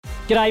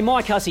G'day,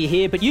 Mike Hussey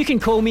here, but you can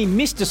call me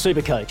Mr.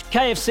 Supercoach.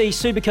 KFC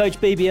Supercoach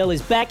BBL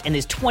is back and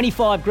there's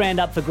 25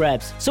 grand up for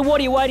grabs. So what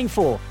are you waiting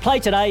for? Play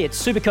today at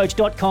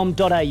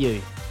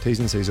supercoach.com.au. T's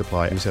and C's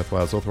apply. New South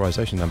Wales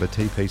authorisation number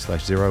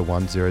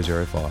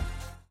TP/01005.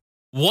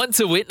 Want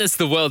to witness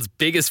the world's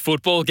biggest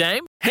football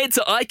game? Head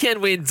to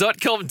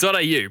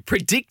iCanWin.com.au,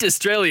 predict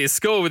Australia's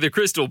score with a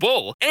crystal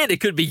ball, and it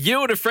could be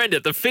you and a friend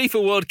at the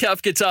FIFA World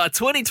Cup Qatar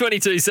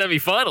 2022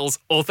 semi-finals,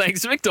 all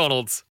thanks to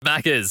McDonald's.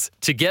 Maccas,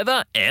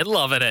 together and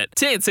loving it.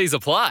 T&Cs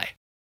apply.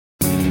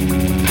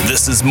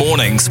 This is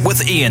Mornings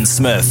with Ian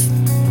Smith.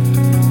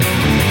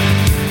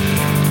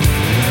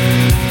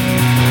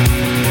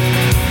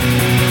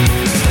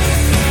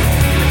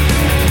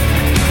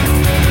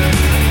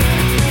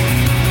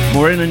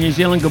 Morena, New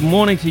Zealand, good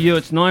morning to you.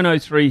 It's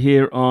 9:03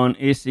 here on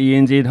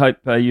SENZ. Hope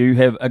you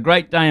have a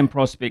great day in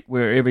prospect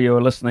wherever you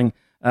are listening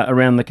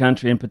around the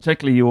country, and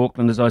particularly you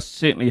Aucklanders. I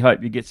certainly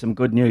hope you get some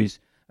good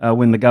news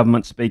when the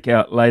government speak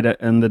out later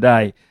in the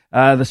day.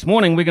 This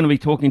morning we're going to be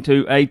talking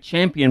to a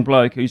champion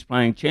bloke who's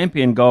playing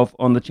champion golf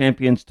on the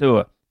Champions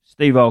Tour,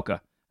 Steve Olker.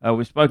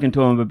 We've spoken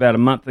to him about a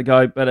month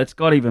ago, but it's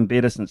got even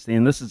better since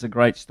then. This is a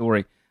great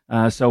story.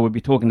 So we'll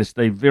be talking to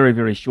Steve very,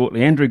 very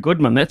shortly. Andrew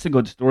Goodman, that's a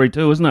good story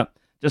too, isn't it?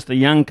 Just a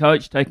young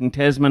coach taking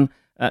Tasman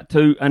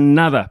to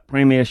another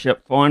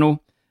premiership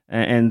final,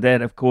 and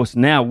that, of course,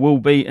 now will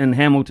be in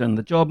Hamilton.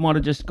 The job might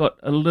have just got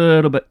a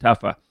little bit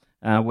tougher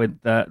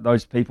with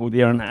those people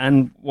there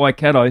in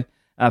Waikato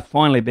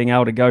finally being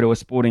able to go to a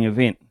sporting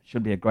event.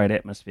 Should be a great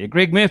atmosphere.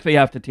 Greg Murphy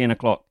after 10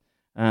 o'clock.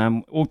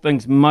 All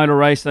things motor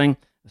racing.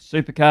 The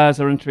supercars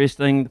are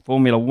interesting. The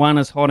Formula One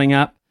is hotting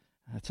up,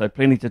 so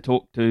plenty to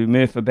talk to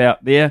Murph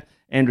about there.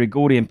 Andrew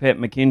Gordy and Pat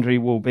McKendry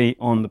will be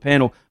on the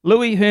panel.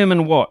 Louis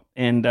Herman Watt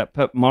and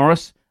Pip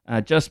Morris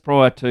just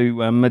prior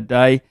to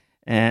midday.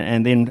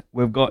 And then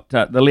we've got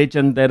the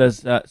legend that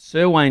is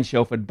Sir Wayne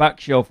Shelford, Buck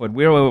Shelford.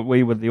 Where are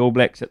we with the All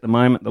Blacks at the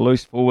moment? The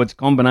loose forwards,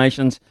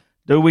 combinations.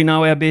 Do we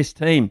know our best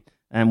team?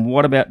 And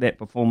what about that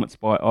performance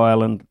by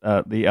Ireland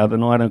the other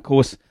night? And of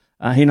course,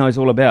 he knows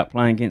all about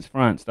playing against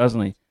France,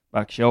 doesn't he,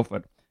 Buck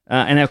Shelford?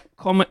 And our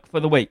comic for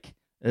the week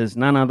is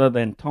none other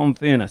than Tom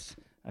Furness.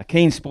 A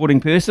keen sporting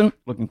person,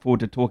 looking forward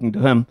to talking to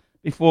him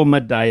before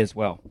midday as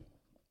well.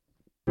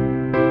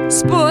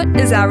 Sport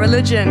is our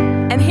religion,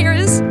 and here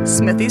is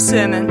Smithy's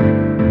sermon.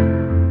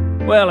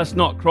 Well, it's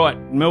not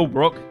quite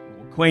Millbrook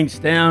or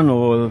Queenstown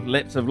or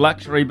laps of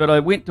luxury, but I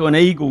went to an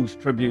Eagles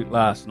tribute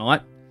last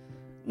night.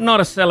 Not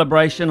a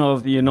celebration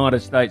of the United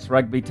States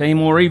rugby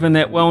team or even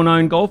that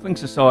well-known golfing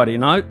society,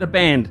 no, the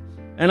band.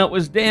 And it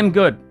was damn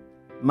good.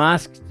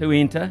 Masks to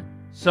enter,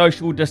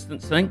 social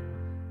distancing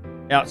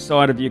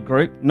outside of your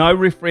group, no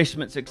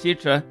refreshments,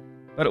 etc.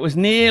 But it was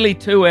nearly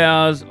 2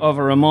 hours of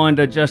a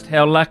reminder just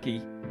how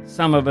lucky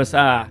some of us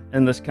are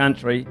in this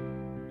country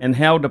and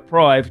how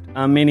deprived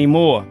are many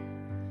more.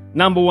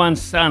 Number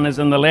one's son is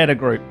in the latter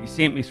group. He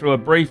sent me through a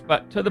brief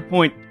but to the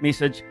point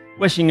message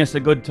wishing us a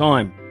good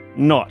time.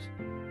 Not.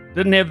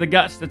 Didn't have the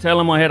guts to tell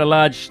him I had a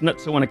large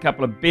schnitzel and a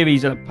couple of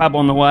bevies at a pub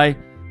on the way.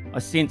 I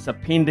sense a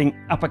pending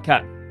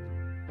uppercut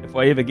if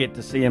I ever get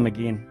to see him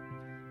again.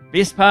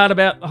 Best part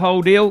about the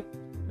whole deal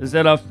is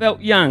that I've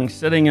felt young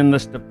sitting in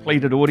this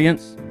depleted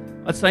audience.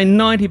 I'd say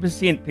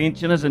 90%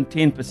 pensioners and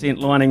 10%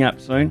 lining up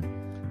soon.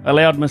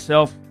 Allowed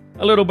myself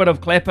a little bit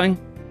of clapping,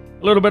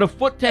 a little bit of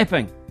foot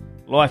tapping.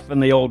 Life in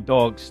the old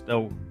dog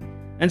still.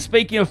 And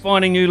speaking of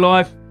finding new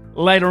life,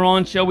 later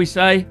on, shall we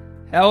say,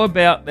 how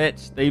about that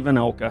Stephen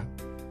Olker?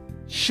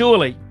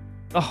 Surely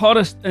the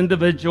hottest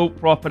individual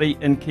property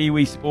in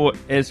Kiwi sport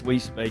as we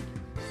speak.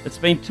 It's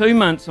been 2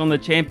 months on the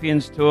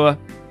Champions Tour.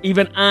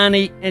 Even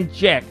Arnie and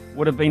Jack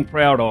would have been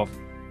proud of.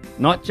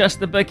 Not just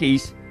the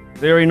bickies,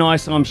 very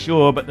nice I'm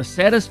sure, but the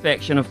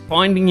satisfaction of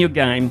finding your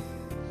game,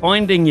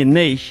 finding your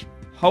niche,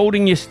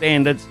 holding your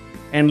standards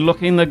and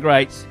looking the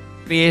greats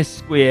fair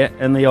square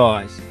in the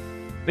eyes.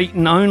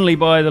 Beaten only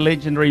by the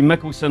legendary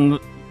Mickelson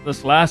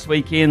this last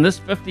weekend,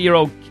 this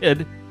 50-year-old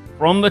kid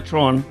from the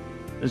Tron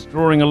is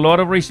drawing a lot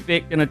of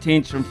respect and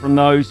attention from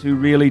those who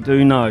really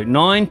do know.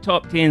 9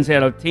 top 10s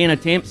out of 10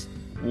 attempts,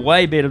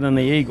 way better than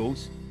the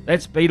Eagles.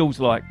 That's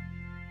Beatles-like.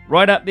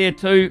 Right up there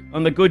too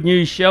on the good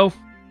news shelf,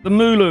 the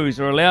Mooloos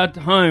are allowed to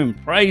home.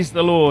 Praise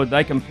the Lord.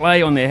 They can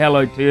play on their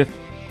hallowed turf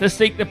to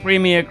seek the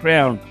Premier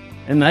crown.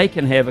 And they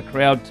can have a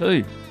crowd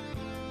too.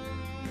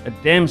 A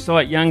damn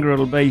sight younger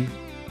it'll be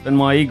than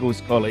my Eagles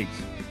colleagues.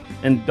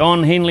 In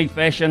Don Henley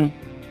fashion,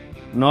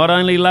 not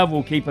only love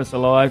will keep us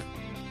alive,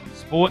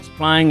 sport's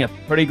playing a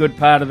pretty good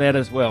part of that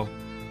as well.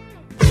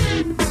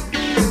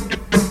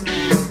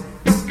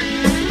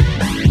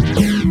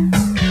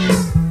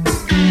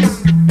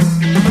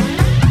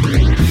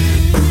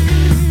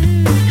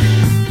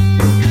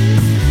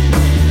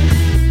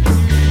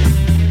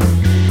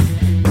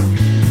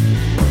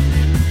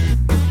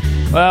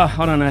 Well,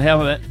 I don't know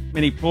how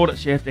many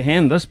plaudits you have to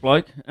hand this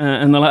bloke.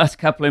 In the last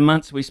couple of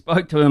months, we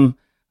spoke to him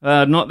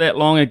not that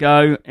long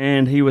ago,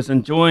 and he was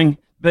enjoying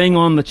being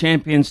on the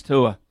Champions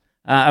Tour.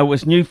 It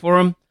was new for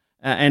him,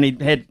 and he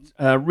had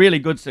really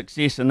good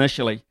success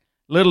initially.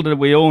 little did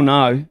we all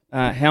know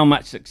how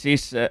much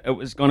success it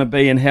was going to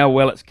be and how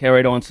well it's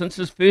carried on. Since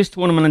his first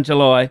tournament in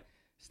July,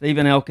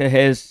 Steven Alker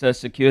has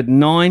secured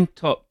 9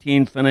 top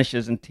 10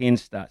 finishes and 10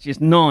 starts. Yes,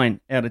 9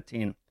 out of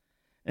 10,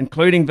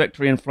 including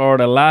victory in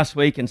Florida last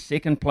week and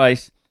second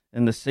place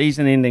in the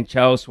season-ending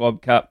Charles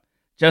Schwab Cup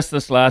just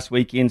this last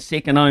weekend,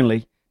 second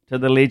only to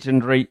the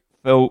legendary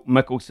Phil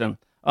Mickelson.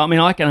 I mean,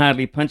 I can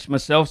hardly pinch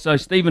myself. So,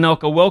 Steven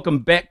Alker, welcome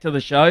back to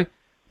the show.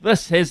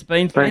 This has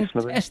been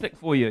fantastic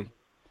for you.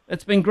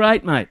 It's been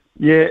great, mate.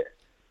 Yeah,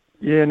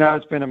 no,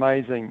 it's been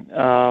amazing.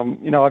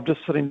 I'm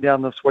just sitting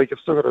down this week. I've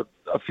still got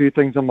a few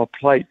things on my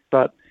plate,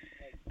 but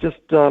just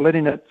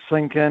letting it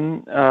sink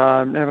in,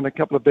 having a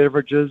couple of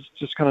beverages,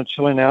 just kind of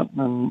chilling out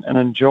and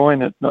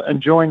enjoying it,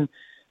 enjoying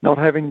not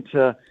having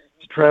to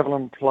travel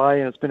and play,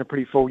 and it's been a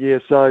pretty full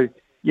year. So,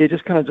 yeah,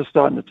 just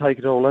starting to take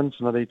it all in,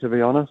 Smithy, to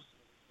be honest.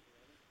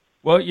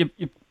 Well,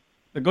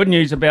 the good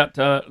news about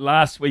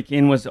last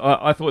weekend was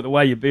I thought the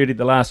way you birdied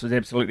the last was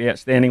absolutely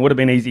outstanding. Would have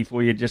been easy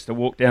for you just to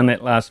walk down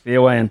that last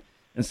fairway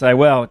and say,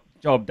 well,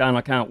 job done,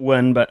 I can't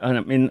win. But I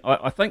mean,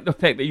 I think the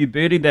fact that you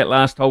birdied that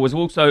last hole was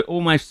also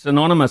almost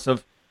synonymous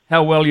of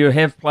how well you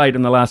have played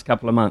in the last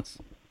couple of months.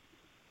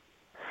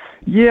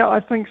 Yeah,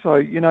 I think so.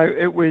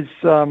 It was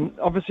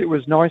obviously it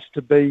was nice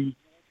to be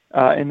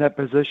in that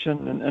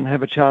position and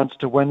have a chance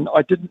to win.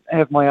 I didn't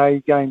have my A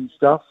game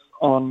stuff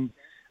on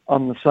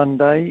the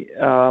Sunday.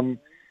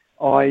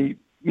 I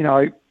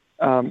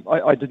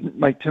didn't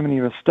make too many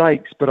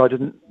mistakes, but I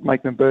didn't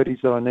make the birdies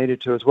that I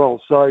needed to as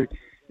well. So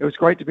it was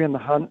great to be in the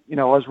hunt.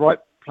 I was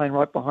playing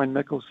right behind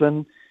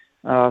Mickelson.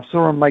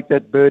 Saw him make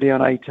that birdie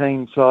on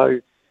 18. So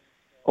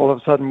all of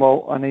a sudden,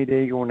 well, I need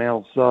eagle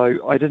now.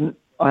 So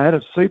I had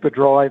a super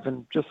drive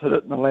and just hit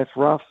it in the left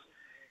rough.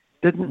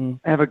 Didn't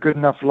have a good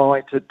enough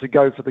lie to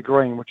go for the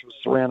green, which was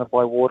surrounded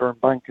by water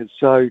and bunkers.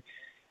 So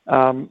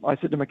I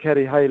said to my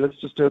caddy, hey, let's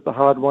just do it the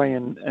hard way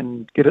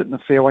and get it in the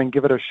fairway and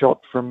give it a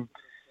shot from,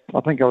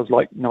 I think I was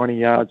like 90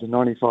 yards or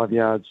 95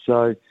 yards.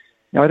 So,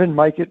 I didn't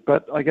make it,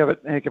 but I gave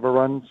it a heck of a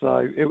run. So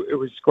it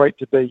was great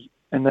to be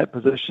in that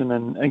position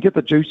and get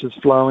the juices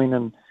flowing.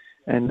 And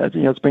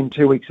it's been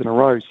 2 weeks in a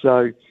row.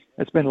 So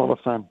it's been a lot of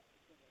fun.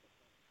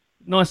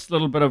 Nice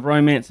little bit of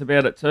romance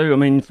about it too. I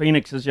mean,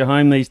 Phoenix is your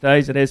home these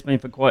days. It has been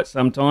for quite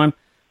some time.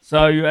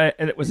 So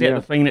it was at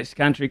the Phoenix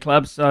Country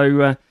Club.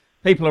 So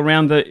people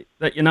around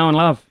that you know and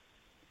love.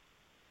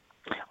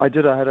 I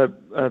did. I had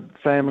a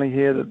family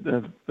here,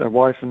 a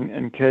wife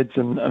and kids,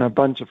 and a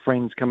bunch of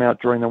friends come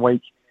out during the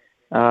week.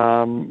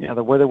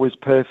 The weather was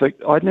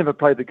perfect. I'd never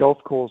played the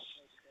golf course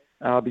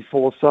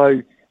before,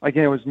 so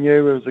again, it was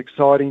new. It was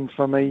exciting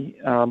for me.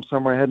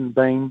 Somewhere I hadn't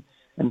been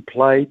and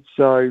played,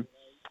 so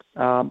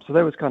that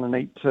was kind of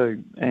neat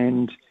too.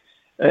 And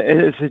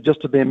it's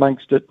just to be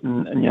amongst it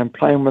and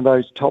playing with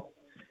those top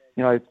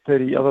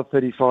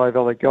 35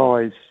 other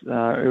guys,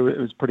 it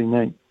was pretty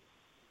neat.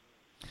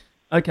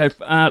 Okay,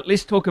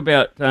 let's talk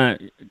about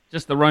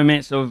just the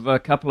romance of a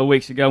couple of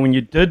weeks ago when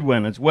you did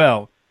win as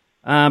well,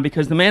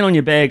 because the man on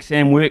your bag,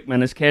 Sam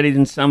Workman, has caddied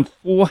in some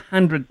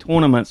 400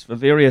 tournaments for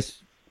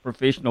various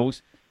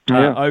professionals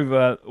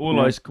over all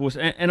those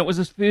courses, and it was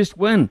his first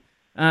win.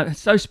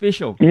 It's so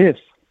special. Yes.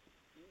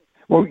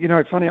 Well,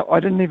 funny, I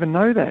didn't even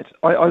know that.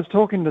 I was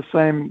talking to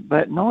Sam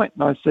that night,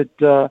 and I said,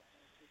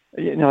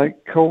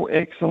 cool,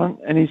 excellent.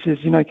 And he says,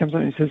 comes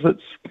up and he says,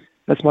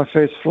 that's my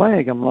first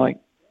flag. I'm like,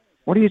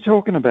 what are you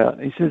talking about?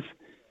 I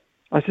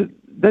said,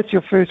 that's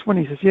your first win?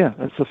 He says, yeah,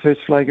 that's the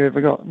first flag I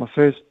ever got. My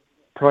first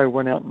pro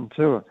win out on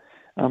tour.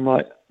 I'm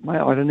like, mate,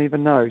 I didn't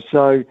even know.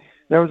 So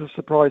that was a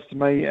surprise to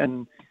me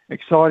and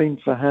exciting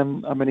for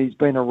him. I mean, he's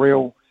been a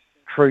real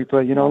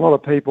trooper. A lot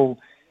of people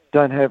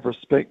don't have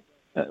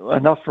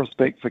enough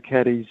respect for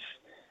caddies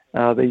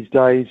these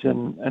days.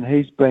 And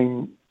he's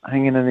been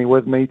hanging in there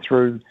with me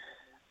through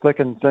thick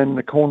and thin,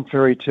 the Corn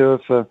Ferry Tour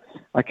for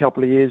a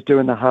couple of years,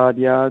 doing the hard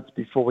yards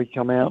before we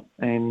come out,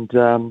 and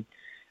to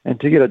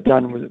get it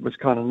done was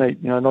kind of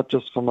neat. Not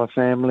just for my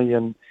family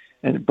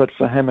but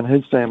for him and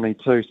his family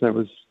too.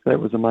 So that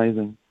was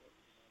amazing.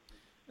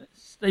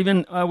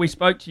 Steven, we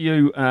spoke to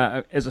you,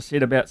 as I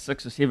said, about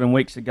 6 or 7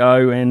 weeks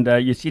ago, and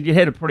you said you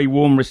had a pretty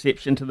warm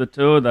reception to the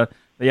tour.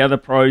 The other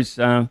pros,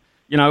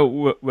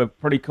 were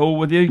pretty cool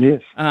with you.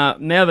 Yes.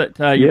 Now that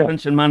you're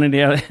pinching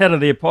money out of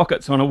their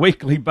pockets on a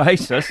weekly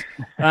basis,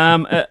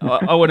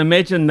 I would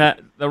imagine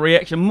that the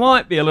reaction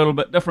might be a little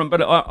bit different,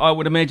 but I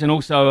would imagine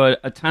also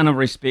a ton of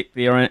respect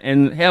there.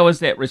 And how is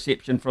that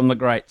reception from the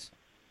greats?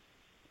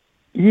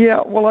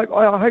 Yeah, well,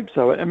 I hope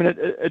so. I mean,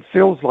 it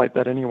feels like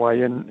that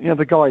anyway. And,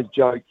 the guys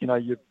joke,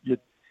 you're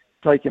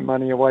taking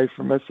money away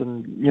from us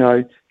and,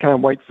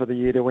 can't wait for the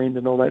year to end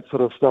and all that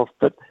sort of stuff.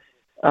 But,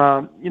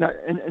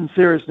 in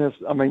seriousness,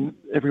 I mean,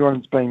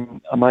 everyone's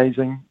been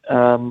amazing.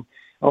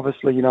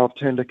 Obviously, I've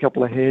turned a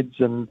couple of heads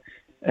and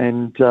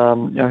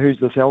who's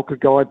this Alker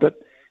guy?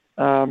 But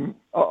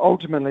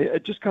ultimately,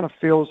 it just kind of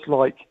feels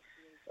like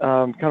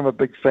kind of a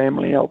big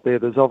family out there.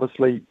 There's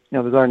obviously,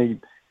 there's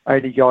only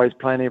 80 guys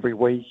playing every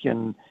week,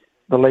 and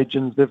the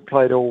legends, they've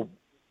played all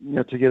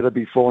together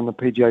before on the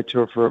PGA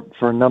Tour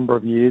for a number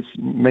of years.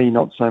 Me,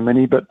 not so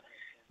many, but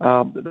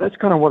That's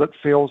kind of what it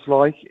feels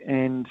like,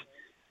 and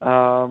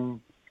that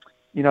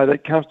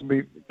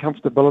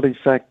comfortability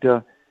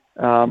factor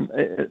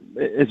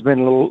it's been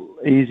a little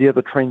easier,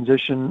 the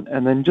transition,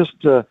 and then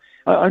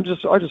I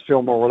just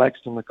feel more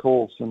relaxed on the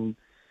course, and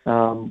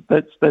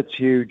that's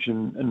huge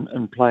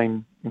in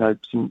playing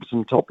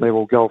some top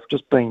level golf.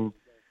 Just being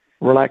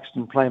relaxed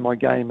and playing my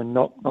game and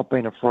not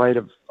being afraid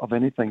of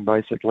anything,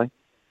 basically.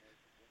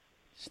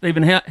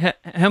 Stephen,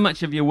 how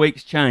much of your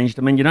week's changed?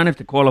 I mean, you don't have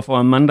to qualify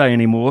on Monday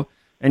anymore,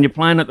 and you're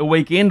playing at the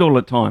weekend all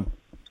the time.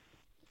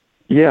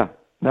 Yeah,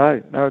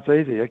 no, it's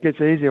easy. It gets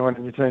easier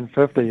when you turn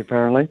 50,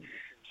 apparently.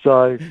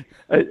 So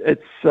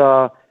it's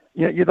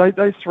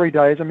those 3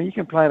 days. I mean, you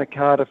can play in a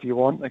card if you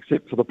want,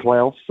 except for the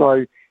playoffs.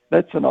 So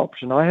that's an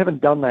option. I haven't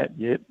done that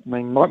yet. I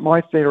mean,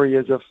 my theory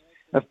is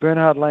if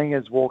Bernhard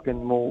Langer's walking,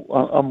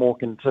 I'm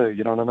walking too.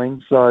 You know what I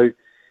mean? So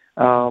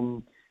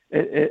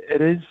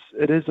it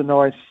is a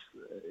nice.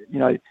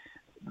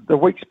 The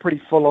week's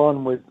pretty full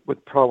on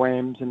with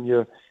pro-ams, and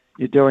you're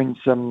doing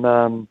some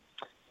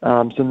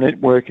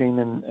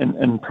networking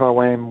and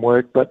pro-am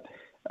work. But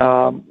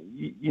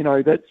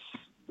that's,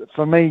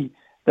 for me,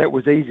 that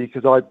was easy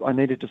because I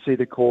needed to see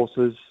the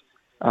courses.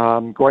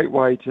 Great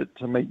way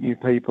to meet new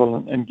people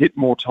and get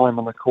more time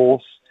on the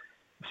course.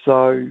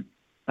 So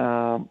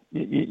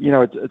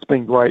it's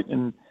been great.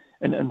 And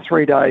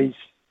 3 days,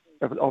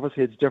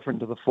 obviously it's different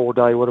to the 4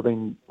 day would have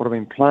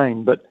been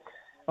playing, but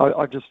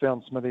I just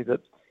found, Smithy, that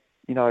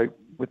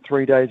with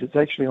 3 days it's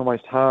actually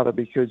almost harder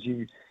because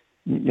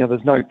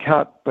there's no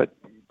cut, but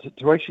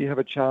to actually have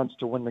a chance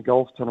to win the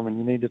golf tournament,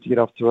 you needed to get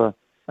off to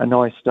a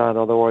nice start.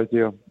 Otherwise,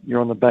 you're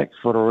on the back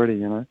foot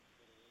already.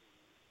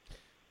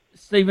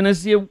 Stephen,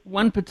 is there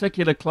one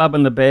particular club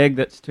in the bag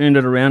that's turned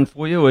it around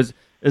for you? Is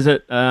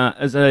it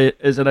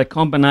a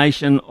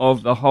combination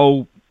of the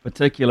whole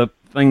particular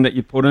thing that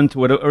you put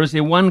into it, or is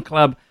there one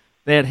club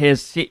that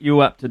has set you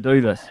up to do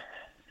this?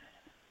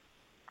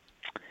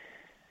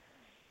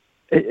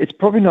 It's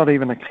probably not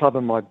even a club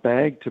in my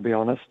bag, to be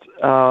honest.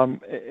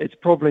 It's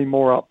probably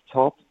more up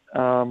top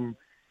to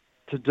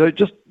do,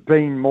 just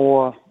being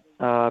more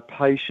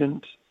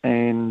patient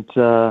and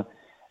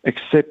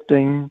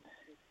accepting,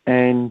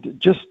 and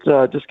just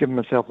giving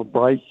myself a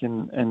break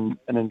and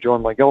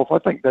enjoying my golf. I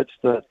think that's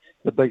the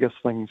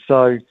biggest thing.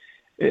 So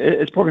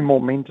it's probably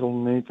more mental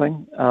than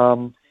anything.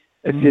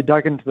 If you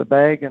dug into the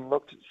bag and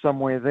looked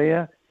somewhere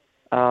there,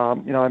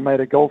 I made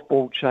a golf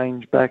ball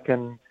change back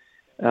in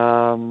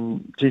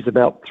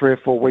about 3 or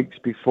 4 weeks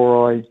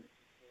before I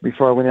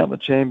went out in the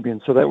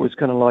Champions. So that was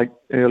kind of like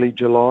early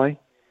July.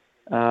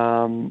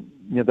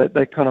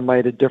 That kind of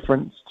made a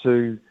difference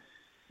to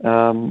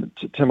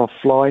my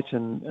flight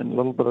and a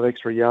little bit of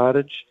extra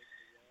yardage.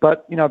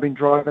 But I've been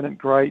driving it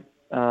great.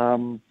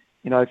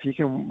 If you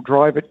can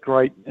drive it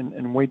great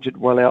and wedge it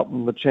well out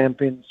in the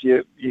Champions,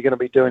 you're going to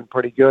be doing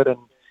pretty good. And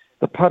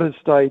the putters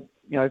stayed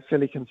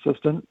fairly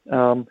consistent.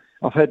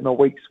 I've had my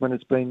weeks when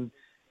it's been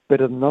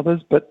better than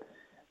others, but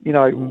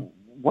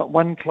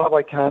one club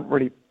I can't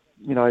really,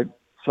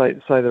 say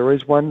there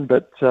is one,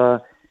 but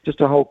just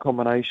a whole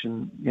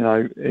combination,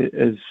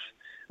 is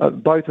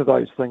both of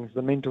those things,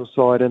 the mental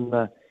side and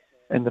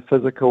the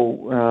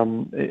physical,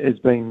 has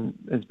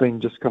been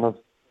just kind of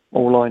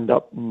all lined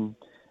up and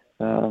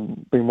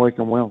been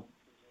working well.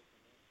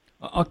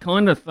 I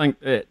kind of think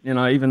that,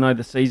 even though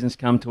the season's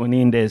come to an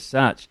end as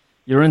such,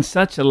 you're in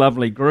such a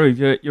lovely groove.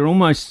 You're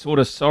almost sort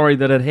of sorry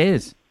that it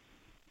has.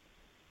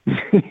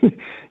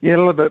 Yeah, a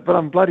little bit, but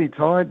I'm bloody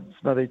tired,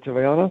 Smithy, to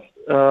be honest.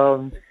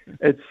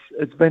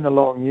 It's been a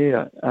long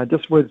year.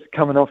 Just with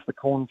coming off the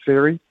Corn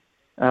Ferry,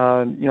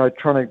 trying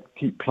to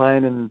keep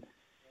playing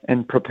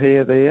and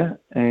prepare there.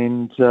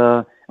 And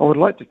I would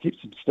like to keep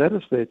some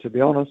status there, to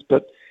be honest,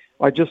 but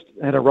I just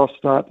had a rough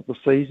start to the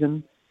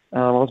season.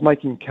 I was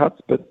making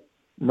cuts, but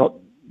not,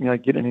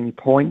 getting any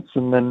points.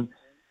 And then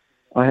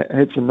I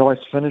had some nice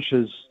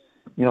finishes,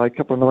 a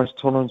couple of nice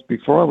tournaments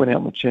before I went out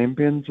in the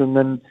Champions. And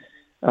then,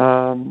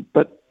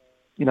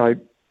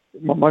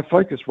 my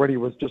focus really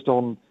was just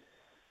on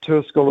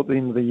tour school at the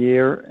end of the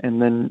year,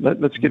 and then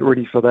let's get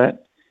ready for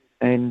that.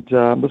 And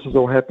this has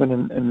all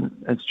happened,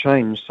 and it's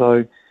changed.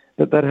 So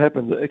that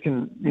happens. It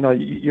can,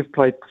 you've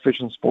played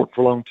professional sport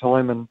for a long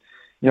time, and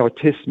a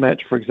test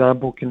match, for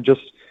example, can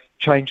just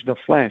change in a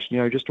flash.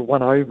 Just a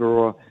one over,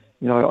 or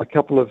a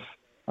couple of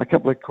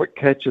quick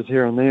catches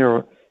here and there.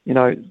 Or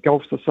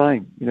golf's the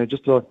same.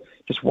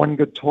 Just one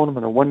good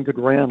tournament or one good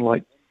round,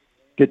 like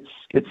gets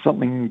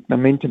something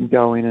momentum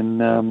going,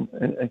 and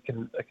it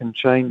can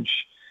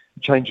change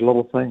a lot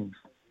of things.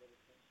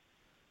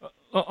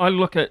 I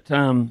look at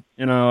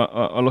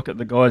I look at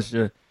the guys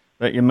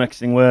that you're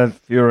mixing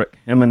with: Furyk,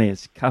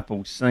 Jimenez,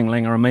 Couples, Singh,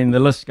 Langer. I mean, the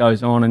list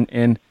goes on,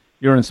 and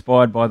you're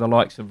inspired by the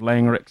likes of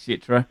Langer,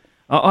 etc.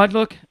 I'd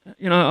look,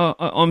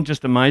 I'm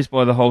just amazed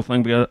by the whole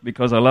thing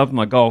because I love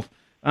my golf.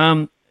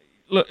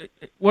 Look,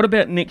 what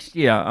about next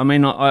year? I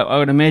mean, I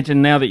would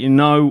imagine now that you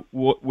know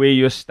where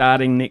you're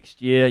starting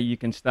next year, you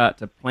can start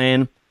to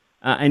plan,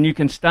 and you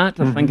can start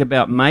to think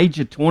about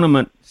major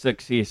tournament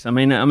success. I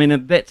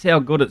mean, that's how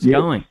good it's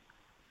going.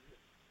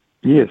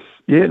 Yes,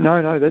 Yeah,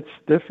 no, that's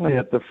definitely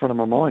at the front of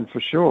my mind for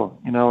sure.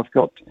 I've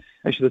got,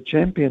 actually the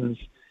champions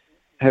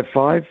have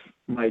 5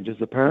 majors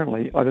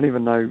apparently. I don't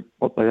even know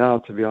what they are,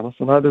 to be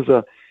honest. I know there's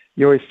a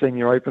US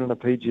Senior Open and a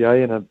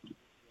PGA and a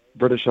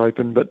British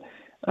Open, but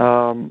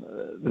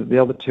the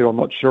other 2 I'm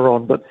not sure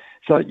on. But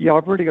so, yeah,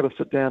 I've really got to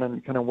sit down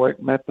and kind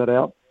of map that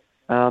out.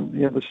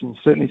 There's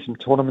certainly some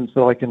tournaments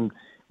that I can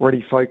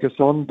really focus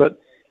on.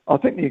 But I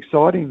think the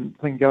exciting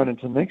thing going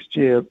into next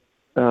year,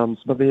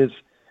 Smithy, is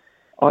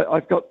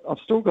I've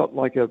still got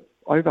like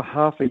over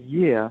half a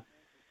year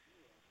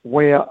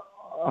where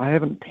I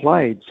haven't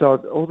played. So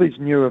all these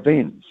new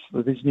events,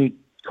 these new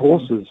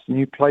courses,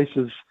 new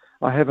places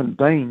I haven't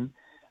been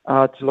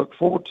to look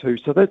forward to.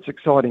 So that's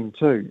exciting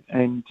too.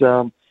 And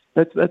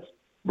that's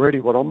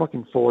really what I'm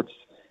looking for.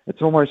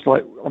 It's almost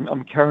like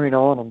I'm carrying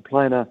on. I'm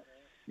playing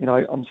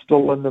I'm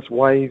still in this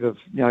wave of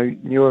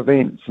new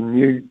events and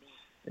new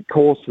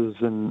courses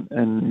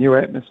and new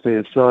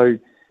atmosphere. So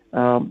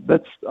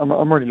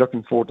I'm really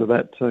looking forward to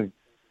that too.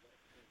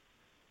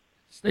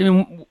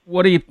 Stephen,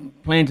 what do you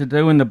plan to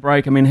do in the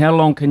break? I mean, how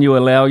long can you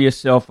allow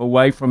yourself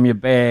away from your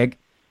bag,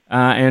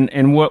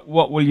 and what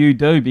will you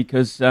do?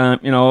 Because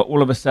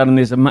all of a sudden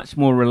there's a much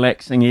more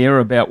relaxing air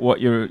about what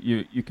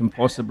you can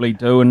possibly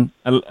do, and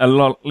a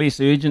lot less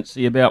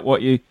urgency about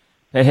what you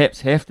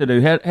perhaps have to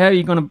do. How are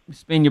you going to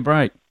spend your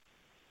break?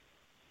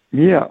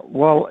 Yeah,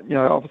 well,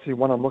 obviously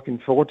when I'm looking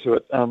forward to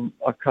it,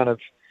 I kind of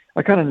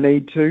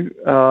need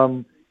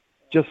to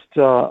just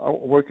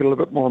work a little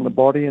bit more on the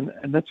body, and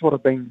that's what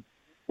I've been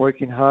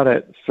working hard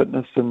at,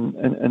 fitness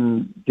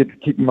and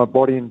keeping my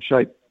body in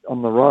shape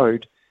on the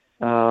road,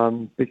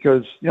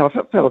 because I've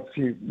felt a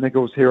few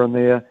niggles here and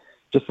there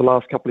just the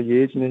last couple of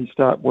years. You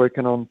start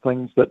working on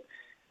things that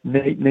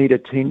need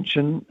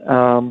attention.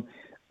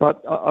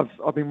 But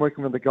I've been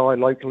working with a guy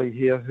locally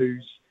here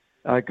who's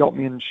got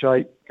me in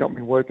shape, got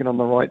me working on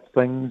the right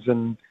things,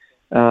 and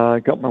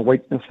got my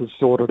weaknesses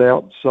sorted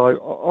out. So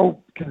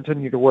I'll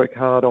continue to work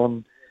hard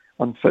on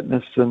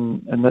fitness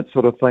and that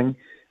sort of thing.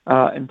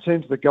 In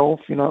terms of the golf,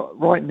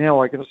 right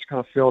now I just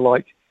kind of feel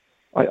like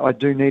I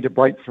do need a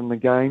break from the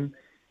game.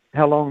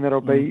 How long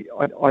that'll be,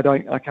 I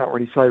can't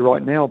really say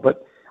right now.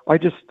 But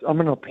I'm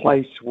in a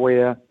place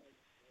where,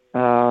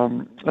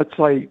 let's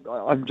say,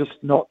 I'm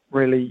just not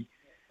really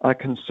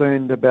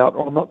concerned about,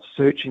 or I'm not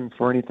searching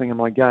for anything in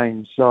my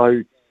game.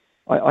 So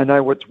I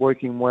know what's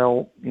working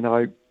well.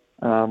 I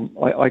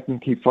can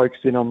keep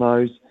focusing on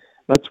those.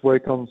 Let's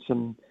work on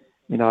some,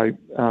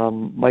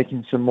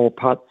 making some more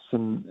putts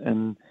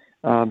and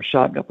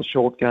sharpening up the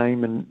short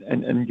game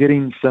and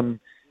getting some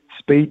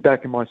speed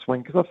back in my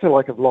swing, because I feel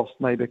like I've lost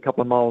maybe a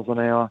couple of miles an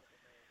hour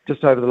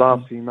just over the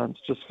last few months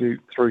just through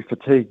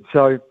fatigue.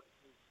 So,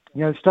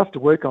 stuff to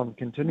work on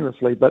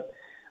continuously, but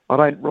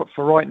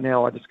for right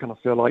now, I just kind of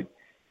feel like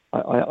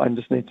I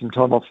just need some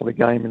time off for the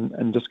game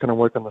and just kind of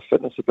work on the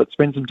fitness a bit,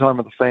 spend some time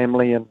with the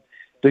family and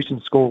do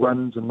some school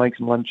runs and make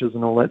some lunches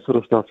and all that sort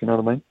of stuff, you know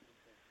what I mean?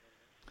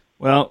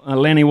 Well,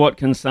 Lanny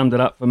Watkins summed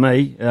it up for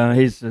me.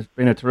 He's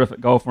been a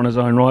terrific golfer in his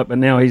own right, but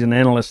now he's an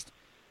analyst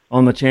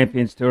on the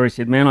Champions Tour. He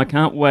said, man, I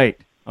cannot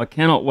wait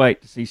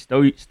to see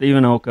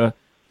Steven Alker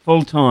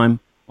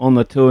full-time on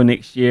the tour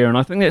next year. And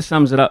I think that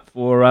sums it up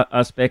for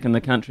us back in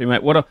the country,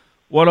 mate. What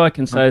I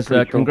can say is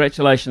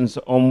congratulations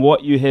on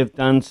what you have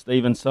done,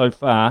 Stephen, so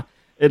far.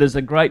 It is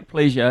a great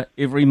pleasure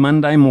every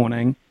Monday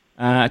morning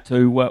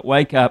to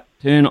wake up,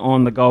 turn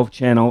on the Golf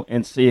Channel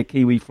and see a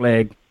Kiwi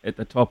flag at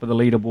the top of the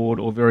leaderboard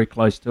or very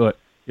close to it.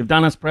 You've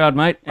done us proud,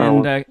 mate,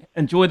 and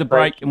enjoy the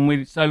break. And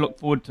we so look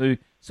forward to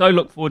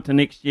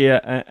next year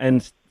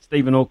and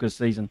Steven Alker's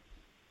season.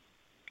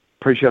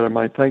 Appreciate it,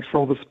 mate. Thanks for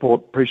all the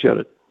support. Appreciate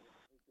it.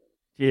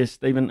 Cheers,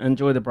 Stephen.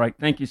 Enjoy the break.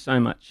 Thank you so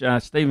much.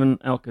 Steven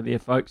Alker there,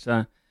 folks.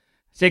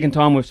 Second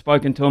time we've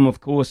spoken to him, of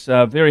course.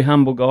 Very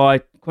humble guy,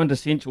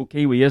 quintessential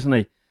Kiwi, isn't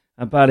he?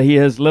 But he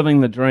is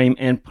living the dream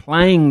and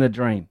playing the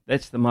dream.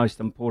 That's the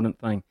most important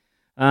thing.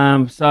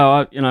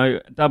 So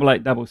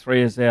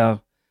 8833 is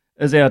our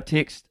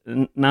text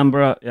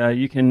number.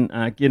 You can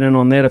get in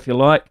on that if you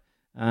like.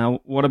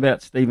 What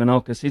about Steven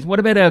Alker says, what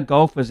about our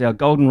golfers, our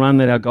golden run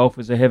that our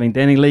golfers are having?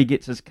 Danny Lee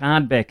gets his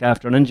card back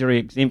after an injury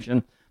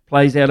exemption,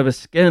 plays out of his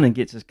skin and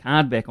gets his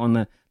card back on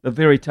the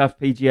very tough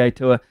PGA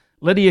Tour.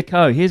 Lydia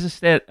Ko, here's a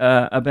stat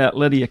about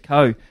Lydia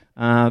Ko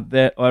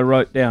that I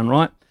wrote down,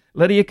 right?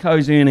 Lydia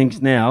Ko's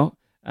earnings now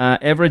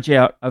average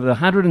out over the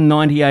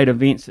 198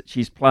 events that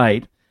she's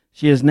played.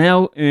 She has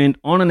now earned,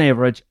 on an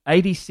average,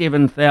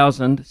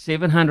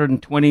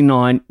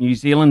 87,729 New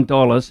Zealand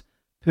dollars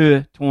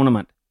per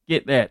tournament.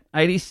 Get that,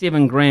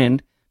 87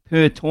 grand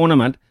per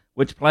tournament,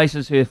 which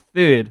places her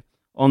third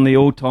on the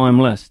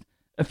all-time list.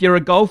 If you're a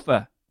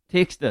golfer,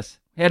 text us.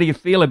 How do you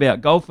feel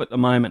about golf at the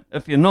moment?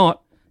 If you're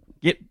not,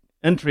 get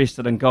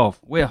interested in golf.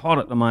 We're hot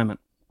at the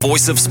moment.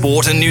 Voice of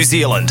Sport in New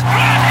Zealand.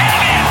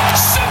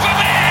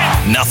 Superman!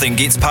 Nothing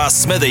gets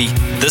past Smithy.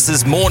 This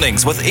is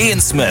Mornings with Ian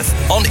Smith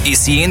on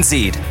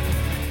SENZ.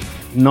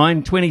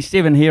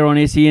 9:27 here on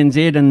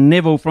SENZ, and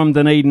Neville from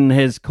Dunedin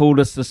has called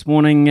us this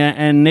morning.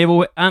 And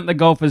Neville, aren't the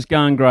golfers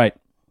going great?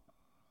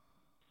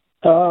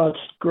 Oh, it's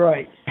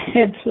great.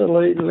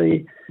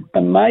 Absolutely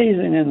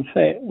amazing, in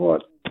fact,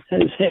 what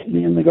is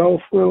happening in the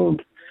golf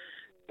world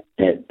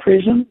at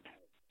present.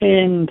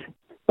 And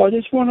I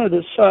just wanted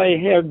to say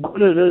how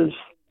good it is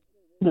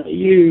that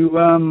you,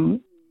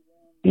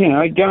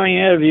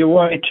 going out of your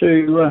way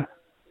to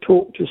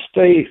talk to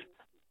Steve.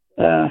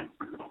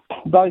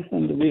 Both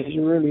interviews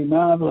are really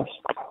marvellous.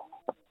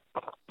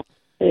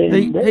 And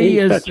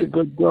he's such a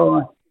good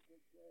guy.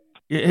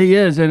 He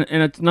is, and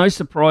it's no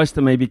surprise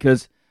to me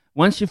because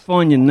once you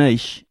find your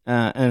niche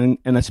in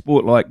a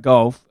sport like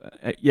golf,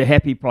 your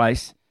happy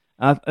place,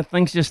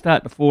 things just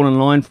start to fall in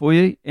line for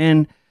you.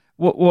 And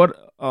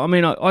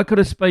I could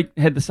have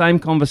had the same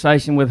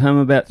conversation with him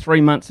about 3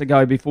 months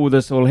ago before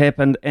this all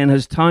happened, and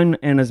his tone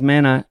and his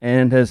manner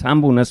and his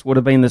humbleness would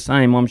have been the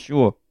same, I'm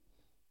sure.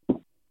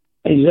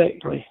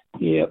 Exactly.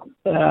 Yeah.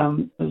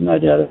 There's no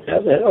doubt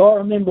about that. I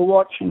remember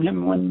watching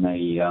him when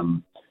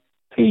the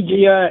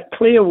PGA at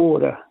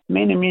Clearwater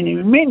many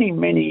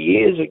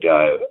years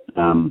ago.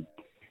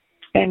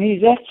 And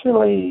he's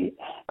actually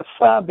a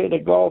far better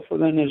golfer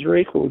than his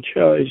record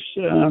shows. I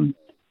don't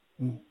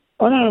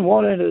know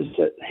what it is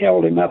that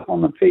held him up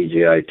on the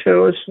PGA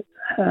tours,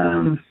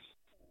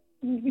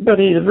 but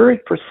he's a very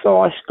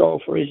precise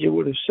golfer, as you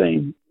would have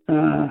seen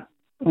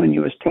when he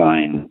was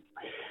playing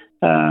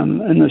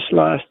in this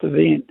last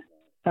event.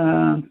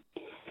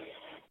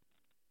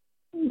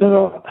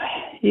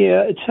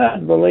 It's hard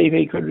to believe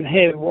he could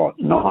have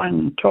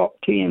 9 top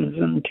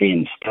 10s and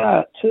 10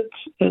 starts.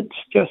 It's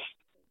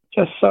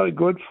just so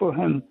good for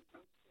him,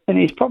 and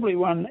he's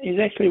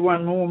actually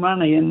won more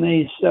money in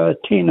these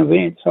 10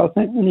 events, I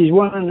think, than he's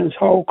won in his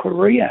whole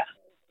career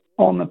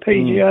on the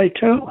PGA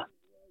Tour.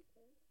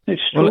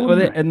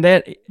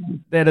 Extraordinary.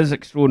 That is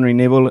extraordinary,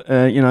 Neville.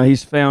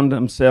 He's found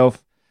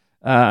himself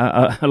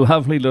a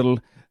lovely little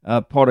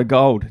pot of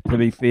gold, to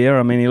be fair.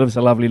 I mean, he lives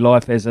a lovely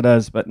life as it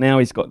is, but now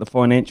he's got the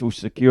financial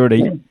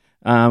security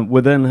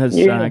within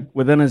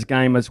his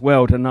game as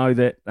well to know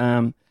that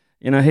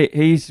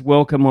he's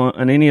welcome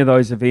in any of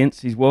those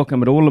events. He's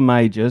welcome at all the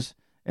majors,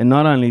 and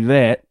not only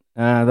that,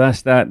 they're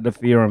starting to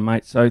fear him,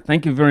 mate. So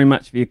thank you very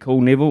much for your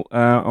call, Neville.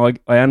 I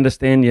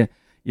understand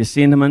your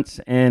sentiments,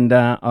 and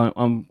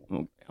I'm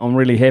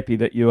really happy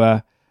that you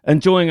are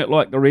enjoying it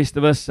like the rest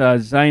of us.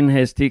 Zane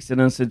has texted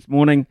us this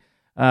morning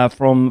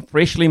from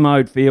freshly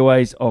mowed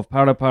fairways of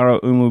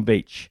Parapara Umu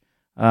Beach.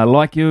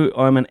 Like you,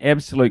 I'm an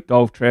absolute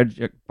golf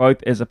tragic,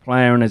 both as a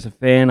player and as a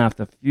fan.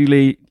 After a few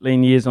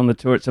lean years on the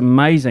tour, it's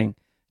amazing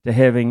to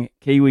having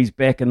Kiwis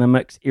back in the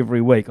mix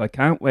every week. I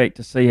can't wait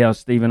to see how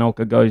Stephen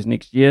Alker goes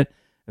next year.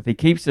 If he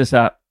keeps this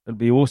up, it'll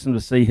be awesome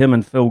to see him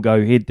and Phil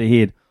go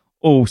head-to-head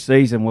all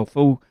season. Well,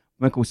 Phil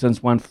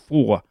Mickelson's won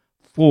four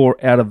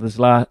out of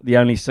the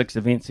only 6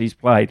 events he's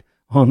played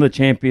on the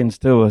Champions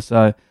Tour.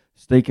 So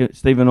Stephen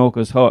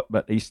Alker's hot,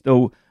 but he's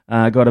still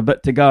got a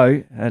bit to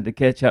go to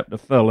catch up to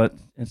Phil.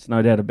 It's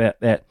no doubt about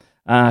that.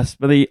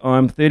 Smithy,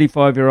 I'm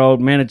 35-year-old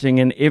managing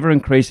an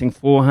ever-increasing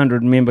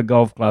 400-member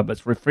golf club.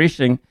 It's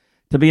refreshing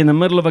to be in the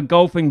middle of a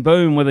golfing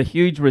boom with a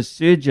huge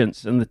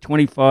resurgence in the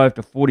 25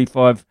 to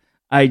 45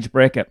 age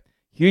bracket.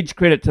 Huge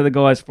credit to the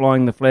guys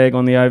flying the flag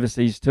on the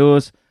overseas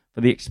tours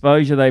for the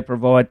exposure they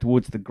provide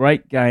towards the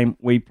great game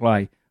we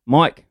play.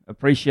 Mike,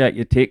 appreciate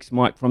your text,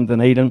 Mike from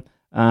Dunedin.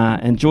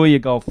 Enjoy your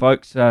golf,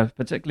 folks,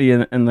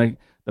 particularly in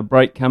the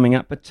break coming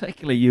up,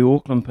 particularly you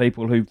Auckland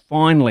people who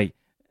finally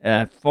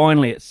at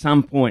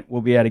some point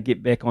will be able to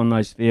get back on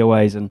those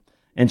fairways and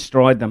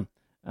stride them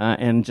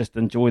and just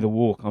enjoy the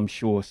walk, I'm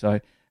sure.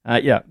 So,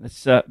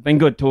 it's been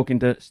good talking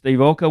to Steve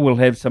Alker. We'll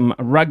have some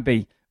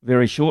rugby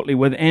very shortly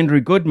with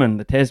Andrew Goodman,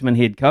 the Tasman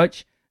head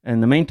coach.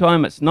 In the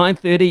meantime, it's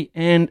 9:30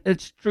 and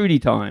it's Trudy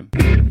time.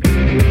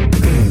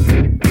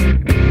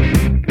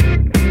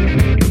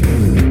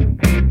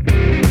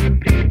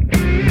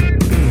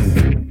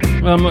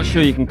 Well, I'm not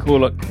sure you can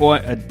call it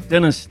quite a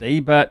dynasty,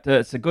 but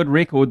it's a good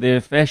record they're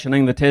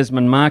fashioning, the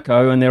Tasman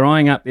Mako, and they're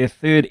eyeing up their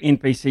 3rd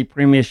NPC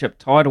Premiership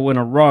title in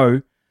a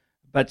row.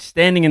 But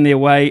standing in their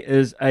way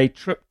is a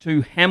trip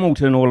to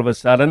Hamilton all of a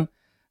sudden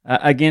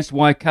against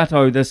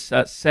Waikato this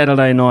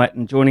Saturday night.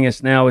 And joining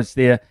us now is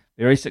their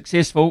very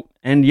successful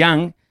and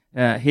young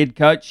head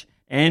coach,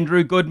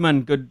 Andrew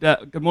Goodman.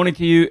 Good morning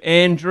to you,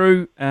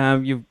 Andrew.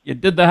 You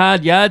did the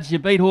hard yards. You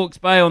beat Hawke's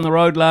Bay on the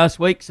road last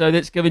week, so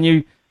that's given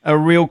you a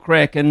real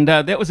crack, and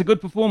that was a good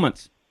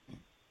performance.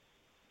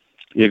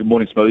 Yeah, good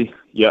morning, Smithy.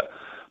 Yeah,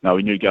 no,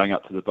 we knew going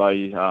up to the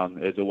Bay,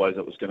 as always,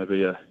 it was going to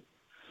be a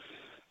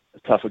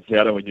tough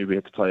encounter. We knew we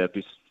had to play our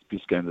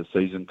best game of the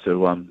season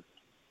to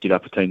get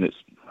up a team that's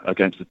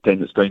against a team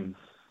that's been,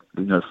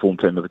 form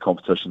team of the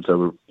competition.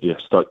 So we're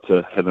stoked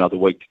to have another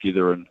week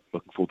together and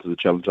looking forward to the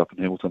challenge up in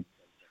Hamilton.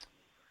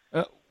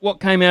 What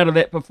came out of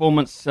that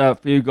performance for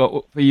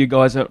you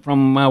guys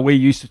from where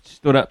you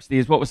stood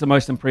upstairs? What was the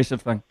most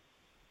impressive thing?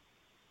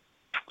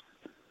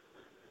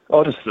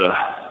 Oh, just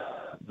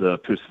the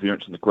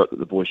perseverance and the grit that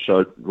the boys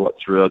showed right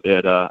throughout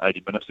that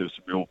 80 minutes. There were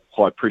some real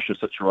high-pressure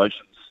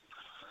situations,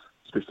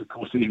 especially, of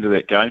course, at the end of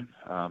that game.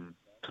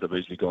 Could have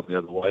easily gone the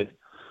other way,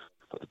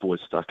 but the boys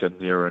stuck in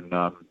there and,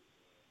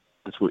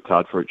 just worked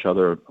hard for each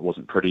other. It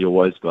wasn't pretty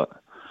always, but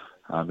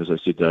as I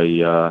said,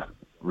 they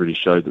really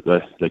showed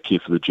that they care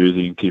for the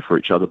jersey and care for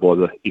each other by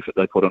the effort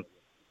they put in.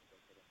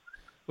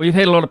 Well, you've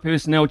had a lot of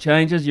personnel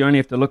changes. You only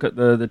have to look at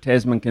the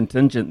Tasman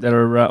contingent that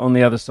are on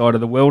the other side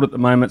of the world at the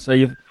moment. So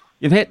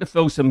you've had to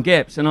fill some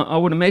gaps, and I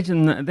would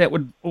imagine that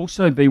would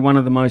also be one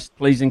of the most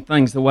pleasing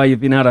things, the way you've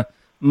been able to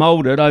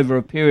mould it over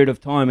a period of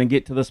time and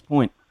get to this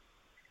point.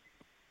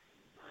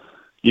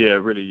 Yeah,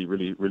 really,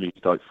 really, really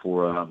stoked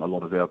for a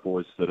lot of our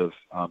boys that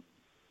have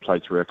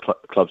played through our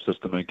club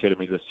system and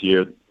academy this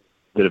year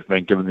that have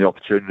been given the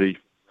opportunity,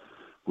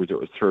 whether it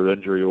was through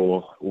injury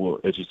or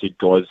as you said,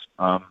 guys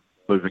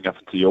moving up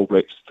into the All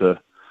Blacks to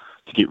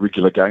get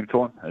regular game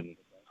time. And,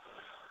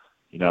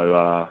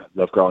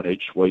 they've grown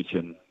each week,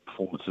 and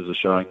performances are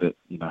showing that,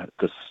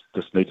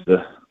 this needs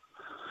a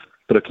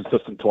bit of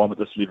consistent time at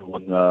this level,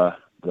 and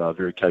they're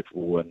very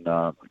capable and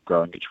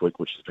growing each week,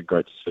 which has been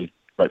great to see.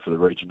 Great for the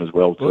region as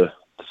well to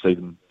see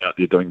them out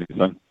there doing their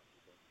thing.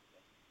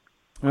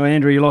 Well,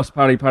 Andrew, you lost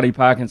Paddy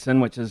Parkinson,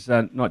 which is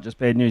not just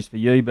bad news for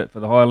you, but for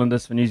the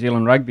Highlanders, for New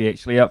Zealand rugby,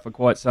 actually out for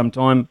quite some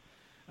time.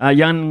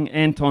 Young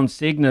Anton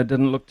Segner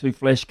didn't look too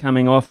flash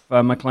coming off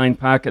McLean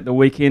Park at the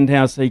weekend.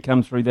 How's he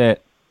come through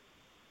that?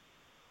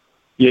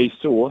 Yeah, he's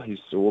sore,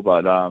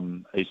 but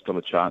he's still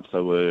a chance.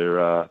 So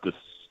we're just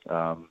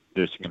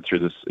nursing him through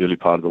this early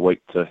part of the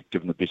week to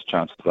give him the best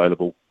chance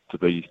available to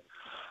be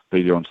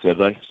there on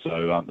Saturday.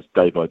 So it's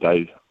day by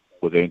day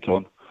with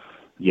Anton.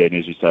 Yeah, and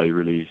as you say,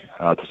 really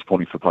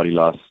disappointing for Paddy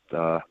last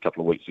couple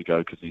of weeks ago,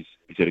 because he's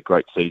had a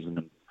great season,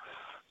 and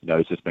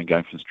he's just been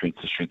going from strength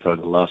to strength over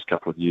the last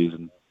couple of years,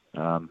 and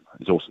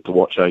it's awesome to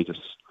watch.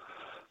 Just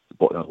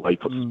the way he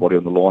puts his body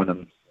on the line,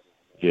 and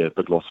yeah,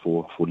 big loss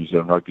for New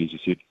Zealand rugby, as you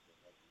said.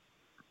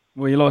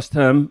 Well, you lost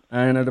him,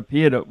 and it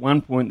appeared at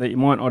one point that you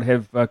might not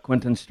have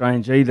Quinton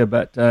Strange either,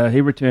 but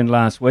he returned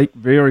last week.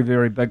 Very,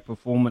 very big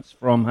performance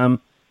from him.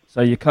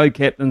 So your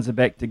co-captains are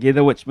back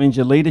together, which means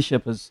your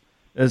leadership is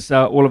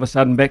all of a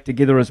sudden back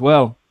together as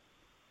well.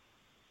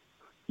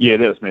 Yeah,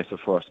 that was massive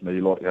for us,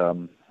 mate.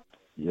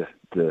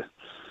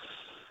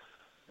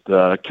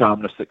 The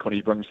calmness that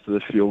Connie brings to the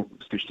field,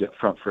 especially up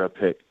front for our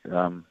pack,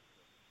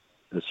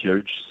 is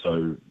huge.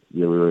 So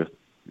yeah, we were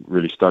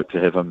really stoked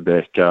to have him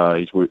back.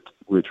 He's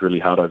worked really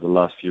hard over the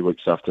last few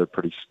weeks after a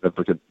pretty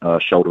significant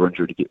shoulder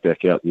injury to get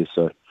back out there.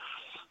 So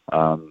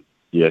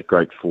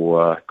great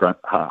for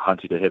Grant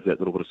Hunty to have that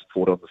little bit of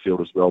support on the field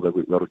as well. They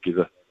work well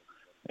together,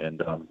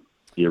 and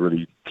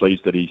really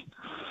pleased that he,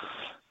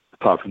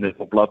 apart from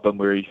that blood bin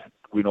where he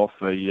went off,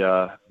 he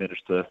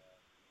managed to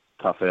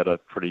tough out a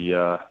pretty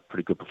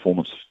good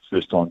performance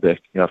first time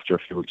back after a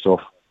few weeks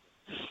off.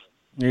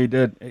 Yeah, he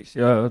did.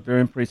 Actually, I was very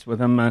impressed with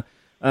him.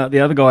 The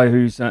other guy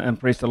who's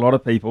impressed a lot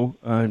of people,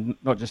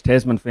 not just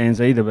Tasman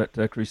fans either,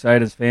 but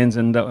Crusaders fans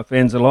and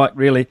fans alike,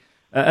 really,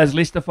 is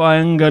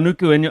Leicester-Fai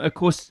Nganuku. And, of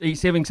course,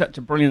 he's having such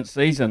a brilliant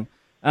season.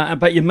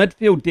 But your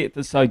midfield depth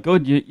is so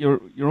good,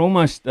 you're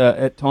almost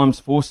at times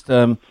forced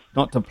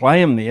not to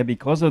play him there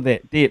because of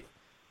that depth.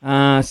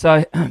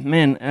 Only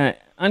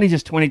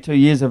just 22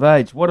 years of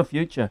age. What a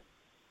future.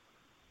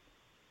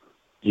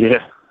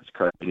 Yeah, it's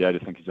crazy. I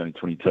think he's only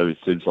 22. It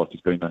seems like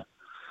he's been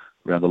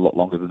around a lot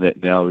longer than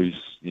that now. He's,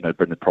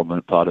 been a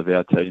prominent part of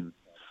our team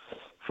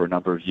for a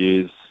number of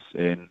years,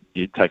 and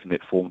he'd taken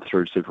that form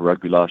through Super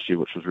Rugby last year,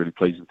 which was really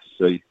pleasing to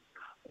see.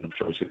 And I'm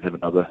sure he's going to have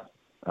another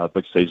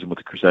big season with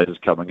the Crusaders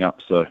coming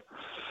up. So,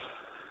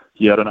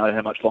 yeah, I don't know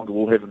how much longer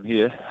we'll have him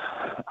here.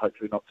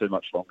 Hopefully not too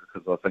much longer,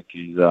 because I think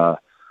he's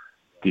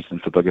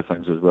destined for bigger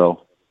things as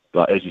well.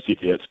 But as you said,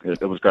 yeah,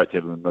 it was great to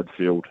have him in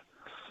midfield,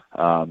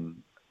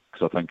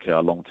 because I think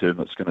long term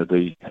it's going to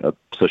be a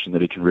position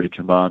that he can really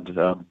command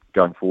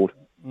going forward.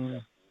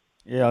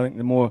 Yeah, I think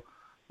the more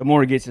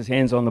he gets his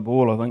hands on the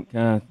ball, I think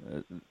the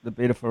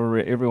better for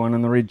everyone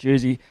in the red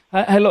jersey.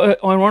 Hey, look,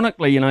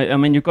 ironically,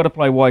 you've got to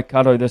play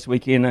Waikato this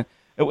weekend.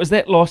 It was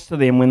that loss to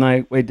them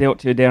when we dealt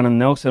to you down in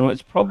Nelson,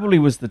 which probably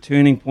was the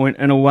turning point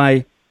in a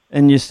way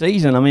in your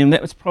season.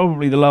 That was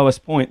probably the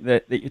lowest point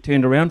that you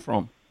turned around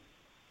from.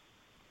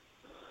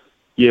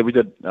 Yeah, we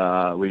did. We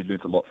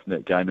learned a lot from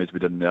that game, as we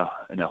did in our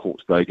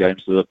Hawke's Bay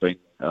games. So there have been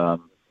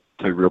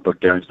two real big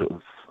games that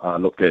we've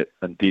looked at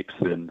in depth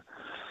and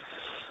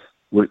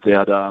worked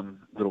out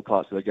little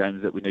parts of the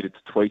games that we needed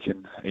to tweak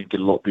and get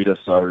a lot better.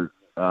 So,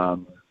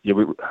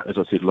 we, as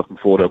I said, looking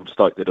forward. I'm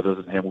stoked that it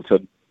is in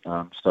Hamilton.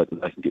 Stoked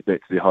that they can get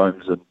back to their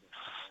homes, and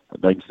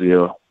it means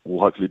there will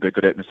hopefully be a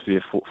good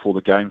atmosphere for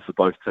the game for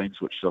both teams,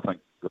 which I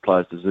think the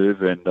players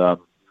deserve. And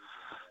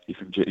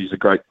it's a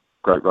great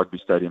rugby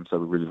stadium, so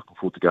we're really looking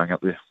forward to going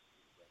up there.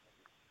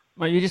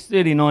 Well, you're just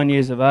 39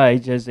 years of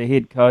age as a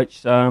head coach,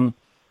 so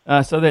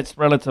that's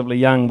relatively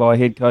young by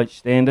head coach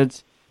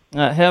standards.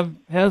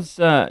 How's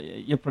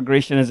your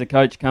progression as a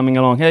coach coming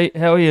along?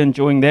 How are you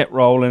enjoying that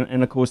role,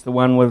 and of course the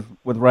one with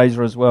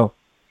Razor as well?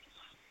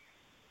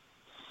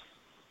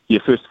 Yeah,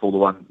 first of all, the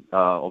one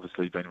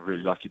obviously been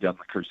really lucky down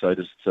the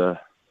Crusaders to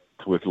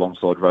work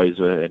alongside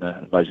Razor and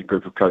an amazing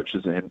group of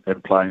coaches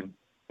and playing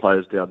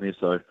players down there.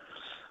 So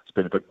it's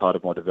been a big part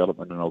of my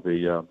development, and I'll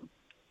be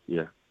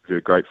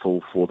very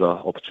grateful for the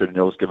opportunity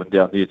I was given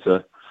down there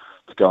to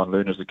go and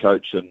learn as a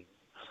coach. And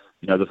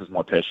this is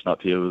my passion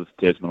up here with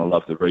Tasman. I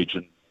love the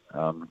region.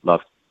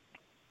 Loved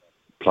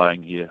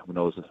playing here when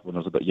I was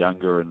a bit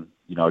younger, and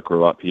I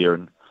grew up here.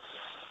 And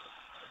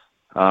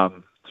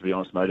to be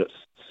honest, mate,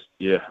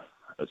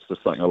 it's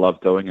just something I love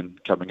doing.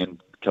 And coming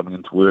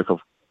into work, I'm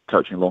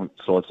coaching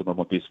alongside some of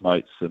my best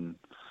mates, and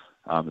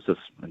it's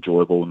just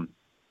enjoyable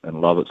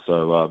and love it.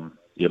 So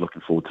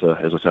looking forward to,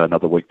 as I say,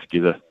 another week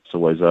together. It's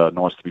always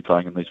nice to be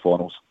playing in these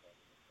finals.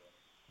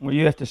 Well,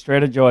 you have to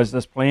strategise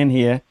this plan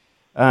here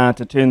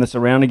to turn this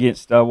around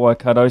against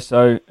Waikato.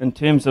 So in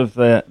terms of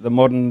the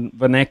modern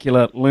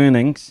vernacular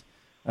learnings,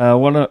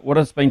 what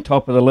has been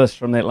top of the list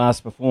from that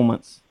last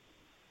performance?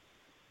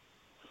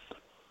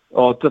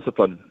 Oh,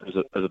 discipline is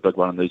a big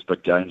one in these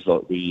big games.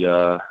 Like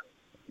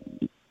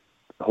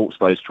Hawke's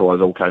Bay's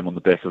tries all came on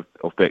the back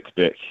of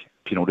back-to-back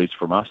penalties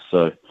from us.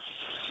 So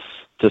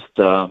just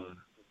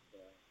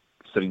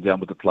sitting down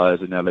with the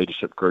players in our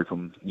leadership group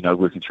and,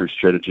 working through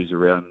strategies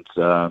around,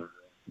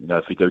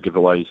 if we do give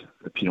away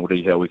a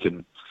penalty, how we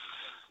can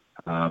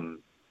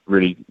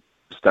really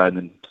stay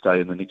in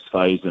the next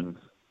phase and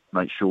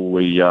make sure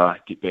we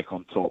get back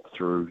on top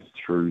through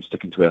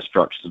sticking to our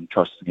structures and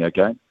trusting our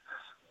game.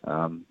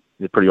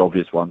 They're a pretty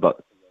obvious one,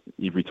 but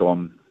every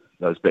time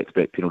those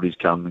back-to-back penalties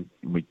come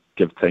and we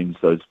give teams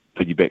those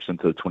piggybacks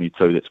into the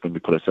 22, that's when we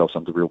put ourselves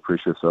under real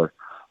pressure. So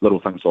little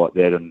things like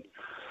that, and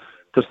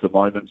just the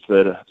moments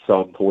that are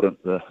so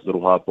important, the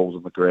little hard balls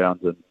on the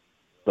ground, and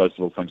those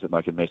little things that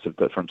make a massive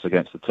difference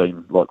against a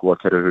team like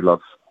Waikato who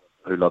love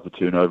the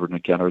turnover and the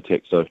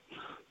counter-attack. So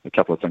a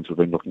couple of things we've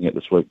been looking at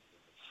this week.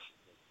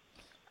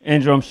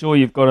 Andrew, I'm sure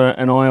you've got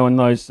an eye on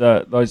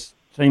those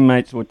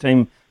teammates or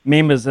team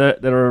members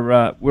that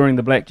are wearing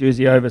the black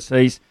jersey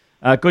overseas.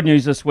 Good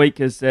news this week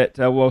is that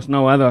whilst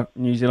no other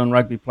New Zealand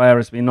rugby player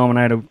has been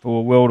nominated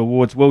for World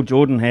Awards, Will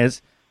Jordan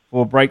has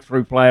for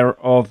Breakthrough Player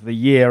of the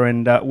Year,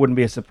 and it wouldn't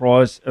be a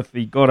surprise if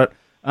he got it.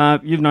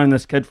 You've known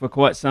this kid for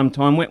quite some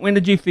time. When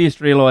did you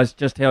first realise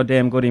just how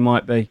damn good he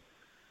might be?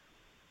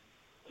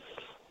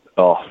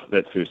 Oh,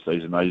 that first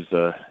season, mate.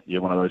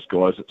 He's one of those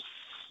guys that's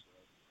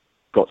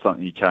got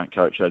something you can't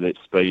coach, that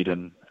speed,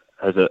 and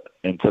has an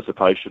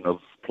anticipation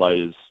of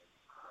players,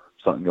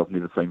 something I've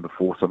never seen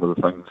before. Some of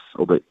the things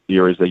or the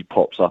areas he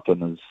pops up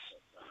in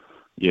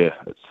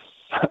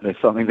it's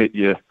something that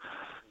you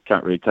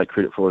can't really take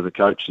credit for as a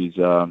coach.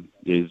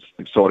 He's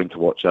exciting to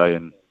watch,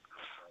 and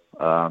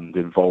the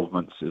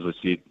involvements, as I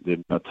said, the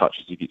amount of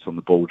touches he gets on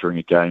the ball during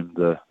a game,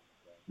 the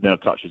amount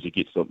of touches he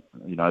gets on,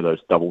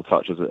 those double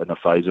touches in a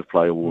phase of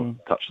play, or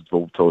touches the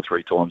ball 2 or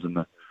 3 times in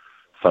the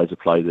phase of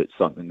play. That's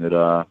something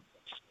that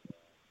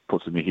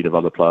puts him ahead of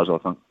other players, I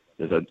think.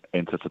 There's an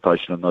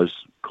anticipation in those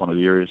kind of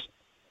areas.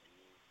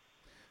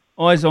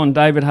 Eyes on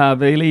David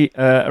Havili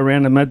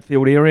around the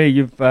midfield area.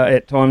 You've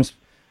at times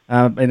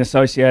been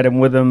associated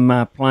with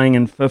him playing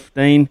in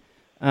 15.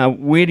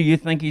 Where do you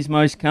think he's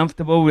most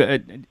comfortable?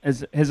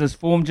 Has his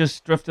form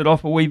just drifted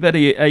off a wee bit?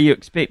 Are you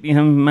expecting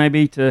him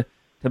maybe to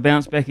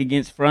bounce back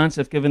against France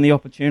if given the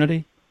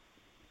opportunity?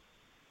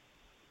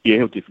 Yeah,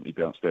 he'll definitely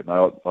bounce back,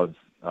 mate.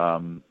 I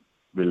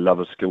really love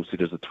his skill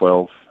set as a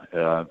 12.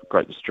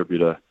 Great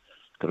distributor,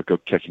 got a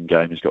good kicking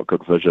game, he's got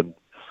good vision,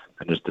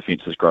 and his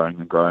defence is growing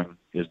and growing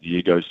as the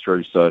year goes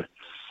through. So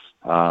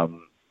a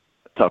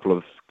couple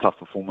of tough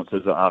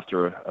performances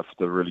after a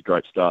really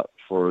great start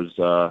for his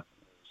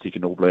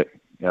second All Black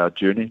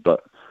journey.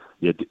 But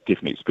yeah,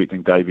 definitely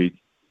expecting Davey,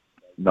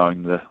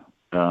 knowing the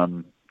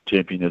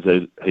champion as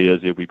he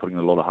is, he'll be putting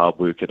a lot of hard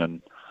work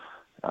in,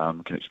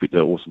 and can expect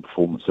an awesome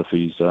performance if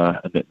he's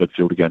in that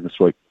midfield again this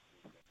week.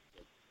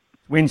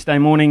 Wednesday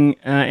morning,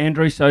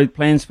 Andrew, so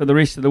plans for the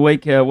rest of the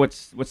week.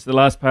 What's the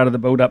last part of the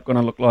build-up going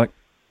to look like?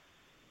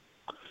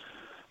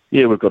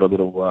 Yeah, we've got a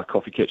little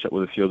coffee catch-up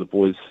with a few of the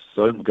boys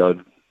soon. We'll go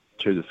and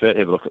chew the fat,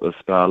 have a look at this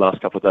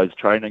last couple of days'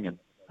 training, and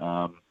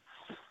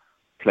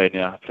plan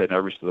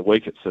our rest of the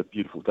week. It's a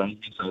beautiful day,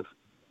 so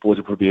boys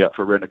will probably be out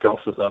for a round of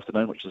golf this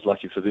afternoon, which is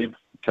lucky for them.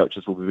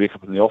 Coaches will be back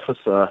up in the office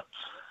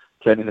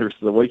planning the rest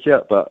of the week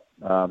out, but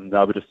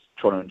no, we're just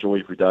trying to enjoy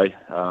every day.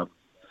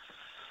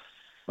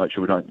 Make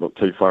sure we don't look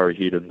too far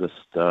ahead and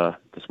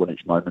just win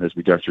each moment as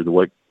we go through the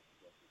week.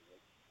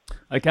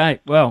 Okay,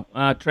 well,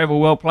 travel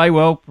well, play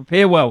well,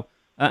 prepare well,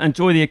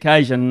 enjoy the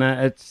occasion.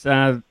 It's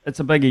a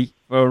biggie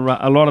for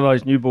a lot of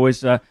those new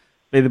boys.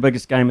 Be the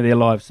biggest game of their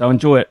lives, so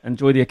enjoy it.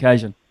 Enjoy the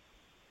occasion.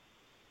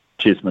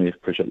 Cheers, mate.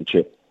 Appreciate the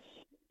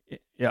chat.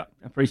 Yeah,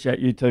 appreciate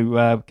you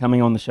two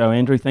coming on the show,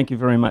 Andrew. Thank you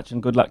very much,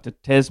 and good luck to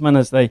Tasman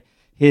as they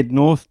head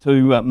north to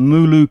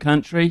Mulu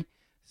country.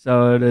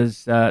 So it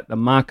is the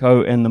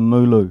Mako and the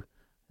Mulu.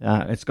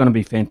 It's going to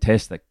be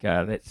fantastic.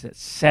 That's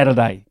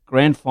Saturday,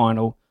 grand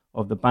final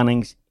of the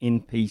Bunnings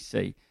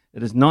NPC.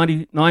 It is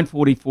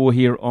 9:44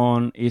 here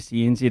on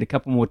SENZ. A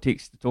couple more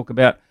texts to talk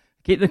about.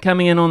 Keep them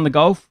coming in on the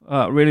golf.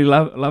 Really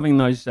loving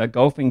those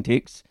golfing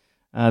texts.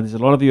 There's a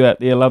lot of you out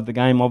there love the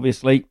game,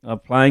 obviously,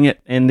 playing it.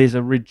 And there's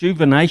a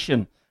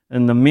rejuvenation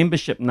in the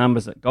membership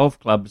numbers at golf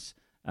clubs,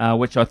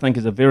 which I think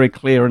is a very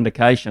clear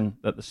indication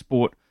that the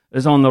sport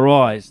is on the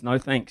rise, no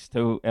thanks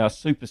to our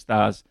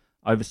superstars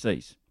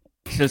overseas.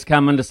 He's just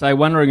come in to say,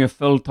 wondering if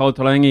Phil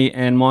Totalangi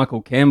and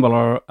Michael Campbell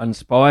are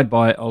inspired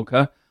by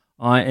Olka.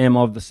 I am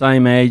of the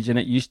same age and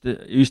it used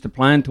to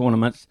play in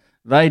tournaments.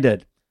 They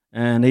did.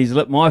 And he's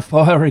lit my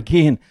fire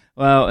again.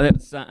 Well,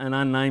 it's an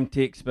unnamed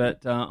text,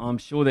 but I'm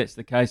sure that's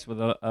the case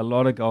with a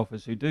lot of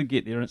golfers who do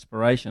get their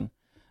inspiration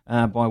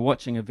by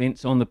watching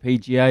events on the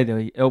PGA,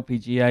 the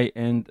LPGA,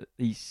 and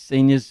the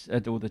seniors,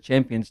 or the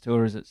Champions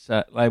Tour as it's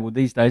labelled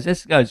these days.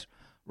 This goes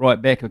right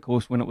back, of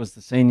course, when it was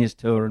the Seniors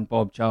Tour and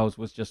Bob Charles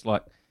was just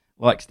like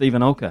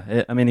Stephen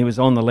Olka. I mean, he was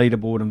on the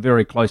leaderboard and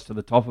very close to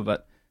the top of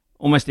it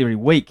almost every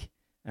week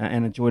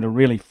and enjoyed a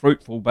really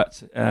fruitful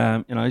but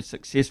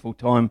successful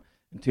time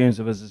in terms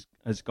of his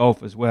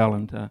golf as well.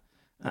 And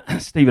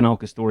Stephen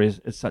Olka's story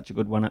is such a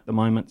good one at the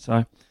moment.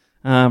 So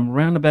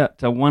around about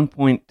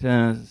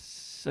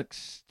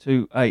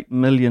 $1.628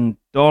 million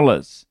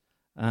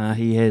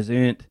he has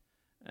earned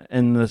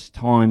in this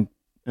time,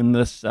 in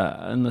this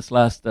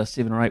last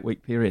 7 or 8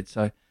 week period.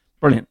 So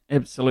brilliant,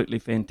 absolutely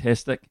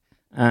fantastic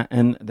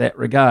in that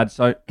regard.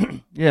 So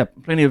yeah,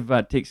 plenty of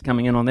texts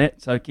coming in on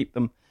that. So keep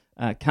them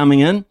coming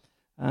in.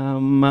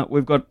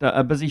 We've got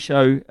a busy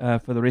show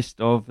for the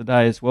rest of the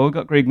day as well. We've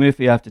got Greg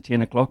Murphy after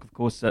 10 o'clock. Of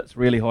course, it's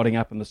really hotting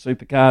up in the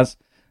supercars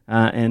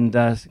and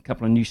a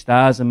couple of new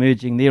stars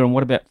emerging there. And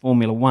what about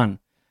Formula One?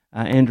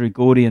 Andrew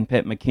Gordy and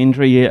Pat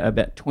McKendry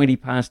about 20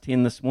 past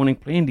 10 this morning.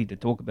 Plenty to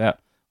talk about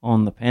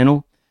on the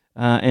panel.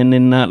 And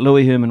then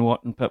Louis Herman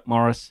Watt and Pip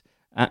Morris.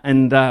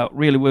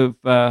 Really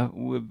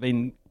we've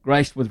been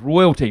graced with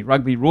royalty,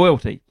 rugby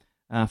royalty,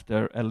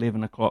 after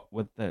 11 o'clock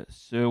with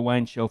Sir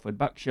Wayne Shelford,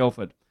 Buck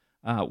Shelford.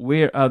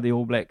 Where are the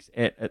All Blacks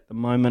at the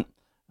moment?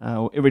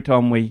 Every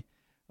time we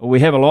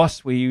have a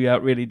loss, we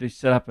really do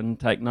sit up and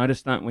take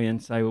notice, don't we,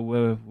 and say,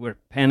 well, we're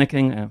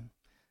panicking.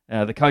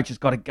 The coach has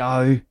got to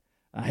go.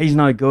 He's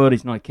no good.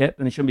 He's no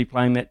captain. He shouldn't be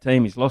playing that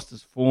team. He's lost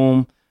his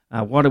form.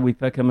 Why did we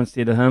pick him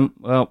instead of him?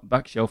 Well,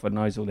 Buck Shelford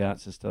knows all the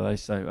answers to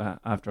those. So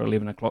after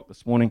 11 o'clock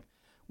this morning,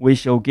 we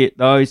shall get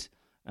those.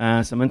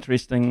 Some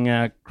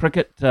interesting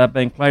cricket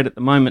being played at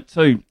the moment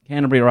too.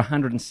 Canterbury are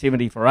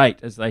 170 for 8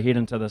 as they head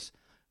into this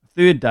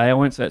third day. I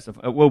won't say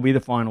it will be the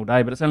final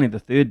day, but it's only the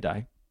third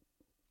day.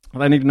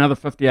 They need another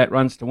 58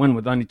 runs to win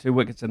with only 2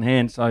 wickets in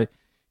hand. So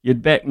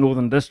you'd back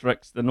Northern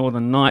Districts, the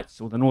Northern Knights,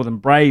 or the Northern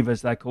Brave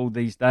as they're called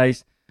these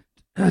days,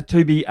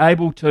 to be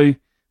able to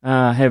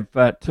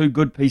have 2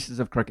 good pieces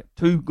of cricket.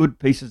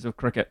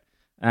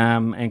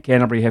 And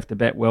Canterbury have to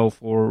bat well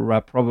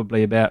for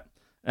probably about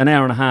an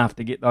hour and a half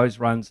to get those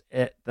runs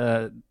at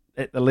the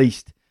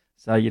least.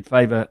 So you'd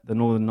favour the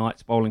Northern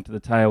Knights bowling to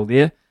the tail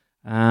there.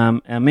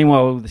 And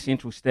meanwhile, the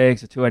Central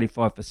Stags are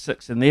 285 for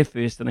 6 in their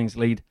first innings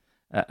lead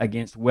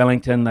against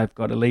Wellington. They've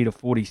got a lead of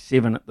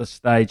 47 at this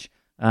stage,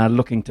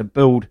 looking to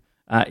build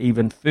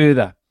even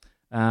further.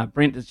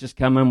 Brent has just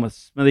come in with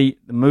Smithy,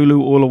 the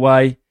Mulu all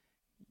away.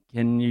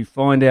 Can you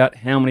find out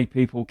how many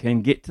people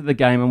can get to the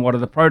game and what are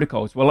the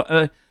protocols? Well,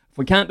 if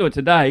we can't do it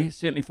today,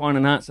 certainly find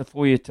an answer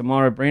for you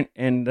tomorrow, Brent,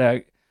 and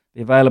the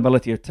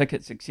availability of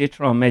tickets,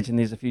 etc. I imagine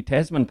there's a few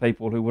Tasman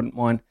people who wouldn't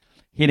mind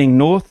heading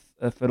north,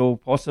 if at all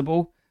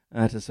possible,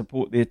 to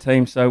support their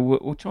team. So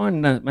we'll try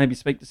and maybe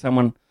speak to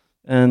someone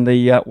in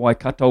the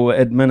Waikato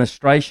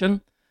administration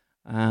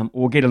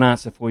or get an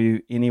answer for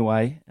you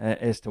anyway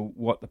as to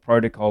what the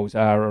protocols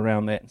are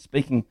around that. And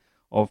speaking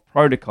of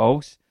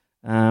protocols,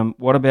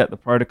 what about the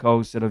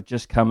protocols that have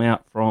just come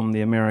out from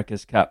the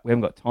America's Cup? We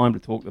haven't got time to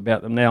talk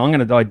about them now. I'm going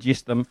to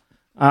digest them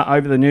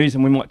over the news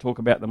and we might talk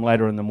about them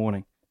later in the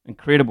morning.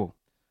 Incredible.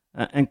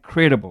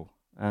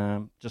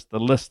 Just the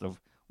list of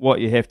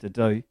what you have to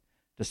do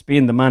to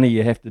spend the money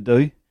you have to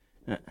do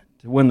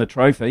to win the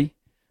trophy,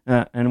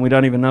 and we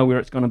don't even know where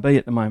it's going to be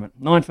at the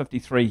moment.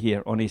 9:53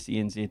 here on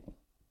SENZ.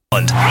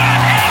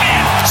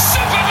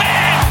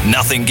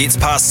 Nothing gets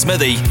past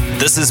Smithy.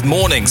 This is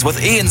Mornings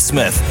with Ian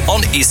Smith on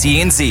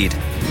SENZ.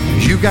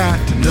 You got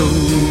to know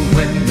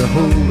when to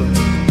hold up,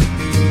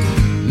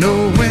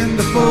 know when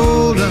to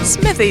fold up,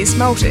 Smithy's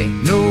Multi.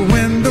 Know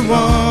when to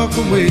walk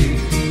away,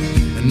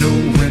 and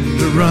know when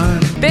to run.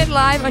 Bet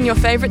live on your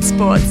favourite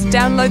sports.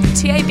 Download the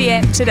TAB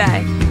app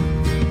today.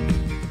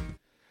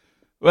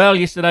 Well,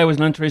 yesterday was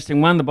an interesting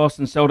one. The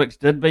Boston Celtics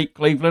did beat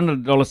Cleveland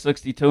at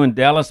 $1.62 and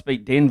Dallas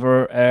beat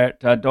Denver at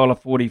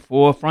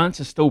 $1.44. France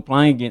is still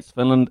playing against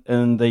Finland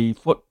in the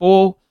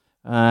football,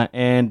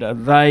 and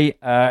they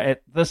are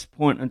at this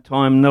point in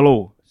time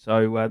 0-0.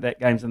 So that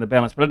game's in the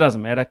balance, but it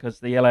doesn't matter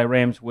because the LA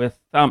Rams were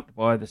thumped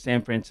by the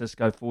San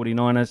Francisco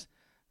 49ers.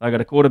 They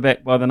got a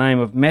quarterback by the name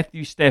of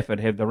Matthew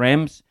Stafford, have the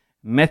Rams.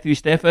 Matthew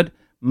Stafford,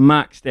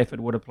 Mark Stafford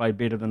would have played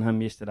better than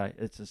him yesterday.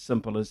 It's as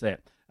simple as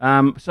that.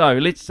 So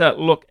let's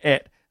look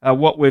at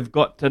what we've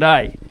got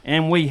today.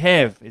 And we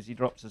have, as he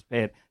drops his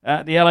pad,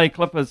 the LA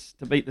Clippers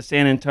to beat the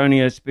San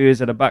Antonio Spurs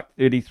at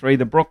 $1.33.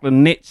 The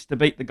Brooklyn Nets to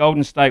beat the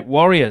Golden State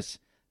Warriors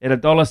at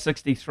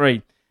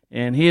 $1.63.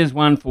 And here's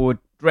one for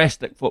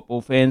drastic football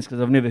fans because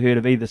I've never heard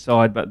of either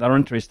side, but they're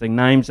interesting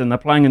names. And they're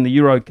playing in the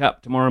Euro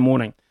Cup tomorrow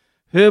morning.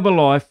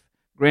 Herbalife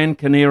Gran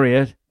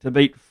Canaria to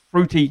beat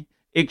Fruity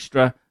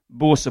Extra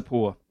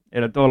Borsapore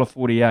at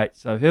 $1.48.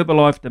 So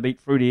Herbalife to beat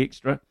Fruity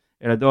Extra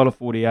at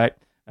 $1.48.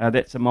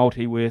 That's a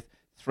multi worth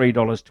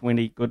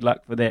 $3.20. Good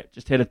luck for that.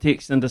 Just had a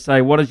text in to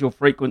say, what is your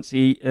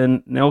frequency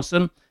in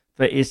Nelson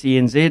for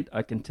SENZ?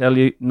 I can tell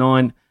you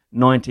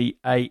 9:90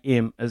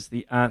 a.m. is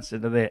the answer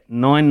to that.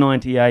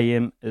 9:90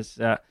 a.m. is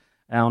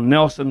our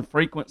Nelson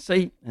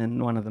frequency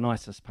in one of the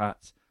nicest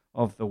parts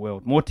of the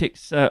world. More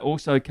texts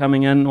also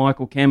coming in.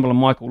 Michael Campbell and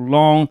Michael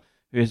Long,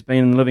 who has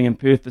been living in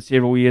Perth for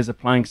several years, are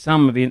playing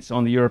some events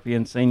on the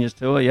European Seniors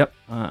Tour. Yep,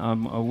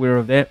 I'm aware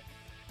of that.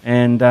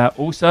 And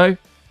also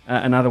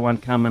another one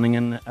coming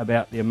in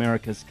about the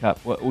America's Cup.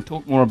 We'll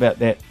talk more about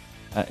that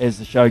as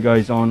the show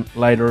goes on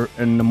later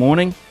in the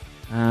morning.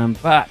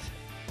 But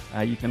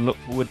you can look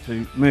forward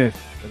to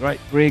Murph, the great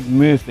Greg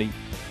Murphy,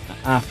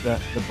 after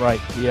the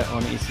break here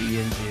on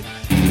SENZ.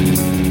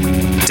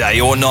 Day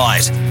or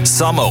night,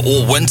 summer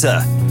or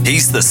winter,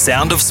 he's the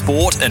sound of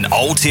sport in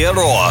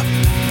Aotearoa.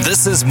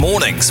 This is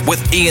Mornings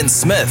with Ian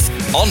Smith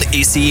on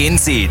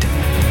SENZ.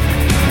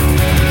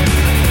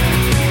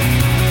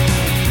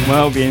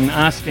 Well, we've been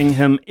asking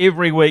him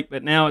every week,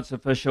 but now it's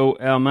official.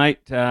 Our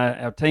mate,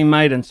 our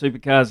teammate and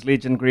Supercars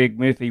legend Greg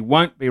Murphy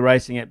won't be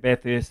racing at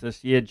Bathurst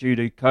this year due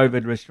to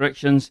COVID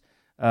restrictions.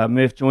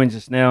 Murph joins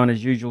us now in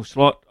his usual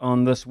slot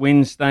on this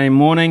Wednesday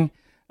morning.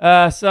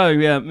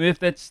 Murph,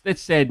 that's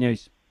sad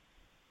news.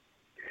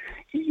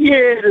 Yeah,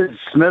 it is,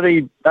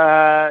 Smithy.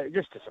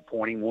 Just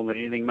disappointing more than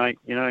anything, mate.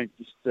 You know,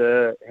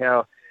 just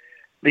how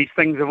these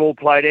things have all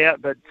played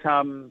out. But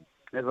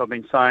as I've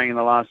been saying in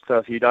the last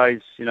few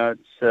days, you know,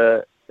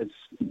 it's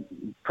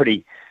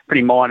pretty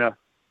minor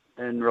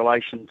in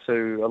relation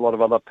to a lot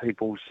of other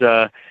people's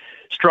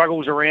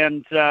struggles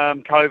around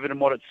COVID and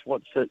what it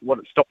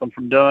stopped them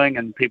from doing,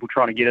 and people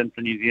trying to get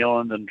into New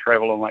Zealand and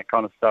travel and that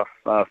kind of stuff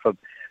for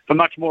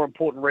much more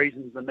important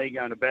reasons than me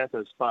going to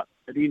Bathurst. But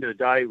at the end of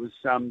the day, it was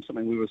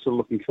something we were sort of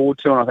looking forward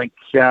to, and I think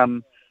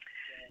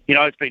you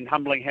know, it's been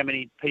humbling how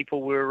many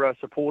people were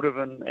supportive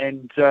and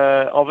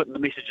of it, and the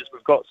messages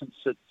we've got since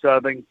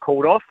it's been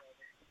called off.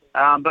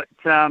 But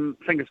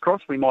fingers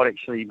crossed, we might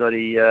actually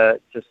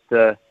just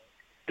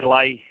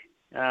delay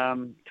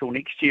till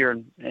next year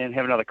and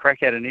have another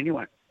crack at it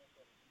anyway.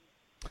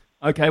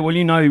 Okay, well,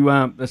 you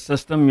know the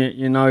system,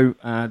 you know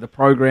the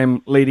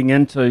program leading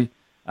into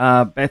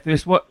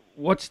Bathurst.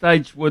 What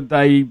stage would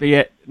they be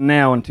at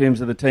now in terms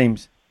of the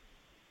teams?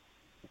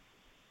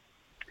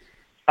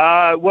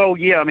 Well,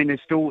 yeah, I mean,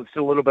 there's still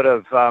a little bit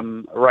of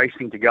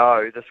racing to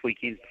go. This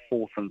weekend's the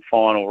fourth and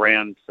final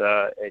round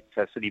at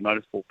City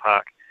Motorsport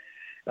Park,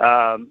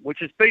 which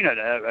has been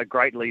a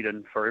great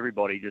lead-in for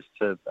everybody, just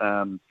to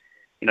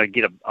you know,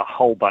 get a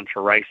whole bunch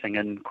of racing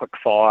in quick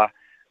fire,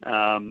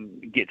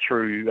 get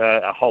through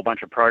a whole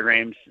bunch of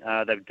programs.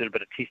 They did a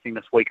bit of testing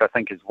this week, I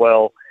think, as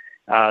well.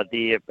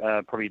 Probably a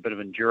bit of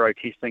enduro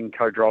testing.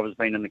 Co-drivers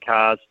been in the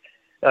cars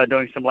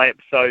doing some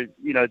laps. So,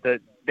 you know,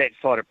 that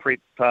side of prep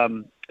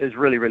is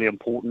really, really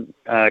important,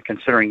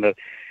 considering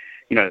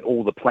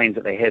all the plans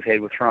that they have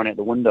had were thrown out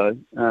the window.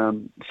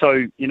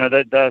 So, you know,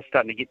 they're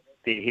starting to get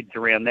their heads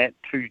around that.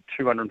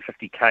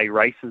 250k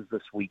races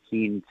this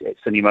weekend at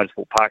Sydney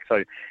Motorsport Park.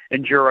 So,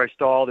 enduro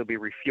style, there'll be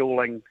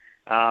refueling,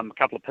 a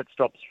couple of pit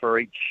stops for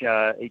each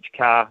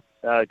car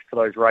for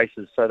those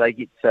races. So they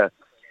get to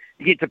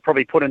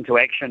probably put into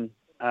action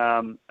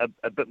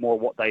a bit more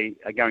what they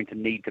are going to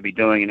need to be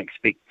doing and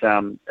expect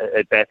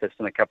at Bathurst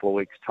in a couple of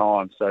weeks'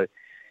 time. So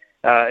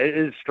it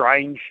is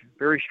strange,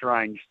 very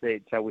strange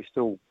that we're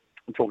still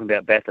talking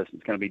about Bathurst.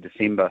 It's going to be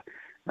December.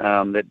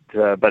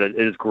 But it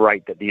is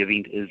great that the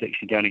event is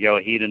actually going to go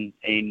ahead and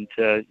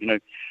you know,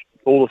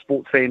 all the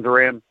sports fans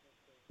around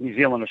New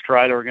Zealand,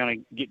 Australia are going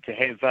to get to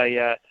have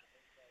a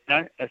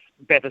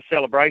Bathurst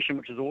celebration,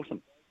 which is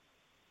awesome.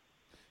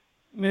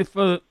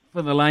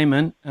 For the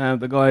layman,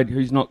 the guy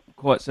who's not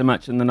quite so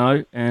much in the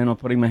know, and I'm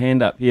putting my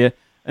hand up here,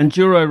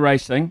 enduro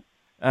racing,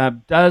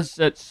 does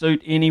it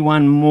suit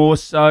anyone more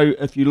so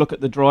if you look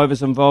at the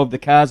drivers involved, the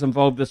cars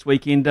involved this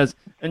weekend? Does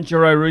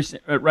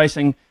enduro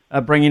racing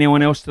bring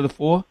anyone else to the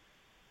fore?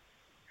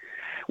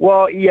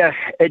 Well, yeah,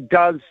 it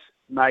does,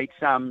 mate.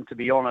 To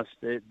be honest,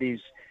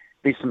 there's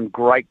some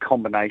great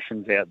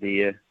combinations out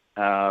there,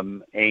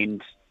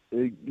 and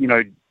you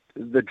know,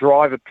 the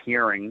driver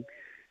pairing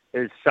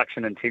is such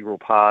an integral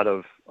part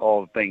of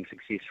being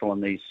successful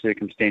in these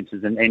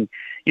circumstances. And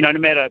you know, no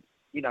matter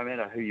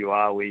who you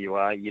are, where you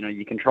are, you know,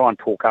 you can try and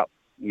talk up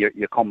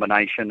your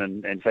combination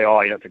and say,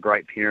 oh, you know, it's a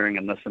great pairing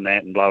and this and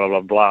that and blah, blah,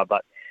 blah, blah.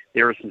 But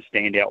there are some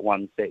standout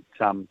ones that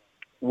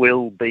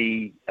will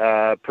be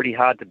pretty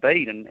hard to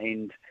beat.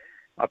 And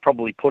I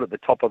probably put at the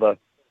top of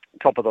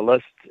the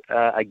list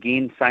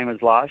again, same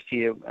as last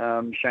year,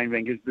 Shane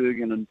Van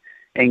Gisbergen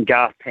and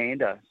Garth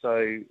Tander.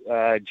 So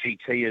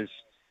GT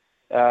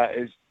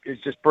is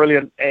just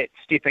brilliant at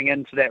stepping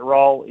into that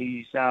role.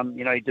 He's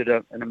he did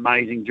an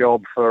amazing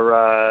job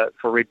for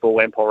Red Bull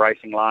Ampol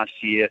Racing last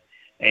year,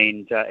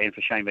 and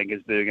for Shane Van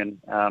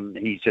Gisbergen,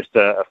 he's just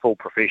a full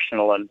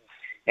professional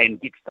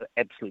and gets the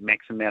absolute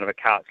maximum out of a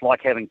car. It's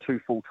like having two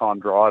full-time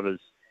drivers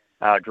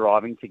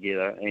driving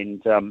together.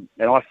 And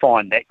I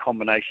find that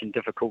combination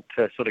difficult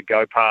to sort of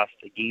go past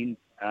again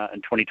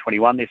in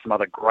 2021. There's some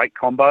other great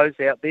combos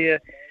out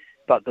there,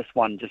 but this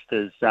one just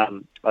is,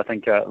 I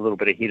think, a little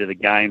bit ahead of the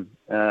game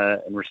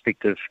in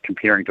respect of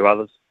comparing to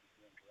others.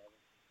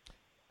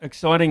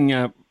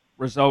 Exciting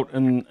result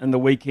in the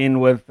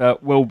weekend with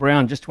Will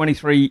Brown, just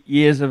 23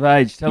 years of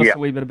age. Tell us a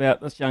wee bit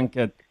about this young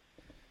kid.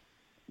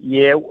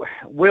 Yeah,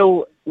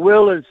 Will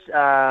is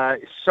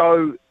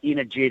so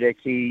energetic.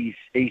 He's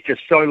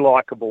just so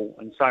likeable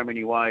in so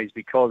many ways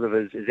because of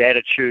his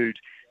attitude,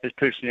 his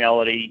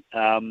personality.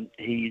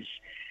 He's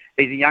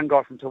a young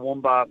guy from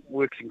Toowoomba,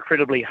 works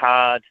incredibly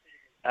hard.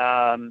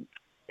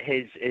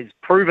 Has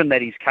proven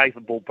that he's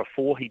capable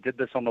before he did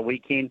this on the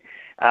weekend.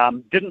 I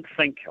didn't,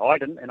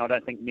 and I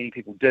don't think many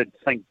people did,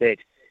 think that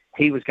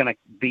he was going to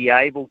be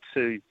able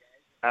to,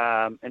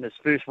 in his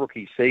first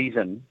rookie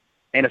season,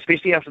 and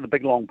especially after the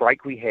big long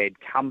break we had,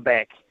 come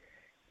back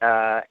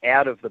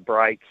out of the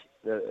break,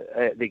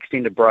 the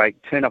extended break,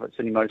 turn up at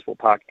Sydney Motorsport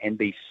Park and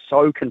be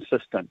so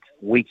consistent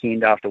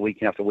weekend after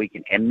weekend after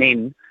weekend, and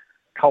then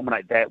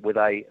culminate that with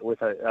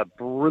a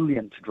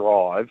brilliant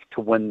drive to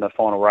win the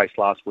final race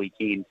last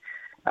weekend.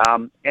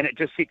 And it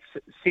just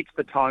sets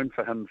the tone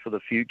for him for the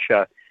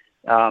future.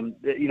 In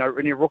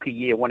your rookie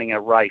year, winning a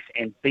race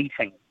and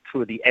beating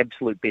two of the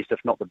absolute best,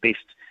 if not the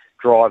best,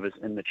 drivers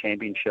in the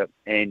championship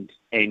and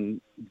getting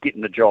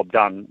the job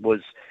done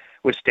was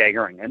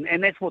staggering.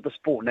 And that's what the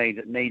sport needs.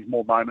 It needs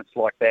more moments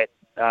like that.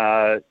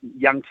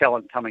 Young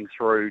talent coming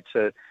through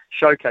to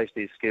showcase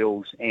their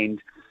skills and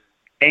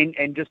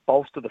just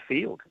bolster the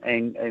field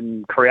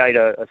and create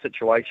a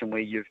situation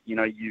where you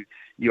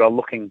are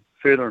looking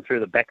further and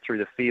further back through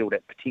the field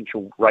at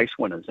potential race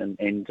winners,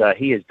 and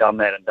he has done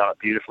that and done it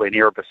beautifully, and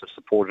Erebus has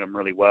supported him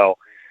really well.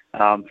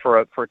 For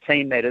a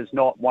team that is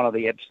not one of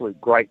the absolute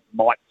great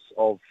mights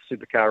of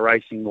supercar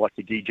racing like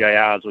your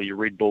DJRs or your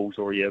Red Bulls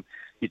or your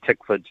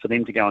Tickfords, for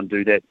them to go and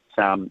do that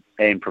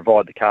and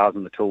provide the cars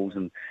and the tools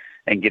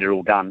and get it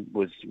all done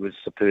was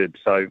superb.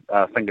 So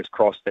fingers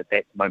crossed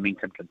that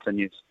momentum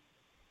continues.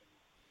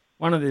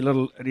 One of the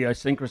little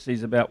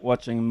idiosyncrasies about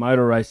watching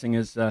motor racing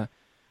is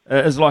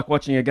like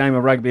watching a game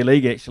of rugby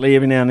league, actually.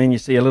 Every now and then you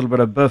see a little bit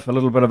of biff, a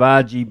little bit of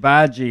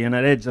argy-bargy, and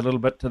it adds a little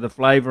bit to the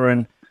flavour.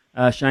 And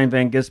Shane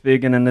Van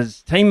Gisbergen and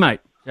his teammate,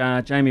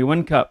 Jamie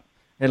Whincup,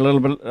 had a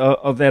little bit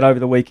of that over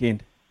the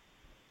weekend.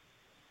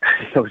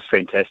 It was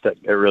fantastic.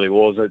 It really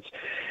was.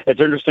 It's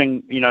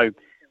interesting,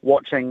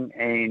 watching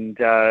and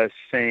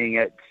seeing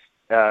it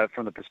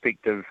from the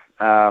perspective,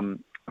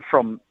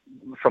 from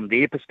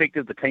their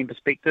perspective, the team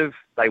perspective.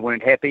 They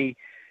weren't happy.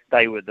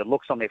 The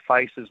looks on their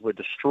faces were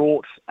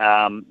distraught.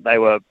 They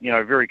were,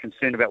 very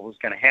concerned about what was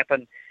going to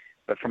happen.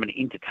 But from an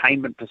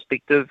entertainment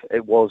perspective,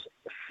 it was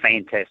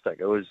fantastic.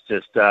 It was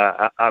just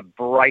a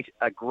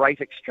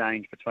great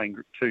exchange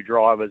between two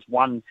drivers,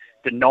 one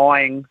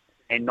denying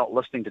and not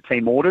listening to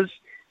team orders,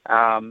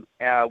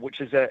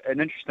 which is an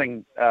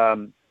interesting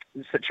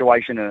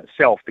situation in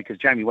itself, because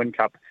Jamie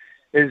Whincup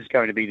is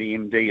going to be the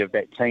MD of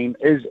that team,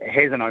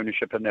 has an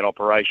ownership in that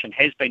operation,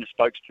 has been a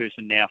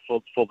spokesperson now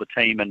for the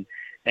team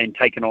and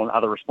taken on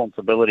other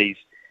responsibilities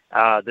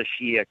this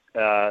year,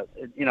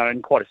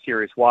 in quite a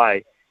serious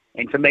way.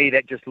 And to me,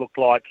 that just looked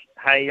like,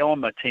 hey,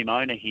 I'm a team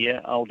owner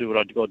here, I'll do what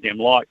I goddamn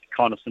like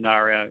kind of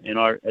scenario.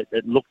 And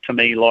it looked to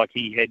me like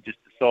he had just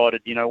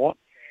decided, you know what,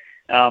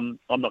 I'm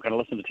not going to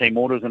listen to team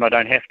orders, and I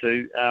don't have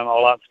to.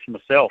 I'll answer to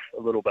myself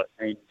a little bit.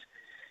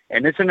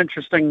 And it's an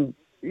interesting,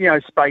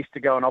 space to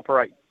go and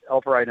operate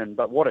in.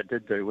 But what it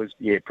did do was,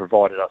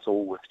 provided us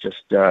all with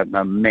just a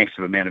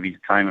massive amount of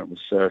entertainment. It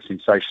was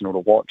sensational to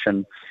watch,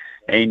 and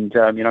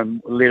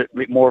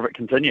let more of it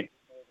continue.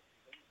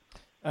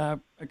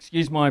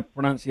 Excuse my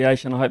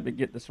pronunciation, I hope to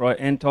get this right.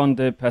 Anton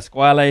De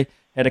Pasquale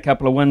had a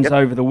couple of wins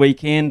over the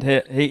weekend.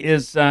 He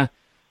is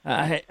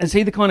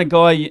he the kind of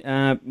guy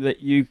that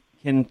you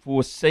can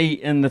foresee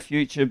in the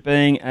future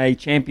being a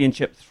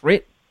championship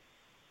threat?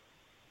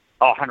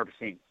 Oh,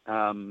 100%.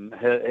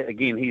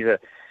 Again,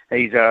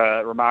 he's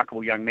a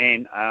remarkable young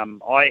man.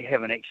 I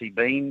haven't actually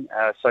been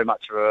so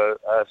much of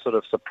a sort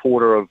of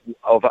supporter of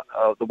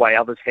the way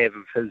others have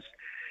of his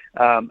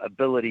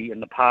ability in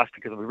the past,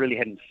 because we really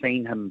hadn't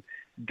seen him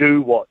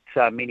do what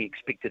many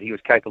expected he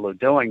was capable of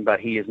doing. But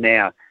he is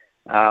now,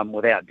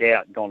 without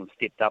doubt, gone and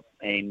stepped up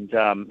and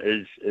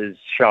is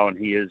showing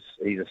he's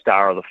a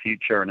star of the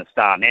future, and a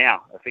star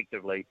now,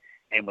 effectively.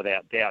 And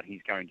without doubt,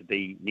 he's going to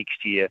be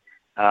next year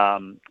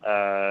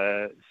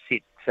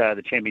set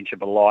the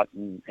championship alight,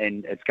 and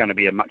it's going to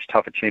be a much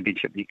tougher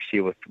championship next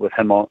year with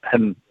him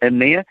in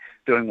there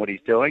doing what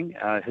he's doing.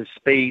 His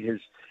speed,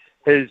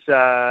 his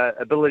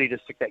ability to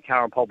stick that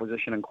car in pole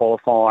position in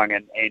qualifying,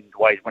 and the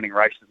way he's winning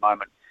races at the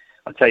moment.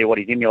 I'll tell you what,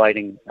 he's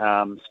emulating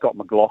Scott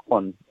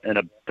McLaughlin in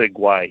a big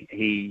way.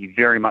 He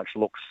very much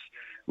looks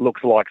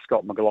like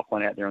Scott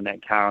McLaughlin out there in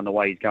that car, and the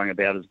way he's going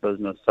about his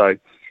business. So,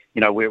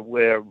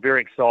 we're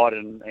very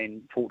excited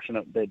and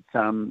fortunate that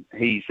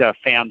he's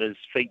found his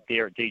feet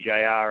there at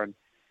DJR, and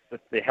with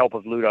the help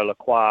of Ludo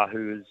Lacroix,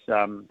 who is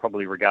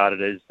probably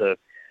regarded as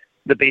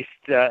the best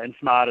and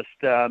smartest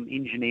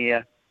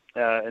engineer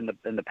in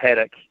the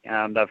paddock.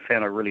 They've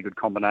found a really good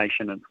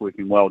combination. It's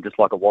working well, just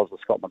like it was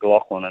with Scott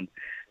McLaughlin,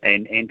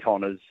 and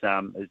Anton is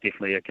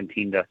definitely a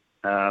contender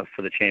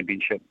for the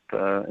championship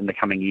in the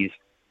coming years.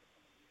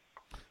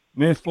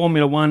 Murph,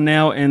 Formula One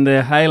now, and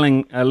they're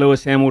hailing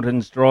Lewis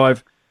Hamilton's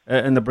drive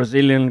in the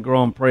Brazilian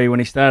Grand Prix when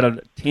he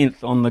started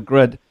 10th on the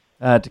grid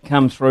to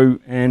come through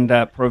and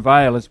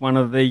prevail as one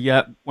of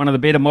the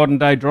better modern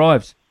day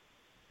drives.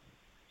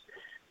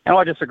 And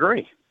I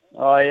disagree.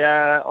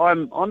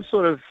 I'm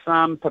sort of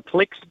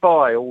perplexed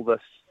by all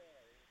this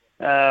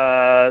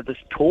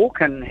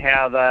talk and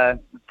how they're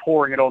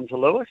pouring it onto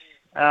Lewis.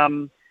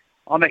 I'm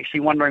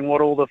actually wondering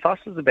what all the fuss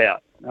is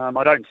about.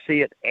 I don't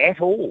see it at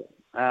all,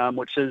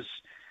 which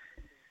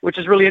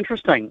is really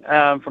interesting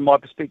from my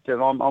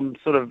perspective.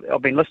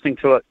 I've been listening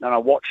to it, and I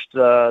watched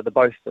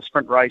both the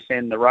sprint race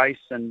and the race,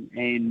 and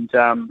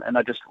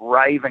they're just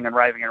raving and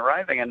raving and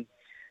raving. And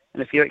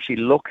if you actually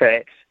look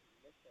at,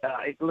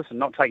 listen,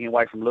 not taking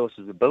away from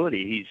Lewis's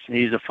ability,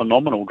 he's a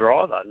phenomenal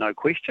driver, no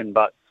question.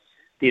 But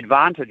the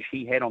advantage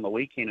he had on the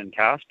weekend in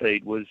car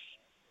speed was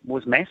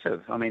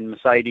massive. I mean,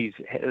 Mercedes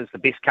is the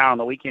best car on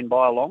the weekend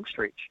by a long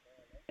stretch,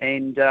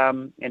 and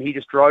he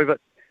just drove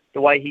it the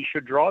way he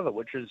should drive it,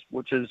 which is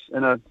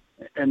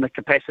in the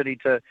capacity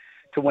to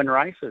win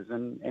races,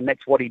 and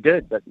that's what he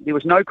did. But there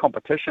was no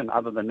competition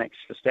other than Max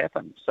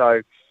Verstappen.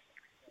 So,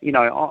 you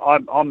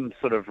know, I'm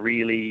sort of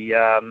really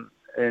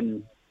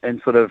in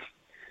sort of,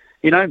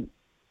 you know,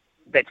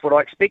 that's what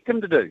I expect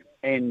him to do.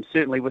 And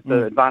certainly with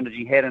the advantage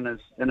he had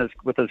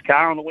with his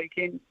car on the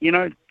weekend, you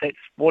know, that's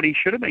what he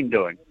should have been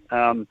doing.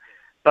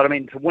 But I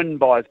mean, to win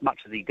by as much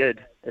as he did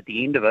at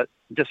the end of it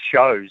just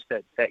shows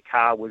that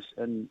car was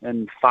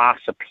in far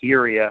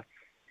superior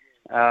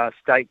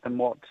state than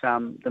what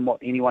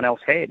anyone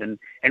else had. And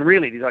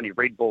really, there's only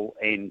Red Bull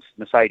and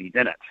Mercedes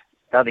in it.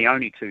 They're the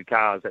only two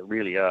cars that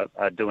really are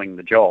doing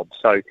the job.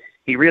 So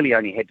he really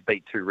only had to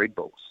beat two Red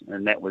Bulls,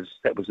 and that was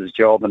his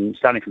job. And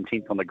starting from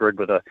 10th on the grid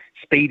with a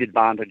speed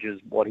advantage is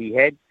what he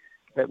had.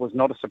 That was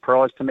not a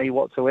surprise to me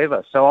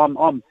whatsoever. So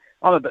I'm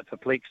a bit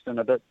perplexed and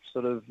a bit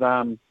sort of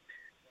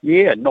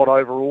not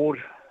overawed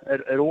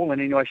at all in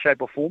any way,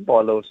 shape or form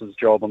by Lewis's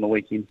job on the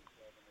weekend.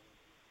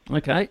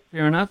 Okay,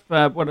 fair enough.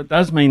 What it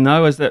does mean,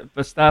 though, is that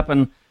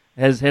Verstappen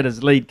has had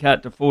his lead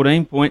cut to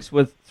 14 points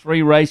with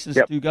 3 races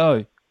to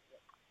go.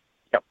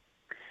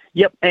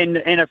 Yep, and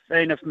if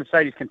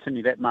Mercedes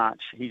continue that march,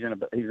 he's in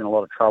a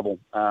lot of trouble.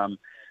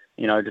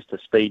 You know, just the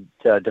speed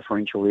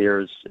differential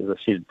there, as I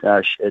said,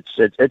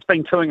 it's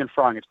been toing and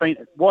froing. It's been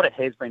what it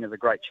has been is a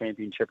great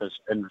championship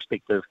in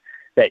respect of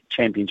that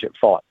championship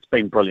fight. It's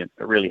been brilliant.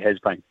 It really has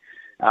been,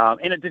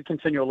 and it did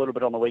continue a little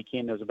bit on the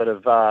weekend. There was a bit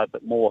of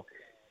bit more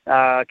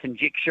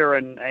conjecture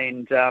and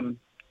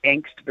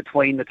angst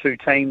between the two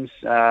teams.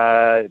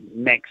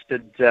 Max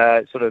did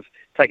sort of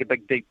take a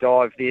big deep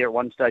dive there at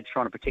one stage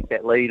trying to protect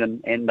that lead,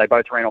 and they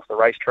both ran off the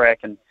racetrack,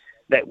 and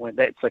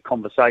that's a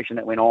conversation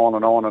that went on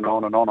and on and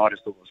on and on. I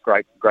just thought it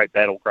was great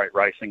battle, great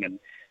racing,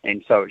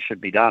 and so it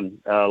should be done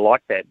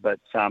like that. But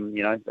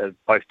you know,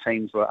 both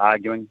teams were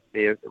arguing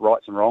their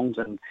rights and wrongs,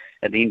 and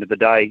at the end of the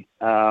day,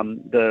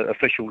 the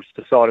officials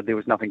decided there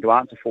was nothing to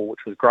answer for,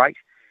 which was great.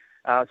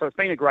 So it's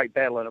been a great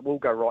battle, and it will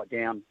go right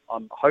down,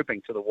 I'm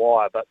hoping, to the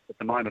wire. But at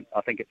the moment,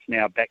 I think it's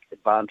now back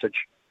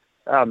advantage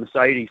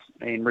Mercedes,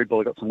 and Red Bull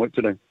have got some work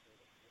to do.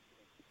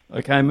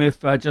 Okay, Murph,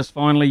 just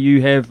finally,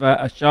 you have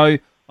a show,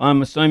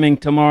 I'm assuming,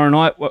 tomorrow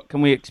night. What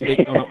can we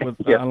expect on it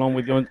with, along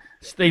with you and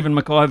Stephen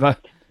McIver?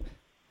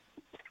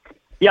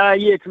 Yeah,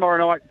 tomorrow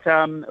night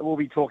we'll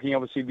be talking,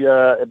 obviously,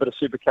 a bit of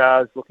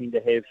supercars, looking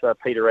to have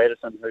Peter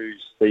Addison,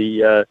 who's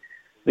the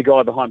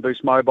guy behind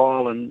Boost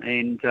Mobile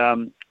and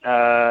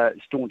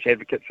staunch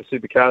advocate for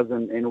supercars,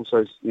 and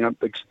also, you know,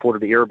 big supporter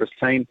of the Erebus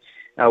team.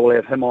 We'll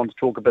have him on to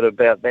talk a bit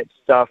about that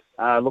stuff.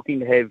 Looking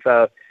to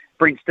have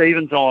Brent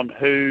Stevens on,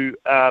 who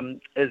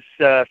is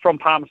from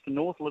Palmerston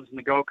North, lives in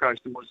the Gold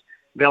Coast, and was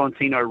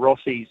Valentino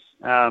Rossi's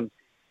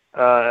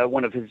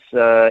one of his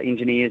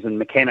engineers and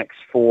mechanics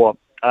for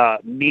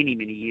many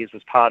years.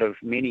 Was part of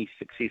many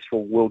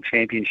successful world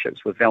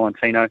championships with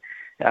Valentino.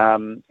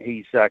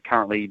 He's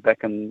currently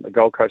back in the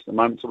Gold Coast at the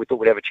moment, so we thought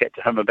we'd have a chat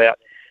to him about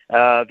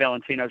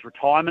Valentino's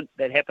retirement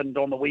that happened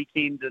on the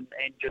weekend, and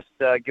just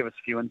give us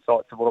a few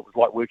insights of what it was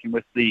like working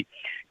with the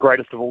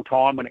greatest of all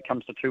time when it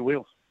comes to two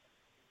wheels.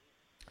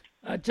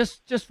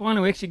 Just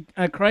finally, actually,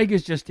 Craig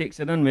has just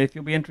texted in, Murph.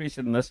 You'll be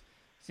interested in this.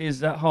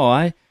 Says,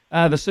 hi,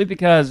 the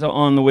supercars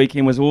on the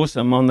weekend was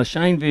awesome. On the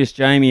Shane vs.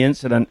 Jamie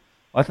incident,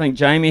 I think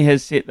Jamie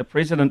has set the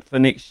precedent for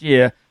next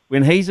year.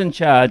 When he's in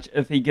charge,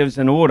 if he gives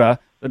an order,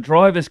 the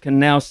drivers can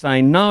now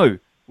say, no,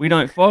 we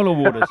don't follow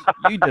orders.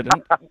 You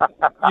didn't.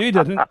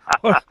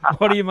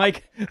 What do you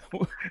make?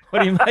 What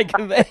do you make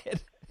of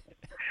that?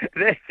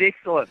 That's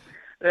excellent.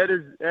 That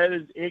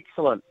is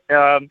excellent.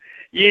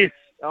 Yes.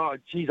 Oh,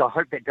 geez, I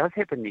hope that does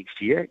happen next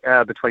year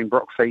between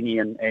Brock Feeney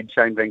and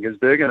Shane Van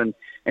Gisbergen,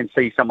 and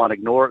see someone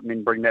ignore it and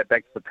then bring that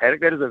back to the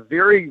paddock. That is a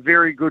very,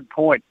 very good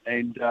point.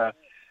 And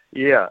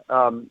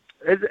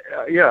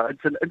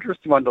It's an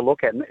interesting one to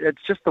look at. And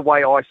it's just the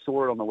way I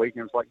saw it on the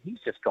weekend. It's like, he's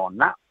just gone,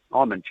 nah,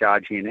 I'm in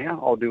charge here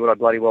now. I'll do what I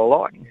bloody well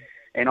like.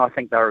 And I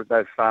think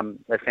they've found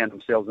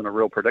themselves in a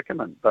real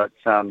predicament. But,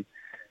 I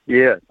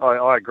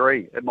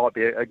agree. It might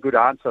be a good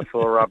answer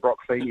for Brock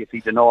Feeney if he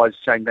denies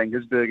Shane Van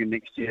Gisbergen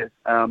next year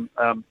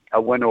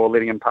a win or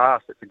letting him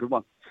pass. It's a good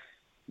one.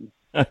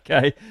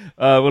 Okay,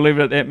 we'll leave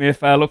it at that,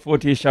 Murph. Look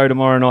forward to your show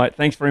tomorrow night.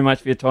 Thanks very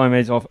much for your time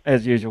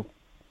as usual.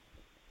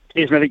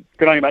 Cheers, Smithy.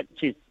 Good on you, mate.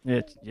 Cheers.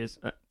 Yes.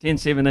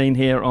 10:17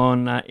 here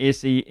on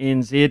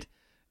SENZ.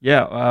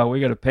 We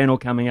got a panel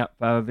coming up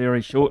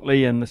very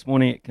shortly, and this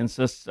morning it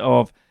consists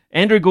of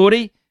Andrew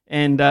Gordy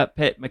and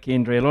Pat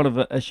McKendry. A lot of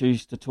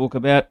issues to talk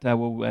about.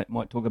 We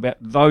might talk about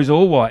those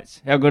All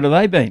Whites. How good have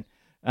they been?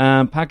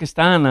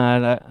 Pakistan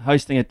are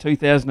hosting a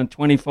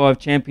 2025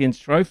 Champions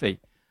Trophy.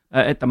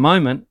 At the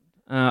moment,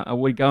 are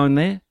we going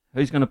there?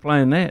 Who's going to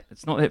play in that?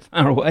 It's not that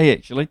far away,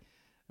 actually.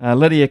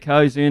 Lydia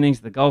Ko's earnings,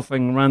 the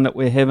golfing run that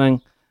we're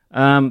having,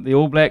 the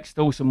All Blacks,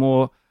 still some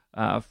more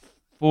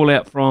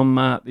fallout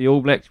from the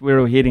All Blacks. Where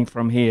are we heading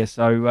from here?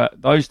 So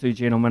those two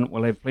gentlemen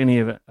will have plenty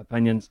of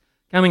opinions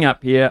coming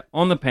up here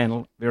on the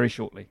panel very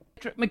shortly.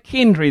 Patrick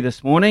McKendry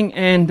this morning,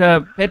 and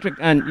Patrick,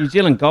 New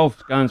Zealand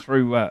golf's going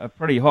through a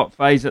pretty hot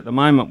phase at the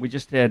moment. We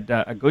just had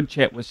a good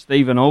chat with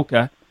Stephen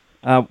Alker.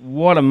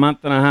 What a month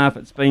and a half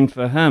it's been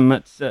for him.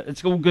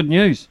 It's all good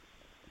news.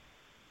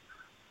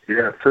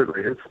 Yeah, it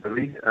certainly is,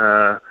 Billy.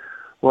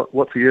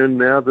 What's he earned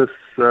now this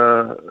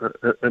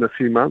in a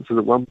few months? Is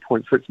it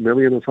 1.6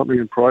 million or something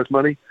in prize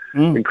money?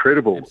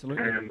 Incredible.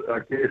 Absolutely. And I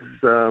guess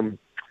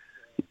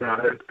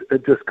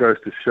it just goes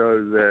to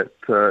show that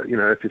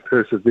if you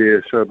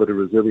persevere, show a bit of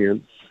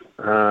resilience,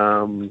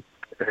 and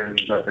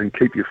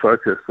keep your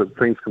focus, that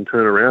things can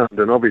turn around.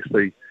 And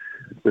obviously,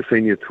 the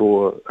senior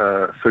tour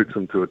suits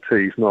him to a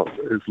T. He's not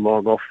as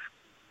long off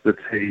the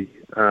tee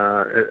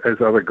as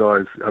other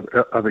guys,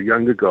 other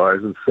younger guys,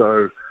 and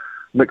so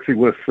mixing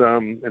with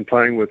and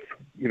playing with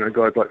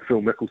guys like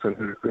Phil Mickelson,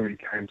 who he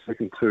came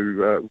second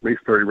to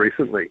very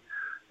recently,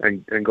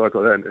 and guys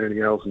like that, and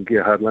Ernie Els and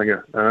Gerhard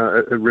Langer,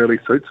 it really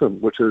suits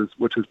him, which is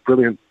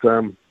brilliant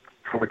from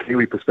a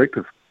Kiwi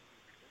perspective.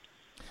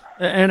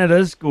 And it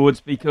is,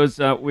 Gords, because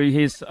we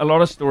hear a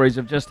lot of stories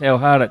of just how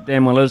hard it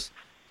damn well is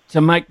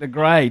to make the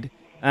grade.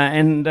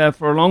 And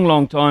for a long,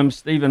 long time,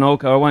 Stephen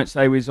Alker, I won't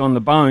say he was on the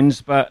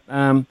bones, but,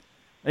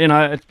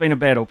 it's been a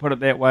battle, put it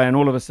that way, and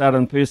all of a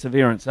sudden,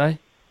 perseverance, eh?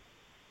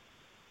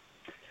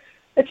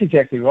 That's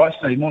exactly right,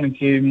 Steve. Morning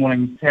to you,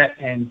 morning, Pat,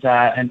 and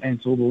to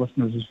all the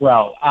listeners as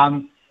well.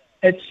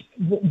 It's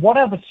what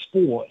other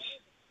sport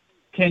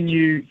can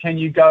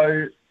you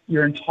go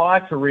your entire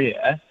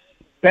career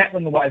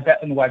battling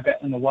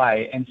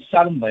away, and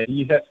suddenly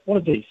you hit,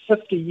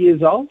 50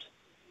 years old?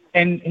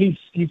 And he's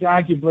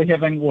arguably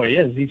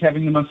he's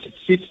having the most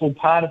successful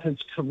part of his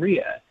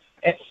career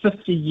at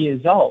 50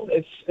 years old.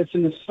 It's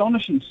an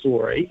astonishing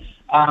story,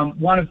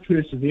 one of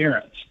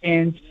perseverance,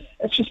 and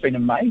it's just been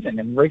amazing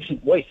in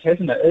recent weeks,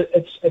 hasn't it?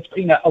 It's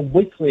been a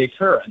weekly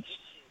occurrence.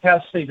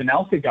 How's Stephen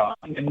Alker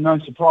going? And no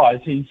surprise,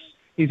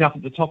 he's up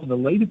at the top of the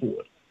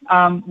leaderboard.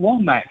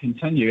 Long may it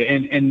continue,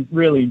 and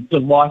really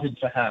delighted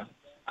for him,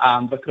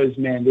 because,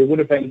 man, there would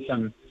have been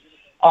some...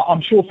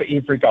 I'm sure for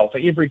every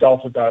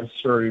golfer goes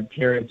through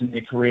periods in their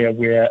career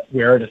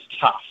where it is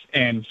tough,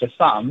 and for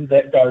some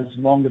that goes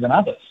longer than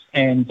others.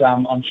 And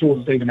I'm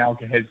sure Stephen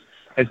Alker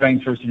has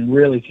been through some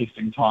really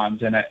testing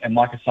times, and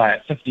like I say,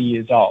 at 50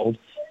 years old,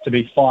 to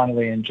be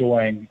finally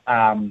enjoying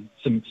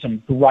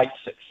some great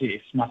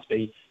success must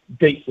be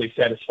deeply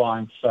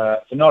satisfying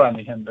for not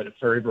only him but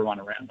for everyone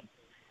around him.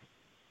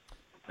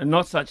 And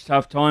not such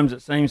tough times,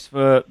 it seems,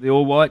 for the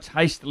All Whites.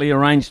 Hastily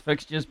arranged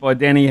fixtures by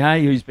Danny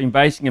Hay, who's been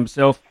basing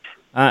himself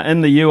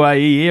in the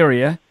UAE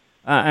area,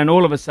 and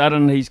all of a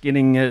sudden he's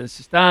getting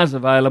stars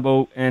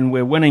available, and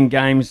we're winning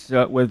games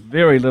with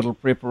very little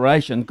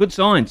preparation. Good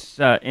signs,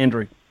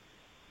 Andrew.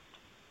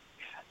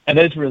 It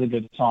is really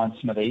good signs,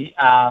 Smithy.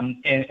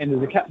 And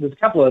there's a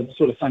couple of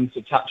sort of things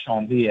to touch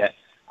on there.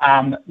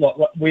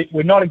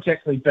 We're not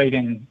exactly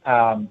beating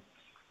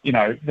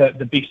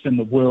the best in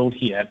the world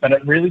here, but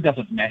it really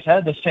doesn't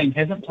matter. This team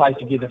hasn't played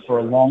together for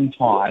a long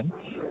time,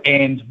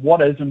 and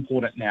what is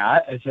important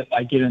now is that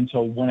they get into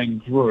a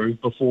winning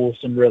groove before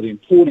some really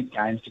important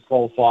games to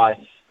qualify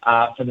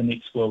for the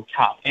next World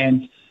Cup.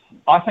 And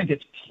I think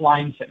it's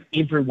plain for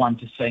everyone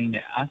to see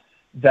now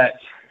that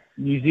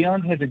New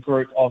Zealand has a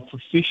group of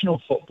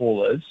professional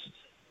footballers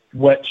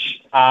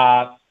which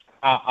are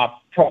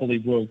properly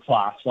world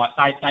class. Like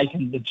they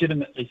can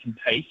legitimately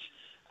compete.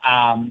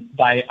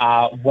 They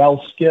are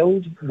well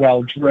skilled,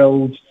 well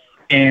drilled,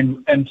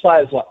 and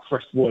players like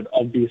Chris Wood,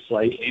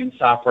 obviously, and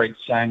Sarpreet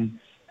Singh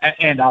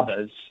and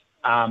others.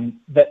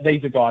 That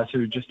these are guys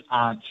who just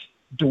aren't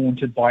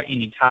daunted by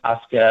any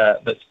task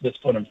that's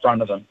put in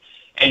front of them.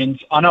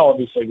 And I know,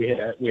 obviously, we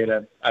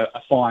had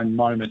a fine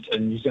moment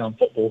in New Zealand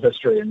football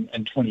history in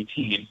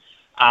 2010,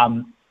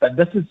 but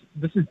this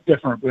is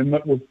different.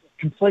 We've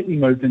completely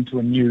moved into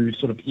a new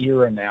sort of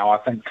era now, I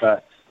think,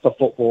 for for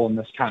football in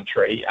this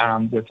country.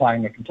 We're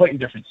playing a completely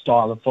different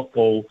style of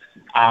football,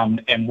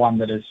 and one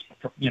that is,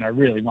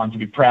 really one to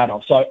be proud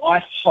of. So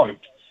I hope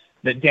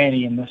that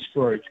Danny and this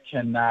group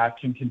can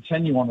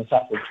continue on this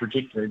upward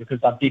trajectory, because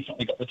they've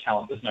definitely got the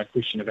talent. There's no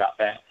question about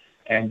that.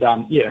 And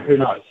who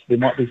knows? There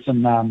might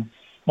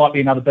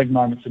be another big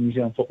moment for New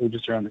Zealand football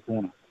just around the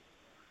corner.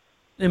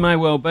 There may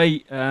well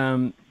be,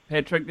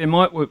 Patrick. There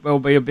might well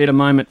be a better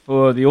moment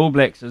for the All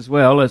Blacks as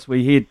well as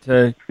we head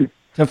to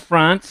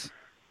France.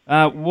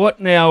 What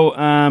now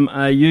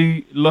are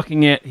you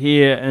looking at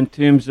here in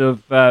terms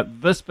of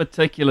this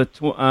particular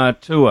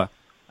tour?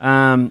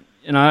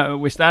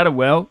 We started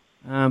well,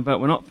 but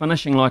we're not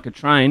finishing like a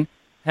train.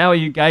 How are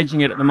you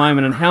gauging it at the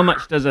moment, and how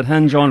much does it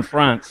hinge on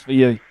France for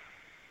you?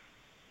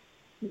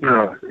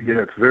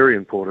 It's very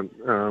important.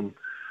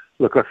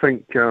 Look, I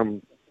think a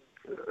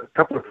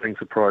couple of things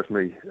surprised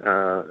me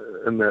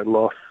in that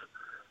loss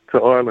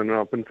to Ireland, and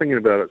I've been thinking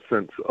about it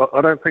since.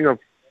 I don't think I've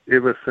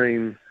ever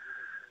seen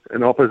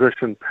an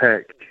opposition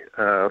pack,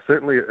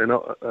 certainly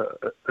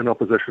an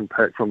opposition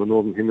pack from the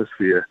Northern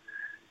Hemisphere,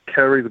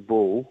 carry the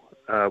ball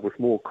with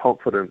more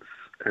confidence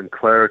and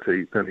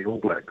clarity than the All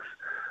Blacks.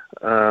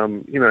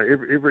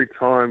 Every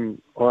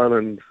time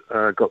Ireland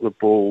got the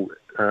ball,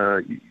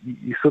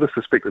 you sort of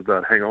suspected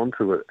they'd hang on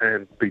to it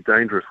and be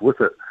dangerous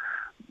with it.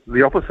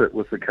 The opposite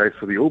was the case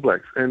for the All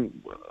Blacks, and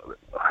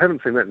I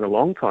haven't seen that in a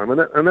long time, and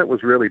that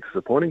was really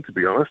disappointing, to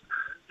be honest.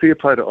 Fair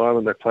play to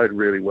Ireland, they played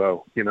really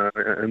well,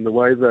 and the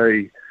way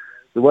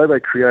they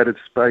created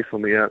space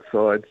on the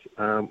outsides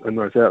and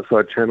those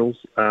outside channels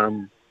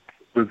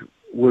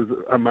was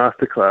a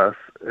masterclass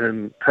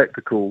in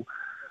tactical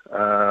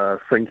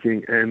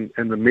thinking and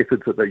the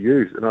methods that they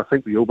used. And I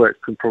think the All Blacks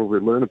can probably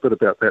learn a bit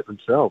about that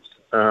themselves.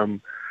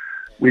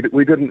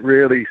 We didn't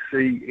really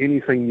see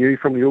anything new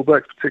from the All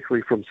Blacks,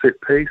 particularly from set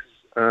piece.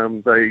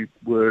 They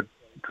were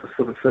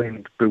sort of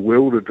seemed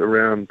bewildered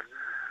around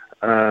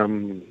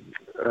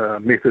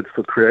methods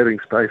for creating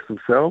space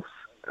themselves.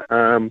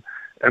 And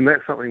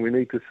that's something we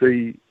need to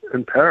see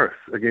in Paris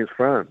against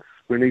France.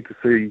 We need to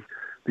see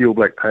the All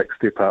Black pack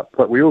step up.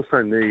 But we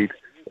also need,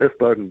 if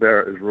Beauden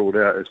Barrett is ruled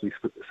out, as we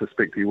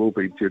suspect he will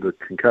be due to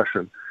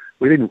concussion,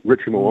 we need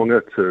Richie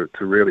Mo'unga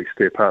to really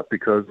step up,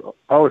 because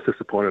I was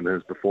disappointed in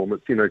his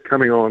performance.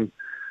 Coming on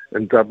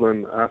in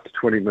Dublin after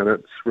 20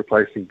 minutes,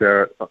 replacing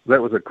Barrett,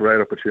 that was a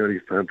great opportunity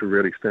for him to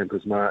really stamp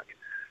his mark.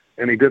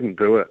 And he didn't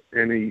do it.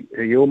 And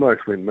he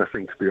almost went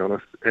missing, to be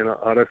honest. And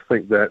I just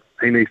think that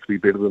he needs to be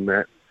better than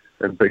that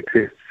in big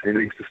tests. He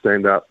needs to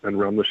stand up and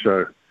run the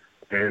show.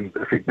 And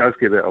if he does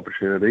get that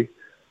opportunity,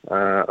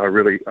 I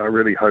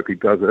really hope he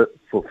does it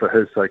for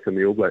his sake and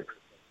the All Blacks.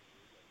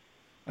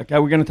 Okay,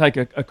 we're going to take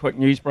a quick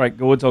news break,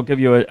 Gords. I'll give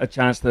you a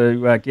chance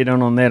to get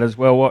in on that as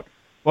well.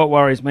 What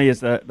worries me is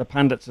that the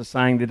pundits are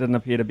saying there didn't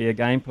appear to be a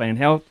game plan.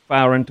 How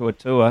far into a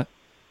tour,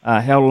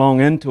 how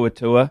long into a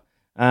tour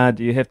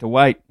do you have to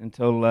wait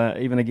until,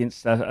 even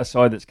against a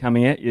side that's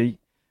coming at you,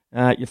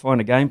 you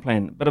find a game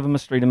plan? A bit of a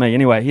mystery to me.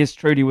 Anyway, here's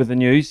Trudy with the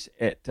news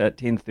at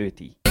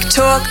 10:30.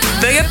 Talk,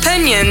 big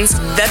opinions,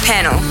 the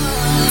panel.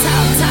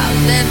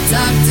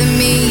 Talk to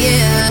me,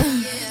 yeah.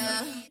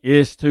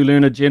 Yes, two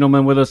learned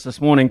gentlemen with us this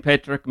morning,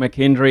 Patrick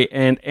McHenry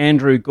and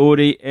Andrew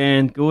Gordy.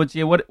 And Gords,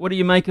 what do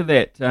you make of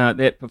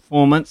that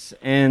performance?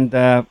 And,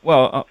 I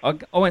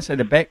won't say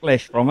the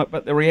backlash from it,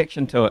 but the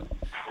reaction to it.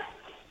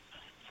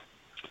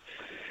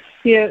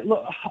 Yeah,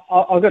 look,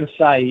 I've got to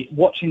say,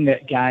 watching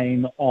that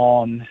game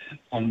on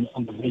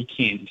the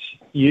weekend,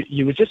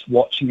 you were just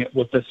watching it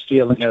with this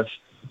feeling of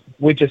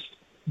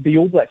the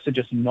All Blacks are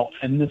just not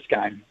in this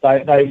game.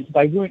 They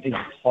weren't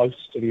even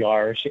close to the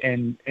Irish,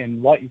 and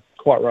like you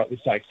quite rightly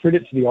say,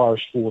 credit to the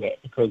Irish for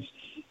that, because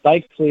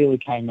they clearly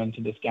came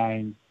into this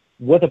game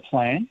with a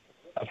plan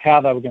of how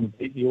they were going to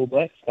beat the All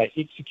Blacks. They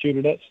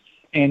executed it,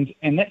 and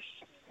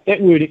that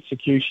word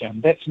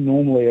execution, that's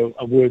normally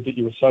a word that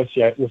you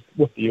associate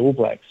with the All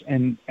Blacks,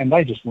 and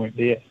they just weren't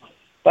there.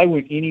 They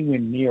weren't anywhere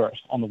near it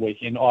on the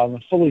weekend.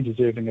 Ireland fully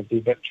deserving of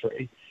their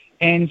victory.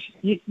 And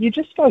you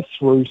just go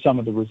through some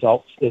of the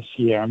results this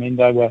year. I mean,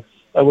 they were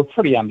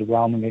pretty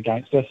underwhelming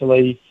against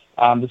Italy.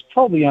 There's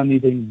probably only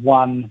been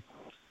one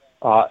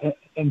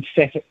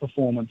emphatic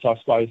performance, I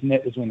suppose, and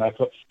that was when they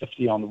put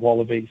 50 on the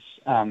Wallabies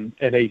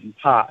at Eden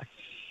Park.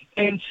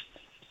 And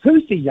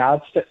who's the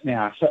yardstick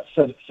now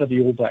for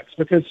the All Blacks?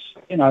 Because,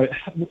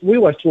 we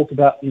always talk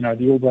about,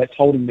 the All Blacks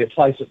holding their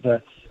place at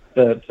the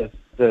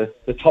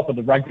top of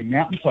the rugby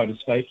mountain, so to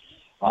speak.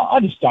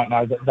 I just don't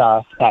know that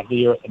they're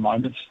there at the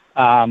moment.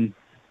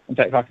 In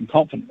fact, I can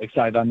confidently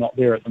say they're not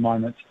there at the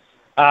moment.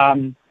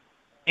 And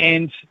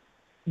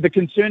the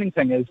concerning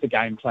thing is the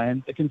game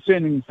plan. The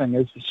concerning thing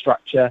is the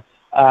structure.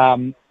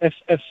 If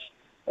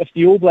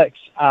the All Blacks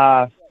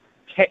are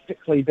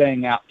tactically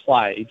being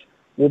outplayed,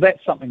 well,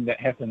 that's something that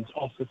happens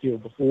off the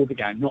field before the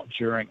game, not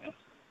during it.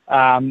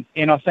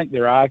 And I think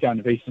there are going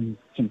to be some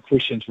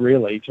questions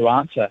really to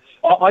answer.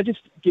 I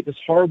just get this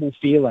horrible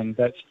feeling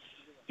that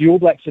the All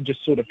Blacks are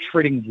just sort of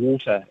treading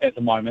water at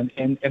the moment,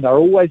 and they're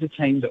always a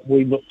team that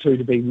we look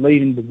to be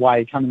leading the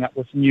way, coming up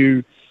with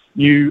new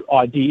new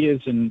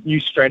ideas and new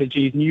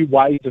strategies, new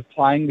ways of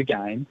playing the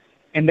game.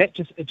 And it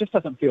just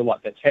doesn't feel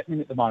like that's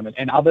happening at the moment.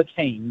 And other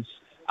teams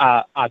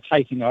are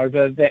taking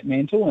over that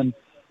mantle. And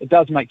it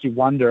does make you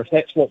wonder if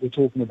that's what we're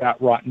talking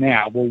about right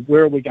now. Well,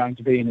 where are we going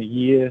to be in a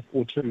year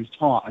or two's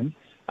time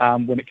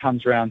when it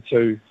comes around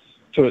to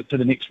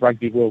the next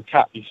Rugby World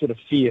Cup? You sort of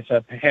fear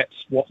for perhaps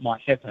what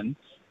might happen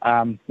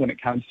when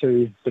it comes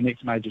to the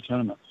next major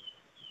tournament.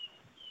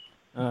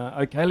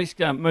 Okay, let's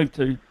move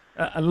to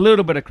a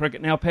little bit of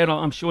cricket now. Pat,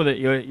 I'm sure that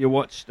you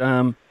watched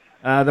the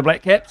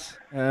Black Caps.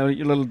 You're a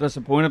little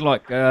disappointed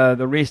like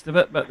the rest of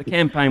it, but the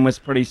campaign was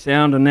pretty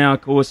sound, and now,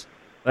 of course,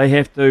 they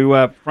have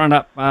to front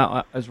up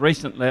as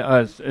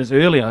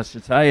early, I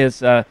should say,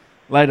 as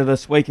later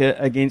this week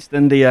against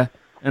India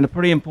in a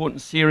pretty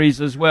important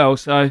series as well.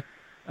 So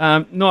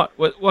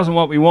it wasn't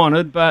what we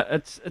wanted, but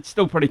it's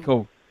still pretty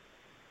cool.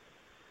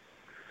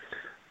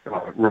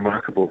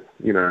 Remarkable,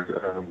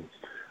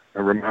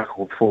 a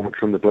remarkable performance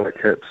from the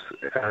Black Caps.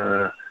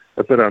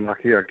 A bit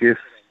unlucky, I guess.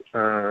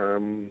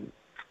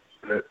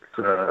 Let's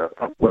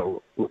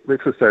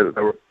just say that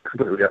they were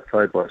completely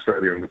outplayed by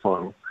Australia in the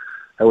final.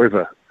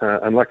 However,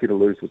 unlucky to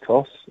lose the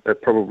toss.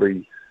 It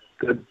probably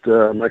did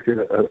make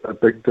it a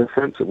big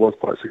difference. It was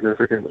quite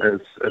significant, as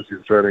the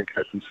Australian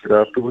captain said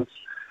afterwards.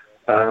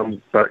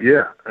 But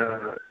yeah,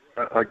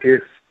 I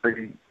guess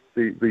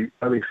the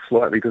only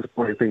slightly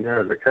disappointing thing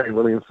there is that Kane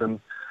Williamson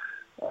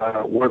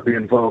won't be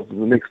involved in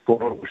the next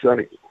tournament, which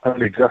is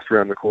only just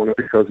around the corner,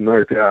 because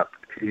no doubt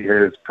he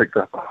has picked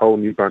up a whole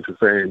new bunch of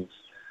fans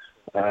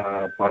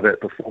by that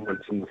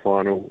performance in the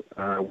final,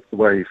 the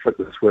way he flicked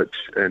the switch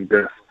and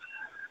just,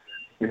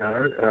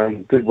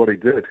 did what he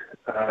did.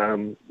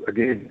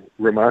 Again,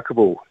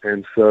 remarkable.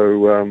 And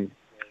so,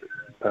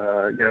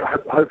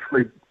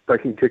 hopefully they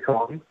can kick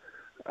on.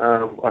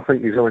 I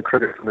think New Zealand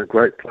cricket's in a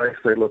great place.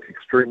 They look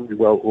extremely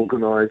well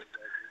organised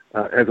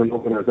as an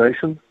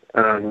organisation,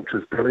 which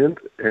is brilliant.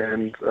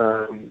 And,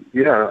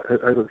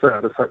 as I say,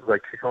 I just hope they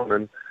kick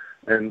on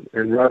and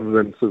rather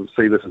than sort of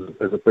see this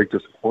as a big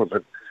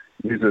disappointment,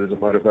 use it as a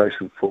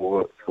motivation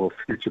for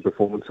future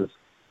performances.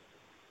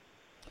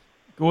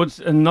 Gord's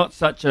in not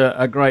such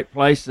a great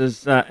place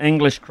as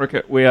English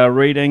cricket. We are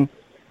reading,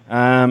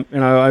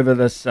 over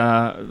these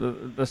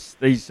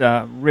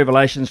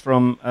revelations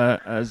from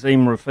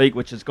Azim Rafiq,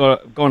 which has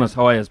gone as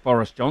high as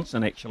Boris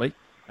Johnson, actually,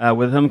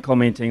 with him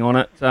commenting on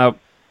it.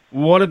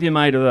 What have you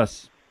made of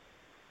this?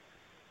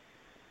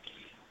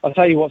 I'll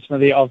tell you what,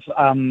 Smithy, I've,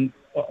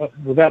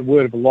 without a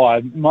word of a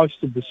lie,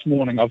 most of this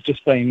morning I've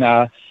just been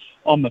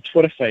on the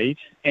Twitter feed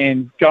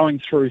and going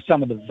through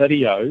some of the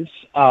videos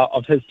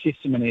of his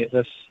testimony at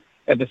this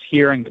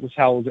hearing that was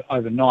held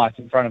overnight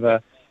in front of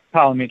a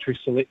parliamentary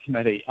select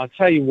committee. I'll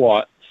tell you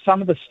what,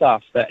 some of the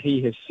stuff that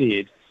he has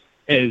said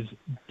is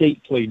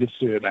deeply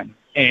disturbing,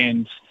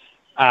 and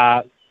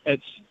I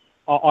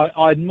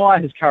admire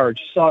his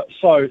courage so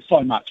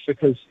much,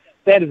 because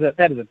that is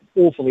an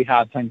awfully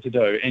hard thing to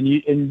do, and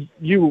you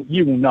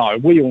will know,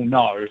 we all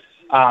know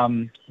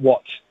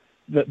what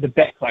the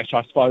backlash,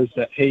 I suppose,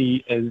 that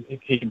he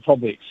can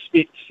probably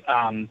expect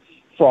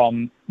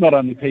from not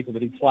only people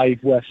that he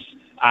played with,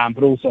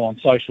 but also on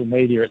social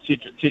media,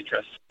 etc.,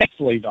 etc.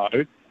 Thankfully,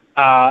 though,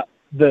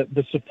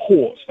 the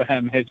support for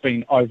him has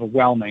been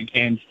overwhelming.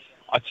 And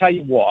I tell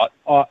you what,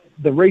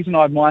 the reason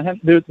I admire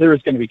him, there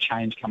is going to be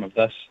change come of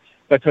this,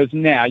 because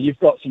now you've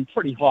got some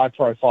pretty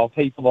high-profile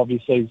people,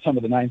 obviously, some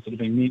of the names that have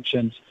been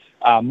mentioned.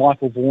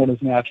 Michael Vaughan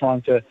is now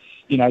trying to,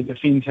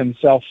 defend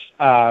himself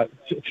to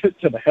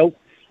the hilt.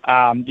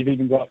 You've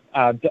even got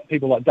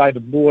people like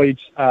David Lloyd,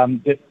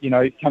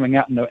 coming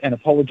out and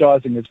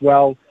apologising as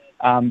well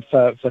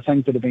for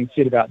things that have been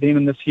said about them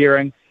in this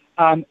hearing.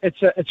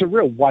 It's a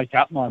real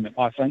wake-up moment,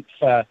 I think,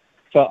 for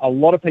a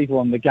lot of people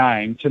in the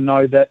game to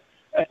know that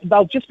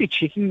they'll just be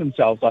checking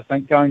themselves, I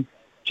think, going,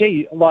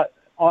 gee,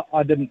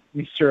 I didn't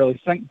necessarily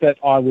think that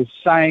I was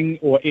saying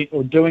or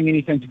doing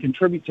anything to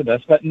contribute to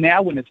this, but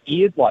now when it's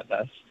aired like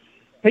this,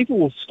 people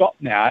will stop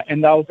now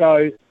and they'll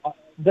go,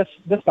 this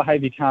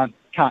behaviour can't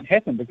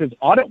happen, because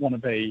I don't want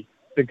to be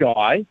the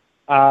guy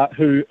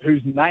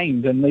who's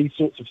named in these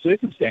sorts of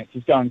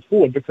circumstances going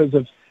forward because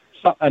of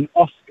an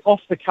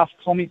off-the-cuff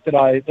comment that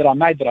I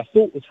made that I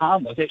thought was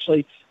harmless.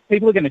 Actually,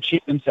 people are going to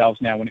check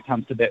themselves now when it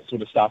comes to that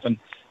sort of stuff. And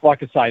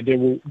like I say, there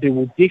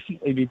will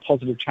definitely be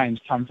positive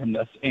change come from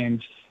this,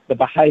 and the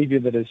behaviour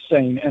that is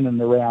seen in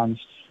and around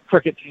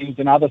cricket teams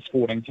and other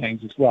sporting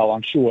teams as well,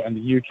 I'm sure, in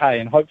the UK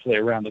and hopefully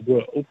around the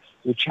world,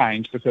 will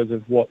change because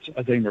of what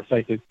Azim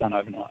Rafiq has done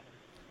overnight.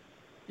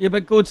 Yeah,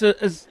 but Goods,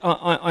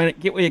 I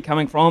get where you're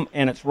coming from,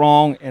 and it's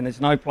wrong, and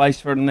there's no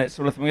place for it and that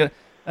sort of thing.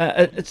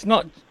 It's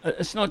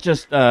not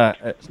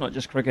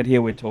just cricket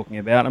here we're talking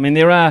about. I mean,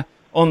 there are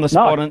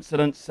on-the-spot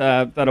incidents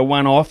that are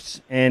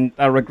one-offs, and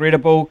they're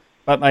regrettable,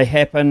 but they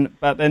happen,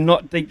 but they're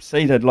not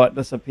deep-seated like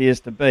this appears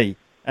to be.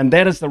 And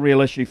that is the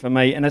real issue for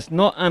me, and it's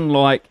not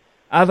unlike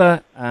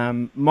other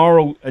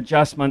moral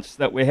adjustments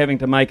that we're having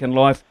to make in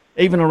life,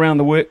 even around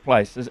the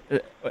workplace.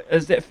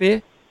 Is that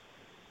fair?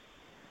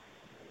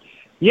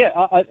 Yeah,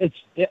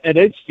 it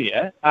is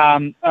fair.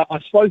 I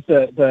suppose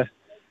the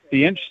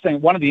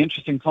one of the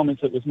interesting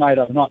comments that was made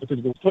overnight, because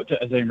it was put to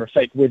Azeem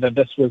Rafiq whether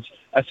this was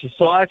a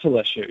societal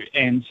issue,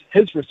 and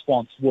his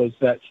response was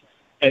that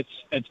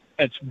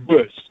it's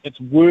worse. It's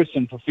worse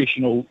in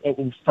professional.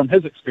 From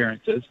his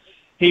experiences,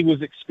 he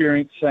was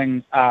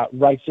experiencing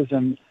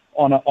racism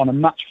on a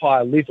much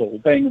higher level,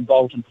 being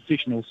involved in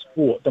professional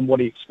sport, than what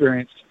he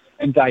experienced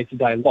in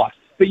day-to-day life.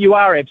 But you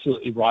are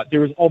absolutely right.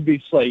 There is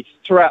obviously,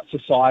 throughout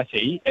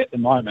society at the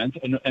moment,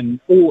 in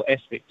all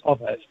aspects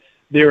of it,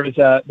 there is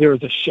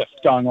a shift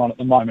going on at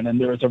the moment,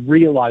 and there is a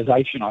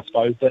realisation, I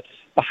suppose, that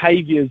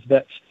behaviours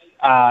that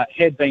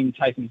had been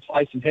taking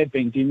place and had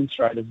been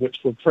demonstrated, which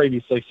were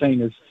previously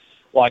seen as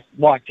like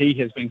he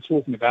has been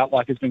talking about,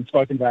 like has been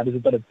spoken about as a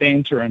bit of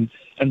banter and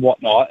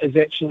whatnot, is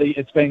actually,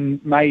 it's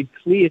been made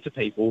clear to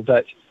people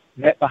that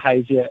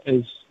behaviour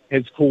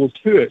has caused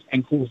hurt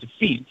and caused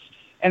offence.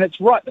 And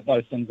it's right that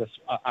those things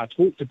are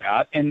talked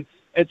about. And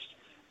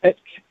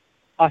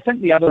I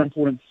think the other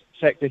important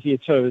factor here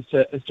too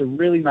is to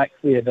really make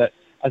clear that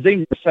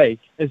Azeem Rafiq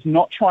is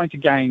not trying to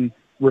gain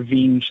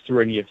revenge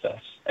through any of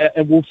this.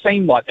 It will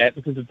seem like that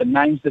because of the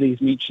names that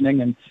he's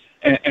mentioning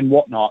and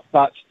whatnot.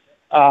 But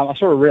I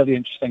saw a really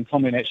interesting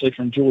comment actually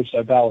from George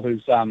Dobell,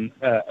 who's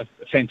a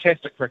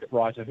fantastic cricket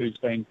writer who's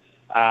been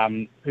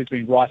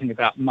writing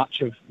about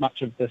much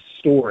of this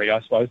story,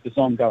 I suppose, this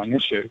ongoing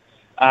issue.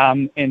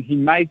 And he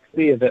made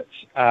clear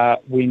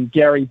that when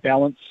Gary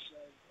Ballance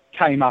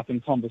came up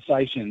in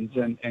conversations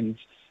and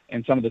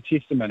some of the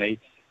testimony,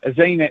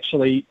 Azeem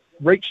actually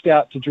reached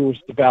out to George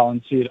Dobell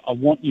and said, I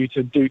want you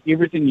to do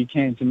everything you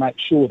can to make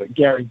sure that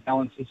Gary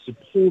Ballance is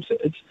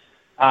supported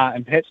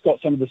and perhaps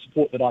got some of the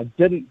support that I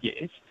didn't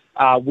get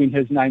when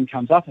his name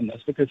comes up in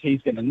this, because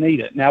he's going to need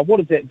it. Now, what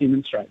does that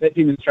demonstrate? That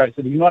demonstrates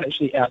that he's not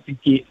actually out to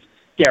get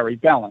Gary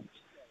Ballance,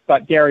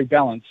 but Gary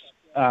Ballance,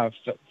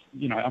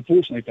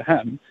 unfortunately for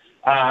him,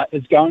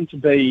 is going to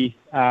be...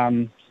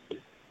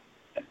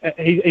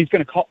 he's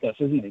going to cop this,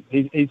 isn't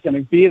he? He's going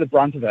to bear the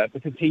brunt of it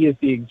because he is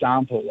the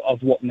example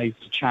of what needs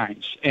to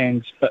change.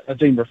 But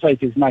Azeem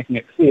Rafiq is making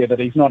it clear that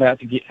he's not out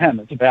to get him.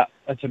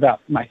 It's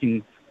about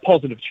making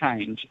positive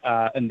change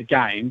in the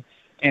game,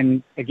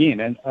 and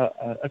again,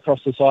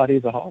 across society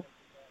as a whole.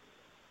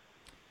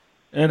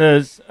 It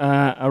is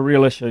a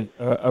real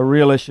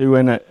issue,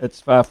 and it's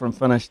far from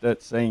finished,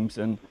 it seems.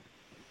 And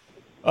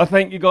I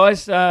thank you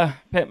guys, Pat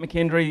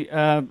McKendry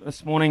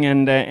this morning,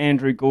 and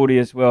Andrew Gordy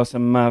as well.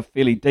 Some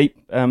fairly deep,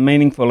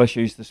 meaningful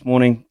issues this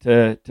morning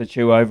to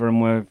chew over,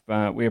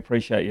 and we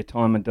appreciate your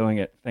time in doing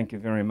it. Thank you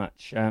very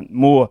much.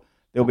 There'll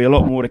be a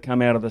lot more to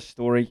come out of this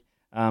story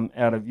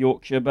out of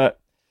Yorkshire, but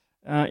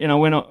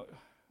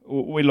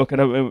we look at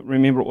it.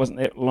 Remember, it wasn't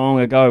that long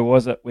ago,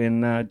 was it,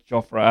 when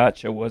Jofra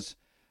Archer was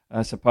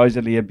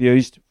supposedly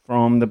abused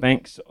from the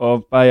banks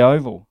of Bay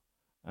Oval.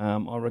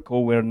 I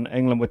recall when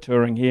England were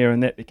touring here,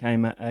 and that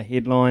became a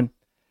headline.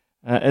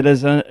 It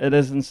is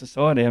in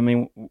society. I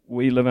mean,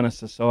 we live in a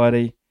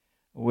society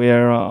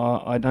where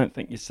I don't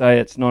think you say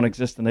it's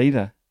non-existent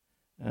either.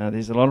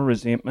 There's a lot of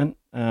resentment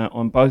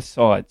on both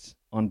sides.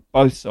 On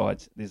both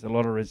sides, there's a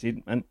lot of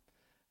resentment,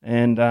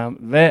 and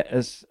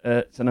it's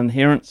an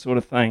inherent sort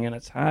of thing, and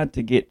it's hard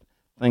to get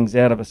things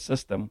out of a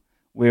system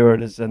where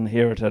it is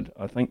inherited.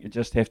 I think you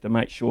just have to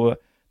make sure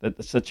that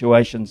the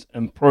situations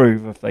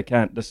improve. If they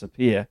can't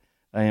disappear,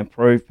 they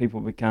improve. People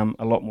become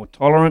a lot more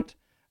tolerant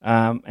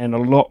and a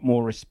lot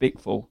more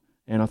respectful,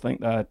 and I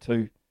think they are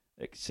two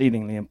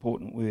exceedingly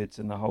important words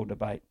in the whole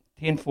debate.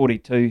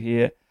 10:42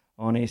 here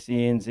on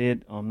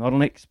SENZ. I'm not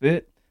an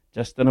expert,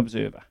 just an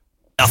observer.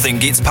 Nothing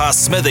gets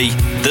past Smithy.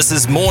 This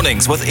is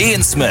Mornings with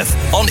Ian Smith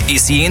on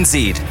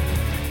SENZ.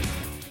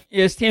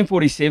 Yeah, it's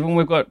 10:47.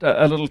 We've got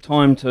a little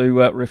time to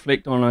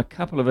reflect on a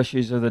couple of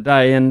issues of the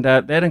day, and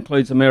that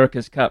includes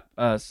America's Cup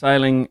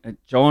sailing,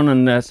 John,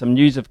 and some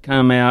news have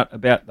come out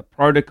about the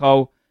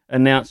protocol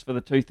announced for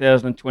the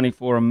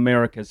 2024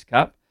 America's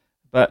Cup,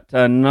 but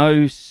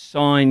no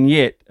sign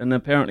yet, and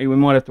apparently we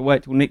might have to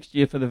wait till next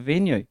year for the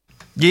venue.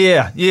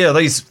 Yeah,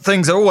 these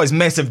things are always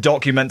massive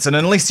documents, and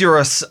unless you're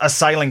a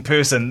sailing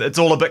person, it's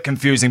all a bit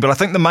confusing. But I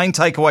think the main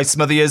takeaway,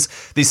 Smithy, is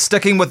they're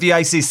sticking with the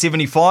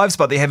AC-75s,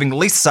 but they're having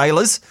less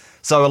sailors.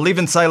 So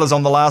 11 sailors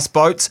on the last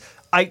boat,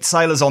 8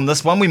 sailors on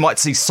this one. We might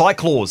see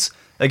cyclors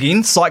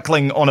again,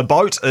 cycling on a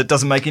boat. It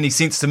doesn't make any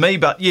sense to me,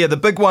 but yeah, the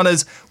big one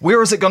is,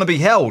 where is it going to be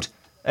held?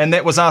 And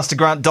that was asked to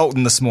Grant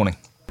Dalton this morning.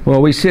 Well,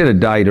 we set a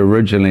date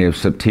originally of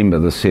September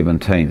the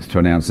 17th to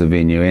announce the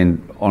venue, and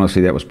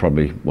honestly that was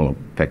probably, well,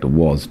 in fact it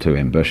was too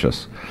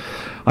ambitious.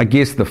 I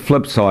guess the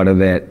flip side of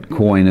that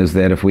coin is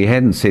that if we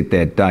hadn't set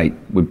that date,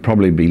 we'd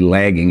probably be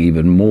lagging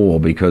even more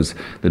because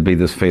there'd be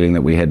this feeling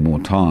that we had more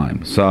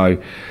time. So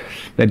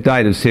that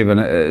date of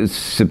September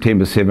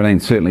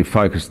 17th certainly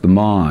focused the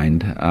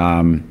mind,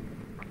 and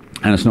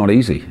it's not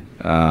easy.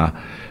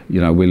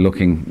 We're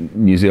looking,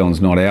 New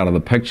Zealand's not out of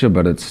the picture,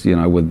 but it's,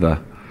 with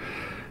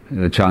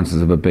the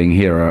chances of it being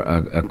here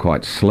are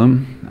quite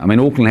slim. I mean,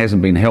 Auckland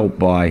hasn't been helped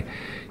by,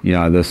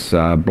 this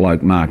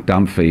bloke Mark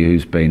Dunphy,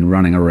 who's been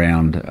running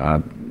around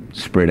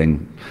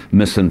spreading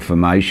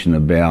misinformation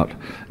about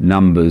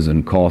numbers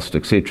and cost,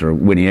 etc.,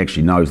 when he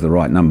actually knows the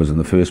right numbers in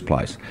the first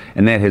place.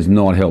 And that has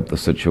not helped the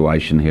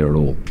situation here at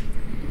all.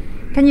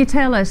 Can you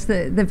tell us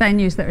the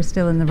venues that are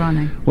still in the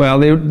running? Well,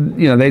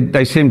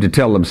 they seem to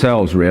tell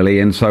themselves, really,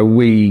 and so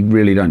we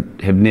really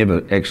have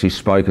never actually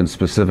spoken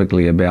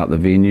specifically about the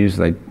venues.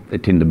 They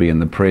tend to be in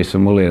the press,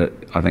 and we'll let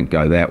it, I think,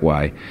 go that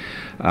way.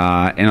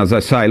 And as I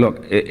say,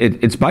 look,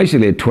 it's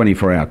basically a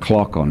 24-hour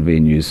clock on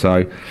venues.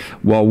 So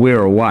while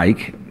we're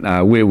awake,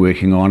 we're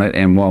working on it,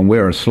 and while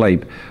we're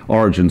asleep,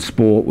 Origin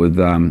Sport with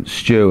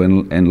Stu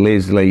and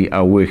Leslie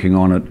are working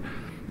on it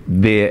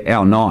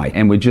our night,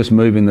 and we're just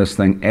moving this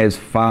thing as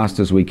fast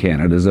as we can.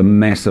 It is a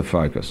massive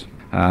focus.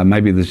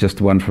 Maybe there's just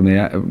one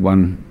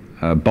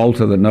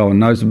bolter that no one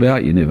knows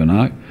about. You never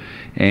know,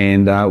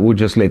 and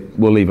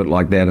we'll leave it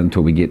like that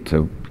until we get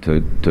to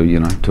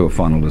a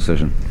final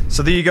decision.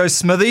 So there you go,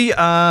 Smithy.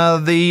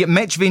 The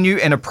match venue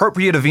and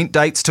appropriate event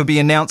dates to be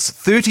announced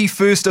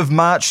 31st of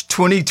March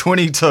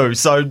 2022.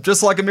 So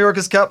just like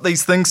America's Cup,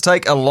 these things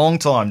take a long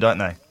time, don't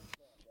they?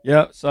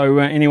 Yeah, so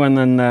anyone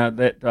in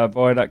that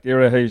viaduct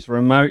area who's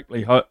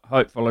remotely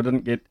hopeful, I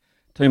didn't get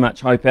too much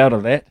hope out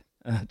of that,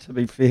 to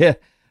be fair.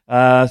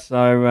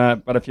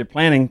 But if you're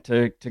planning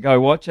to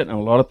go watch it, and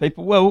a lot of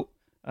people will,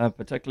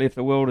 particularly if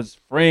the world is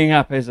freeing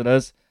up as it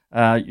is,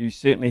 you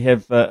certainly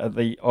have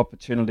the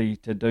opportunity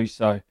to do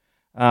so.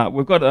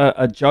 We've got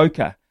a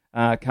joker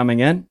coming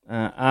in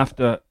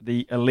after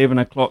the 11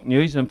 o'clock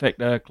news, in fact,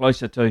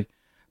 closer to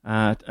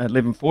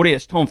 11:40.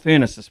 It's Tom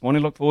Furness this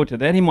morning. Look forward to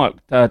that. He might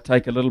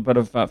take a little bit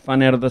of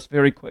fun out of this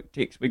very quick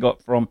text we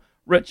got from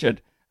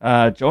Richard.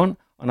 John,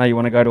 I know you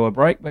want to go to a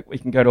break, but we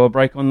can go to a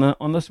break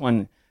on this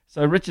one.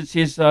 So Richard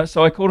says,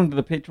 so I called into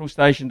the petrol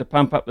station to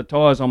pump up the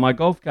tyres on my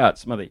golf cart,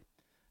 Smithy.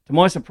 To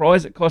my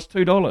surprise, it cost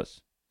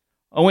 $2.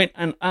 I went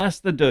and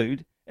asked the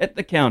dude at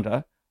the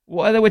counter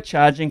why they were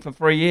charging for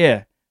free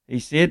air. He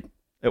said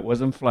it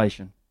was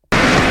inflation.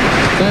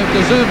 They've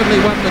deservedly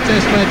won the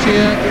test match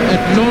here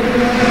at Nantes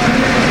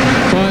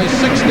by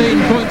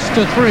 16 points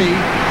to 3,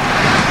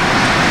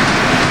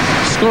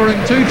 scoring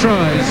 2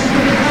 tries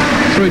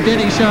through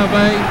Denny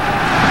Charvet,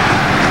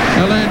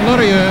 Alain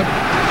Laurier.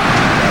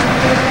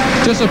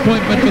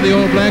 Disappointment for the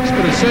All Blacks,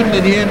 but it's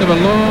certainly the end of a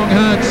long,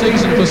 hard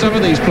season for some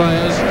of these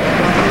players.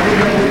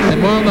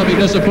 And while they'll be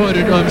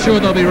disappointed, I'm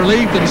sure they'll be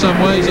relieved in some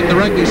ways that the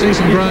rugby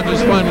season, Grant,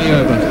 is finally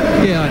over.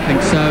 Yeah, I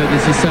think so.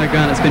 This is so,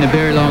 Grant. It's been a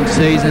very long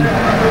season,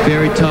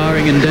 very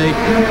tiring indeed.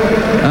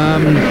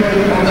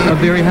 A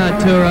very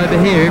hard tour over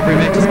here. Every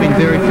match has been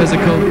very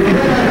physical.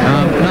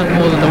 None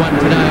more than the one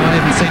today. I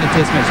haven't seen a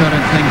test match, I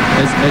don't think,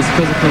 as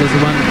physical as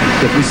the one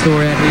that we saw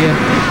out here.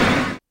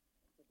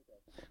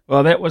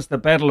 Well, that was the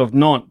Battle of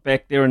Nantes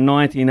back there in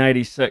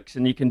 1986,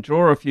 and you can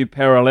draw a few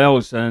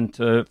parallels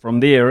from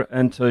there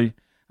into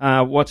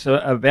what's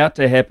about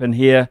to happen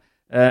here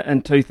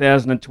in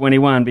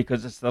 2021,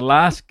 because it's the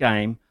last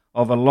game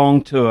of a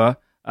long tour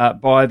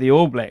by the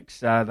All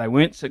Blacks. They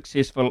weren't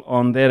successful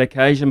on that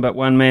occasion, but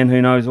one man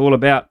who knows all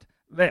about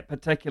that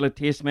particular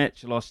test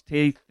match lost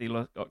teeth, he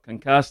got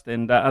concussed,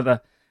 and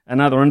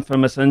another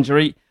infamous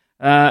injury.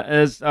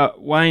 Is Sir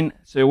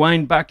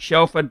Wayne Buck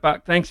Shelford.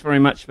 Buck, thanks very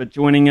much for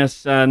joining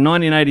us.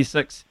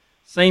 1986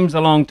 seems a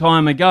long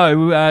time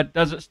ago.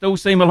 Does it still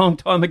seem a long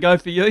time ago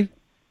for you?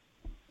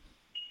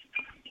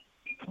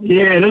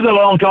 Yeah, it is a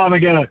long time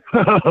ago.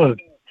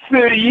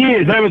 30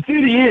 years, over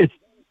 30 years.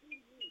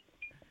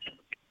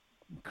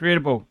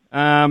 Incredible.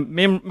 Your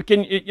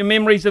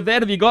memories of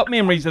that? Have you got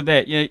memories of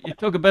that? You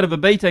took a bit of a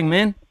beating,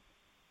 man.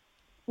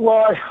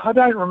 Well, I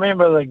don't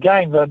remember the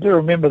game, but I do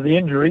remember the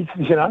injuries,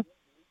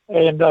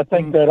 And I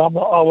think that I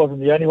wasn't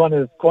the only one. There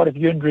was quite a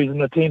few injuries in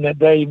the team that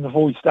day, even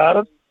before we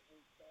started.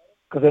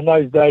 Because in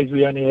those days,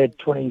 we only had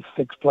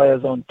 26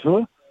 players on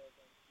tour.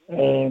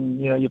 And,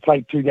 you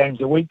played 2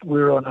 games a week.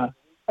 We were on a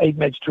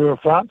 8-match tour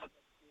of France.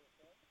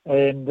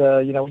 And,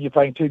 when you're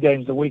playing 2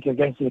 games a week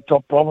against your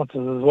top provinces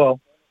as well,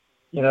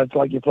 it's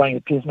like you're playing a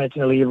test match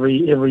nearly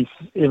every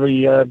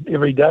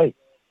day,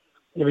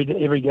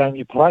 every game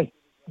you play,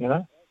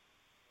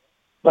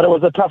 But it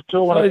was a tough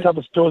tour, one of the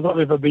toughest tours I've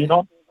ever been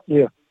on,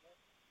 yeah.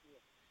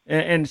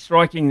 And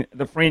striking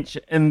the French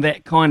in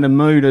that kind of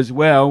mood as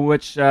well,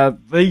 which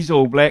these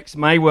All Blacks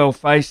may well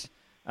face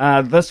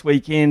this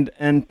weekend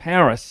in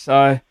Paris.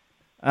 So,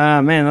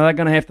 man, they're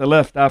going to have to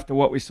lift after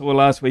what we saw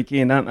last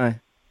weekend, aren't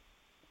they?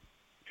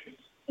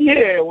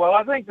 Yeah, well,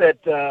 I think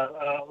that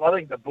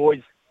the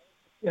boys,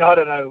 I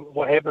don't know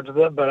what happened to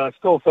them, but I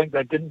still think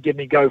they didn't get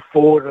any go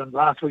forward in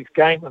last week's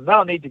game, and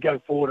they'll need to go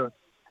forward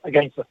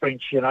against the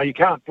French. You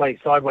can't play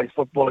sideways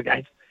football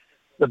against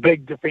the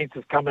big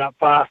defences coming up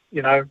fast,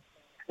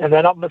 And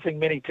they're not missing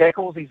many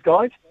tackles, these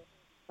guys.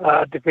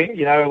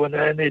 When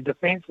they're in their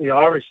defence, the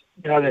Irish,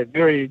 they're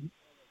very...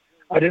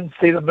 I didn't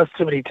see them miss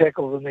too many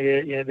tackles in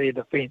their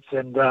defence.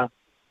 And a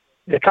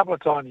couple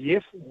of times,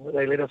 yes,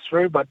 they let us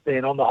through, but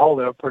then on the whole,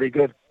 they were pretty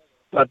good.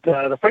 But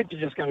the French are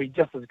just going to be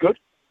just as good.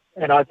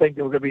 And I think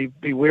they're going to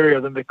be wary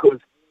of them, because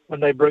when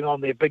they bring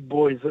on their big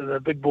boys,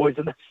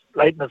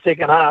 late in the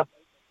second half,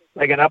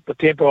 they can up the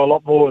tempo a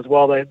lot more as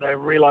well. They're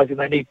realising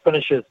they need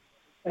finishers,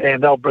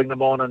 and they'll bring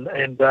them on.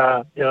 And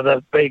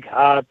those big,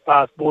 hard,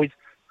 fast boys.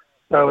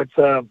 So it's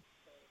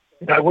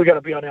we've got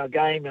to be on our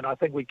game, and I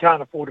think we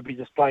can't afford to be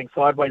just playing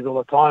sideways all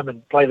the time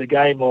and play the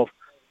game of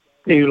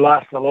who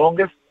lasts the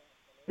longest.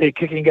 Their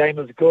kicking game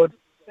is good.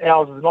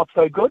 Ours is not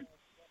so good.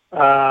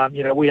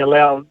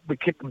 We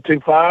kick them too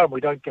far, and we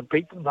don't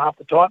compete them half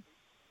the time.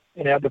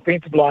 And our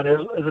defensive line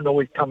isn't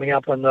always coming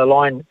up on the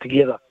line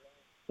together.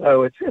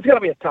 So it's going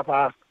to be a tough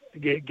ask to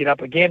get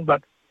up again,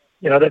 but,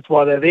 that's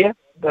why they're there.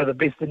 They're the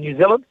best in New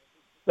Zealand,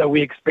 so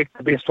we expect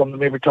the best from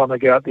them every time they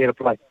go out there to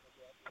play.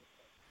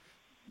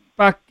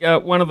 Buck,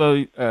 one of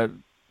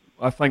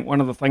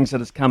the things that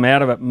has come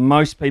out of it,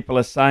 most people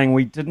are saying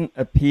we didn't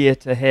appear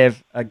to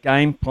have a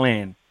game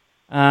plan.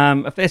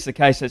 If that's the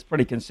case, it's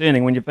pretty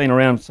concerning when you've been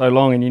around so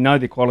long and you know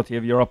the quality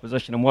of your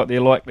opposition and what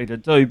they're likely to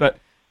do. But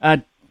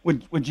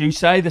would you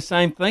say the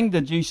same thing?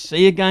 Did you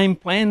see a game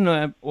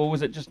plan, or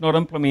was it just not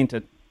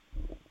implemented?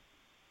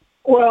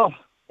 Well,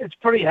 it's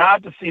pretty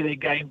hard to see their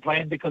game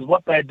plan because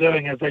what they're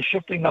doing is they're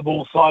shifting the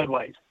ball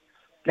sideways.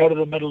 Go to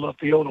the middle of the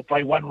field or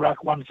play one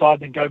ruck one side,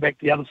 then go back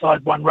to the other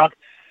side, one ruck,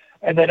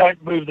 and they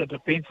don't move the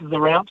defences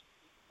around.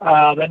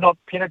 They're not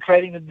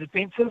penetrating the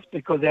defences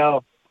because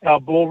our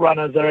ball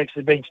runners are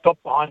actually being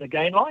stopped behind the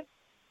game line.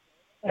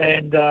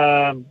 And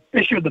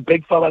especially with the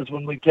big fellas,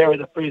 when we carry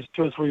the first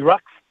 2 or 3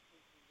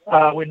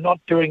 rucks, we're not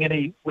doing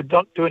any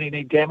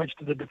damage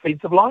to the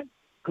defensive line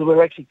because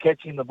we're actually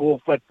catching the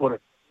ball flat-footed.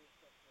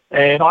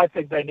 And I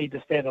think they need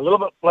to stand a little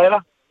bit flatter,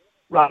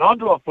 run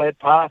onto a flat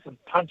pass and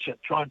punch it,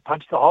 try and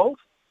punch the holes.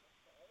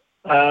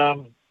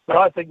 But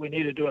I think we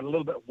need to do it a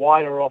little bit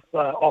wider off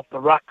the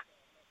ruck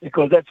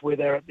because that's where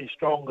they're at their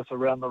strongest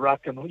around the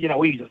ruck. And,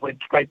 we just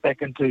went straight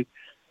back into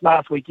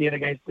last weekend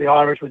against the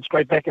Irish, went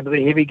straight back into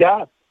the heavy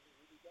guard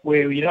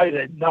where,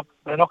 they're not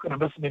going to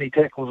miss many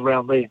tackles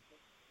around there,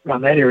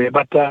 around that area.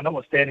 But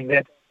notwithstanding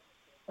that,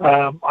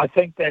 I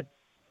think that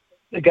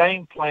the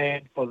game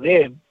plan for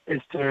them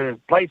is to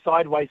play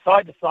sideways,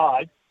 side to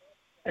side,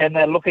 and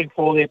they're looking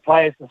for their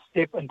players to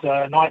step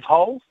into nice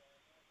holes.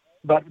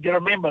 But you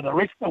remember, the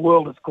rest of the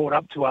world has caught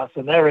up to us,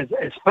 and they're as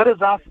fit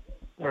as us,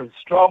 they're as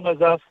strong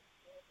as us,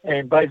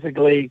 and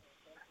basically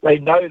they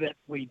know that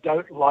we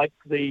don't like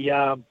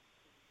the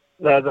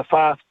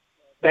fast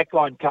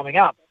backline coming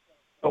up.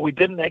 But we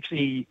didn't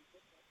actually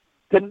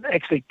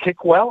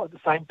kick well at the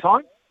same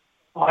time.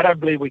 I don't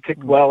believe we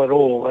kicked well at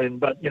all.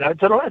 But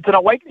it's an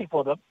awakening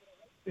for them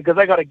because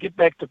they got to get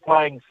back to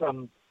playing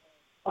some.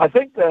 I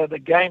think the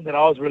game that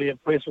I was really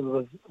impressed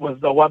with was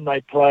the one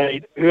they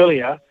played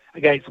earlier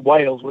against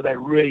Wales, where they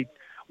really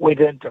went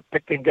into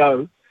pick and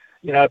go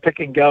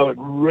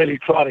and really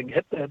try to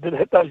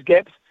hit those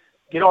gaps,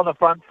 get on the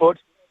front foot,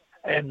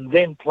 and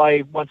then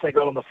play once they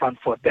got on the front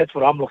foot. That's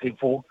what I'm looking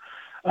for.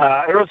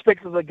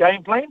 Irrespective of the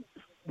game plan,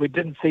 we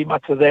didn't see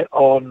much of that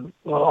on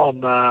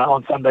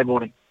Sunday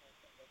morning.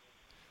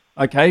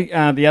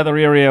 Okay, the other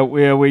area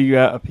where we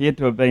appeared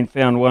to have been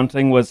found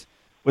wanting was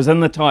in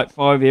the tight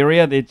 5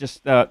 area.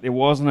 There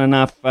wasn't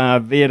enough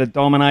there to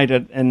dominate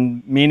it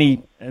in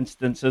many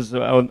instances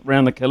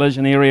around the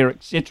collision area,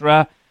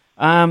 etc.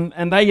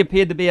 And they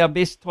appeared to be our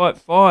best tight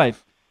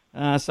 5.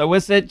 So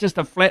was that just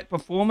a flat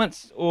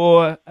performance,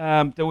 or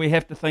do we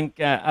have to think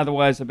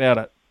otherwise about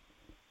it?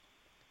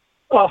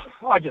 Well,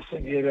 I just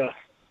think it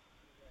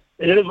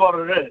is what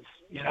it is,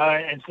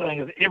 and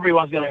saying that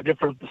everyone's got a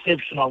different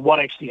perception on what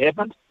actually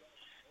happened.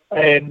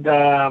 And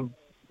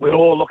we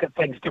all look at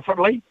things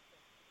differently,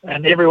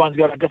 and everyone's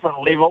got a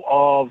different level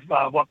of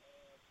what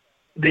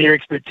their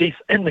expertise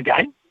in the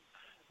game,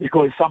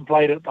 because some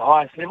played at the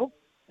highest level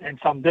and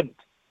some didn't.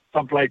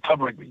 Some played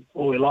club rugby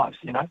all their lives,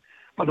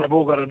 but they've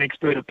all got an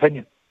expert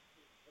opinion.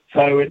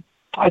 So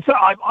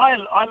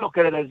I look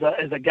at it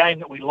as a game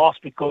that we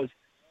lost because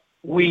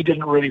we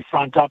didn't really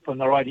front up in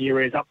the right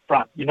areas up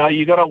front. You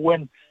got to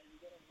win.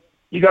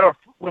 You got to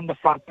win the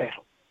front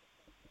battle.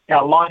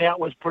 Our line out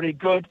was pretty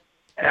good.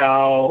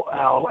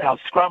 Our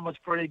scrum was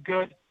pretty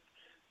good,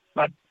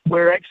 but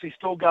we're actually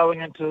still going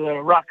into the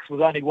rucks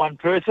with only one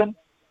person,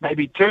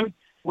 maybe 2.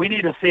 We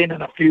need to send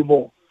in a few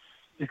more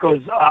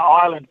because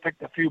Ireland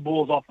picked a few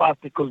balls off us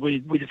because we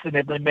just didn't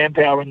have the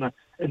manpower in the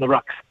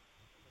rucks,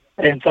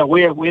 and so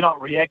we're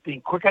not reacting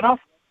quick enough.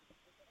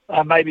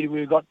 Maybe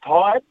we got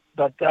tired,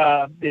 but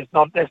that's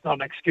not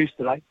an excuse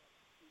today,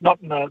 not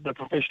in the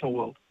professional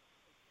world.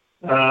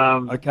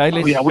 Our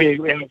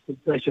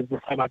expectations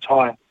were so much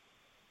higher.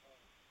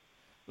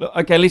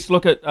 Okay, let's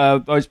look at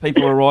those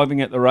people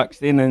arriving at the rucks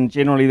then, and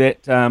generally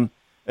that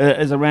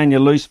is around your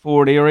loose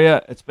forward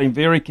area. It's been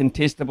very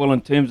contestable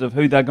in terms of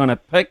who they're going to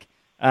pick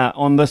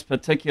on this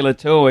particular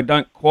tour. I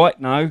don't quite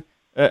know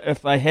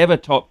if they have a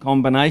top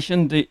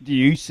combination. Do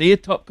you see a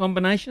top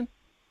combination?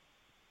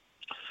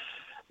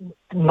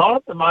 Not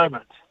at the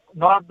moment.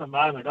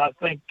 I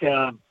think,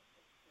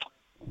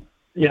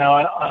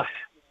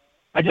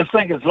 I just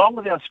think as long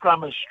as our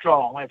scrum is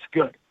strong, that's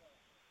good.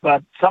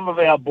 But some of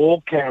our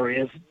ball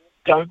carriers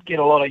don't get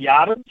a lot of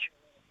yardage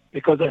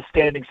because they're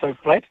standing so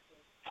flat,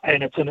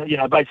 and it's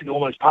basically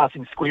almost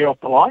passing square off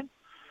the line.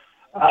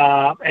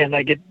 and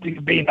they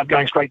end up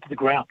going straight to the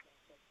ground.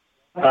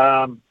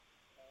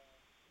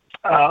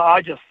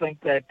 I just think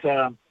that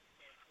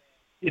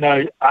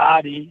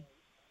Artie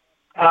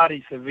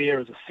Severe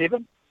is a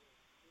 7.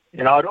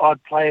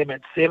 I'd play him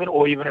at 7,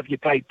 or even if you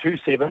play 2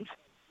 7s,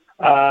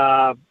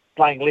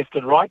 playing left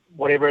and right,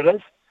 whatever it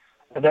is,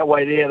 and that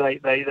way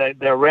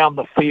they're around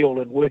the field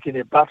and working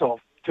their butt off,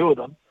 2 of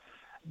them,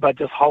 but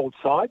just hold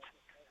sides.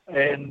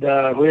 And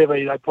whoever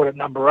they put at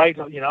number 8,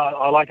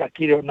 I like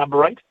Akita at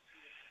number 8,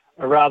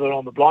 rather than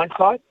on the blind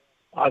side.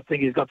 I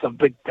think he's got some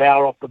big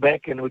power off the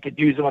back, and we could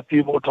use him a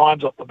few more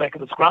times off the back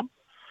of the scrum.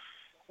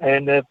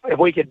 And if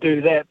we could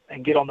do that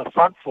and get on the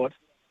front foot,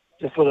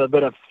 just with a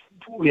bit of,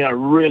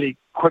 really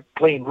quick,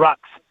 clean rucks,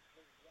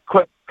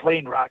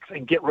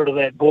 and get rid of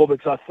that ball,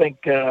 because I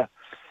think,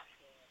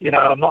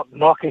 I'm not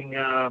knocking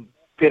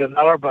Peter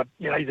Miller, but,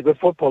 he's a good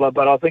footballer,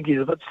 but I think he's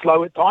a bit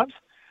slow at times,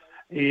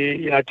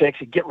 to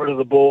actually get rid of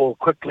the ball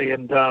quickly,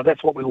 and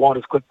that's what we want,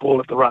 is quick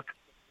ball at the ruck.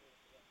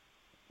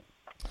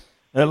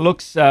 It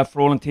looks, for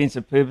all intents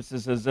and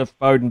purposes, as if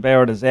Beauden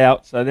Barrett is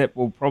out, so that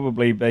will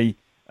probably be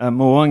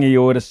Mo'unga,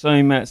 you would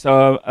assume.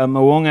 So a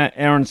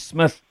Mo'unga-Aaron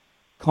Smith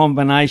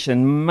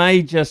combination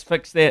may just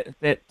fix that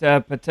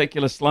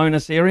particular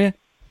slowness area.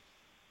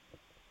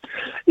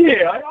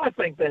 Yeah, I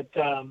think that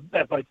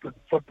they're both good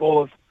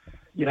footballers,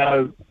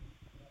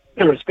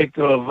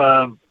 irrespective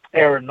of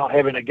Aaron not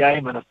having a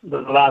game in the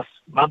last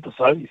month or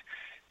so.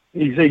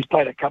 He's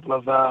played a couple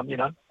of,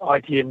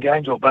 ITM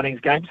games or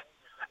Bunnings games,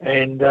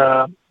 and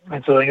so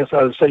I think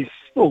so he's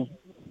still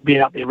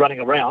being up there running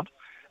around,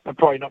 but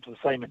probably not to the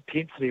same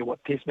intensity of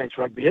what Test match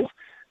rugby is.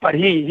 But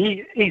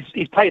he's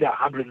played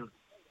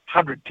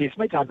 100 Test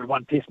matches,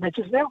 101 Test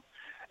matches now,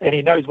 and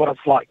he knows what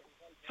it's like.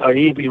 So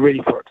he'll be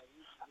ready for it.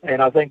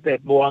 And I think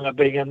that Mo'unga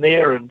being in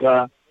there, and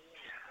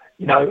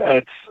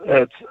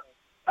it's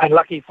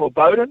unlucky for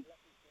Beauden,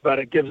 but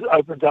it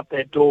opens up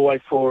that doorway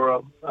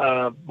for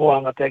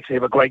Mo'unga to actually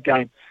have a great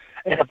game.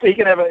 And if he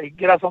can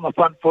get us on the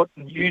front foot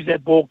and use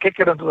that ball, kick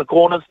it into the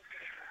corners,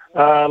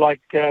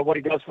 like what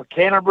he does for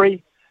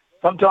Canterbury.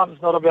 Sometimes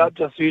it's not about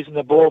just using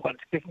the ball, but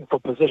it's kicking for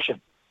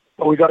position.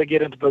 But we've got to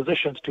get into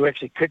positions to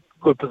actually kick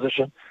good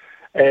position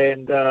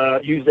and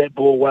use that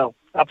ball well,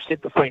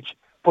 upset the French,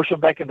 push them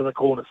back into the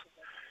corners,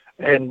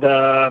 and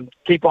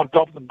keep on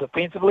top of them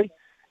defensively.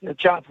 The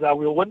chances are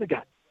we'll win the game.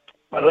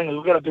 But I think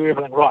we've got to do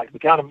everything right. We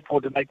can't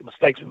afford to make the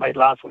mistakes we made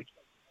last week.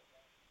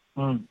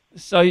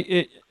 So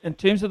in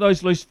terms of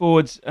those loose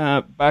forwards,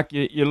 Buck,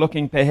 you're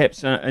looking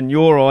perhaps, in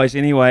your eyes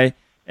anyway,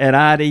 at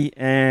Artie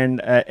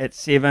and at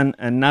 7,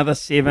 another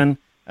 7,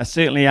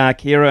 certainly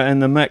Akira in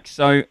the mix.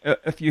 So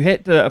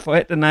if I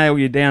had to nail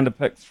you down to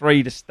pick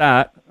 3 to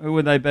start, who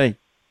would they be?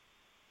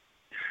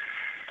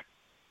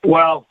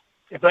 Well,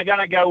 if they're going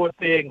to go with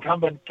the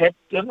incumbent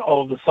captain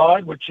of the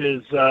side, which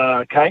is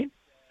Kane,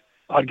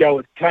 I'd go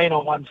with Kane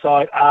on one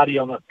side, Artie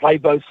on play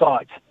both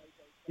sides.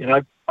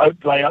 They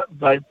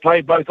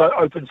play both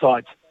open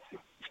sides.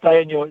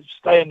 Stay in your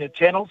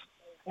channels,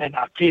 and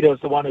Akita is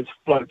the one who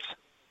floats.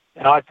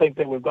 And I think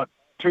that we've got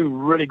 2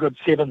 really good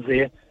 7s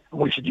there, and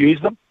we should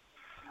use them.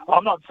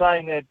 I'm not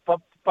saying that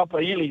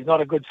Papa'ili's not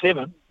a good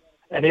 7,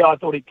 and I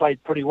thought he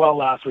played pretty well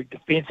last week,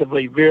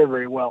 defensively very,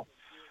 very well.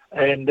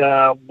 And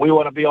we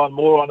want to be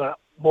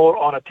more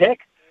on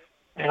attack.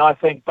 And I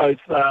think both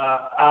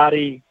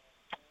Artie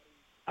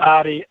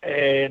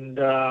and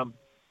our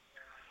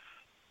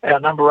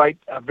number 8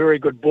 are very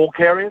good ball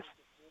carriers.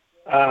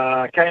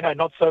 Kano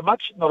not so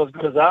much, not as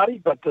good as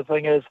Artie, but the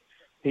thing is,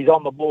 he's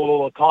on the ball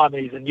all the time.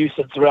 He's a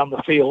nuisance around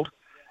the field,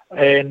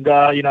 and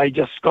he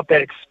just got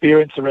that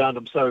experience around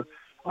him. So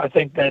I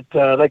think that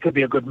they could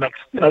be a good mix.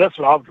 That's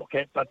what I would look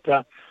at, but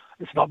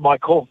it's not my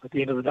call. At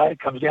the end of the day, it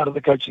comes down to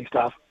the coaching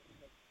staff.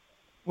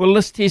 Well,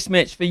 this Test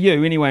match for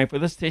you, anyway, for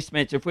this Test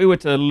match, if we were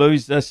to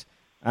lose this,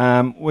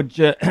 would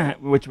you,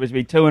 which would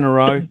be 2 in a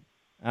row,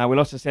 we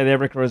lost to South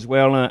Africa as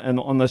well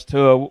on this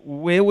tour,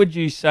 where would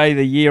you say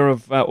the year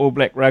of All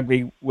Black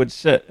rugby would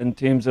sit in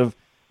terms of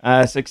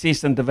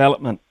success and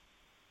development?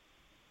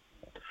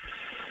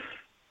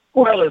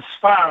 Well, as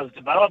far as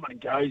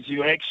development goes,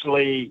 you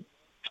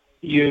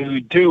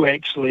do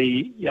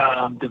actually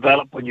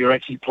develop when you're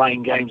actually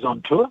playing games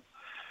on tour.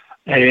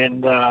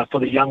 And for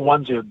the young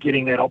ones who are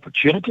getting that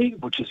opportunity,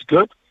 which is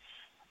good,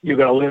 you've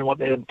got to learn what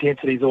that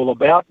intensity is all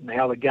about and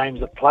how the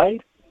games are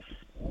played.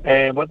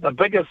 And what the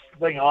biggest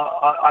thing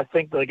I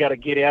think they got to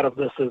get out of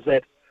this is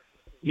that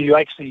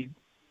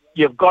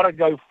you've got to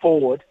go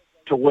forward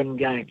to win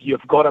games.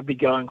 You've got to be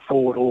going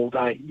forward all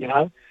day,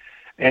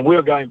 And we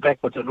were going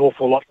backwards an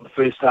awful lot in the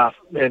first half.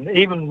 And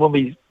even when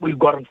we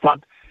got in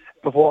front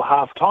before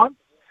half-time,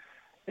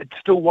 it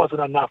still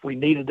wasn't enough. We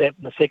needed that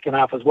in the second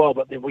half as well,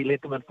 but then we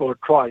let them in for a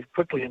try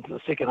quickly into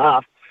the second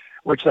half,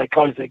 which they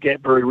closed their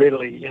gap very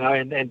readily,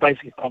 and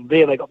basically from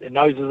there they got their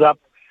noses up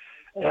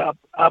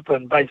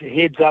and basically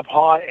heads up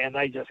high, and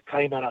they just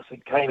came at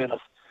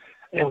us.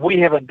 And we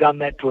haven't done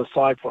that to a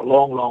side for a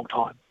long, long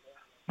time.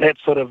 That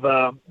sort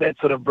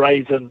of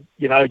brazen,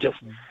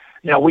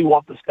 we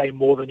want to stay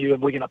more than you,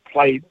 and we're going to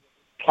play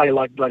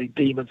like bloody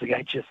demons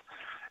against you.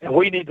 And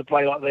we need to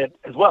play like that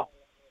as well.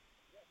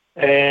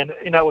 And,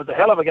 it was a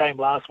hell of a game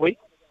last week,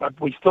 but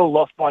we still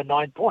lost by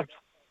 9 points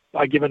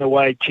by giving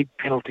away cheap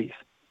penalties.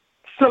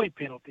 Silly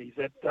penalties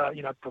that,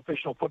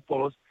 professional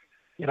footballers,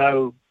 they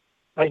know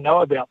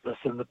about this.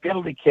 And the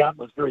penalty count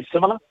was very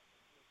similar,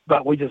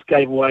 but we just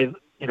gave away,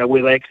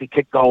 where they actually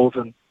kicked goals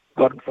and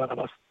got in front of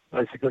us,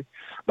 basically.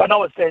 But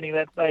notwithstanding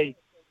that,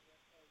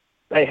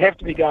 they have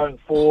to be going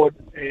forward,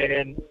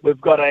 and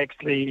we've got to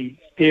actually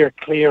steer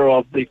clear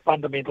of the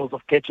fundamentals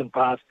of catch and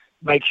pass,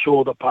 make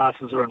sure the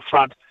passes are in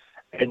front,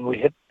 and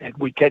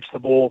we catch the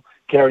ball,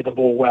 carry the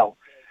ball well.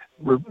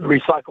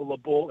 Recycle the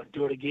ball and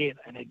do it again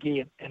and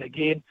again and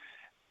again,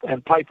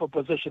 and play for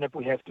position if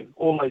we have to,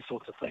 all those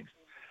sorts of things.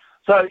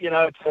 So,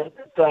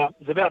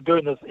 it's about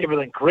doing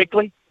everything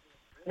correctly.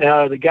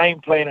 The game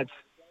plan,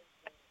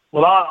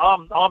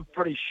 I'm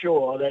pretty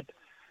sure that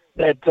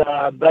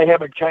they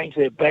haven't changed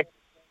their back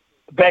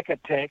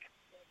attack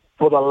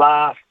for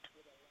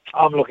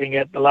I'm looking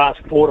at the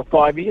last 4 to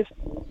 5 years.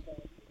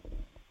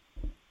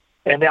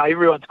 And now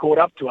everyone's caught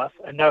up to us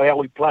and know how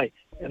we play.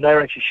 And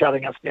they're actually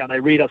shutting us down. They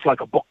read us like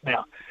a book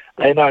now.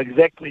 They know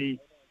exactly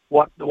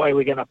the way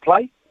we're going to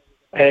play.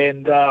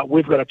 And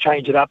we've got to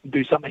change it up and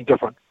do something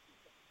different.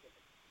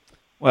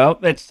 Well,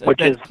 that's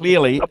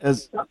clearly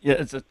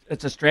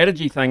it's a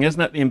strategy thing, isn't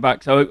it, then,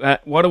 Buck? So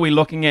what are we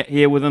looking at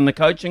here within the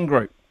coaching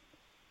group?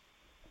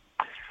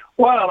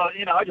 Well,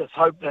 I just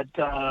hope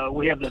that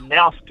we have the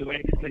nous to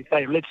actually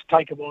say, let's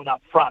take them on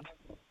up front.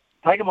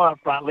 Take them on up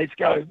front. Let's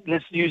go.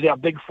 Let's use our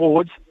big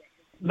forwards.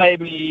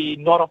 Maybe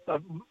not off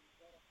the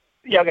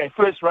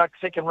first ruck,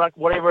 second ruck,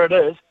 whatever it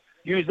is.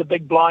 Use the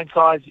big blind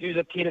sides. Use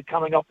a Keita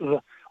coming off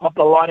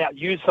the line out.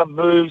 Use some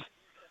moves.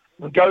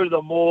 Go to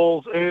the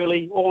mauls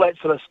early, all that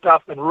sort of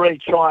stuff, and really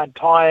try and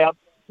tie up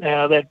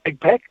that big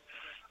pack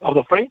of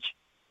the French,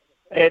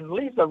 and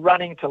leave the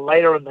running to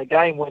later in the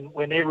game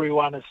when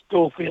everyone is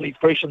still fairly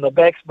fresh in the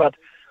backs. But,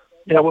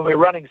 when we're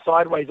running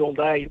sideways all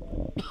day,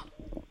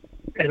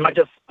 and I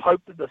just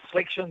hope that the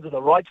selections are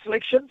the right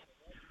selections.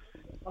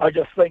 I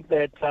just think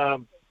that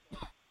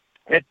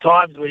at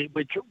times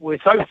we're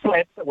so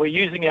flat that we're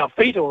using our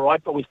feet all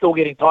right, but we're still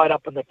getting tied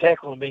up in the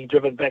tackle and being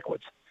driven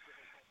backwards.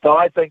 So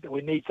I think that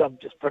we need some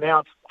just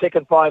pronounced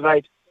second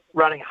 5-8,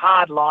 running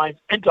hard lines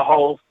into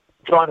holes,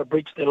 trying to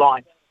breach their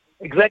lines.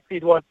 Exactly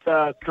what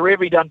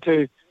Karevi done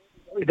to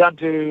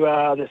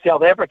the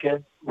South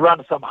Africans,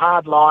 run some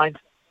hard lines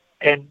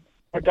and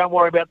don't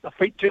worry about the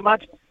feet too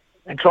much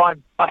and try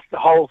and bust the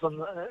holes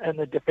in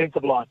the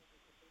defensive line.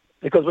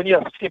 Because when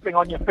you're stepping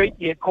on your feet,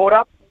 you get caught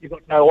up, you've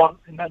got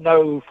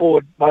no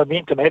forward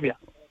momentum, have you?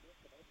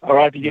 All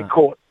right, you get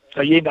caught.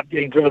 So you end up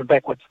getting driven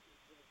backwards.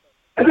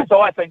 And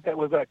so I think that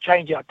we've got to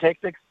change our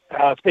tactics,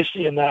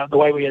 especially in the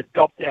way we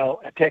adopt our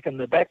attack in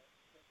the back,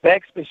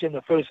 especially in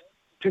the first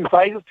 2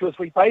 or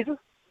 3 phases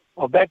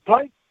of back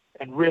play,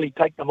 and really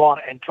take them on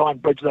and try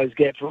and bridge those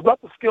gaps. We've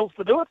got the skills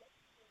to do it.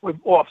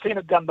 I've seen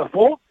it done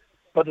before,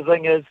 but the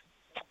thing is,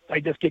 they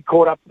just get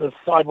caught up in this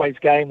sideways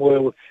game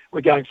where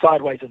we're going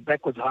sideways and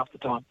backwards half the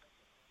time.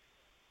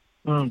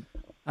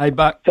 Hey,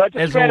 Buck, so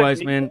as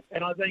always, man.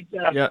 And I think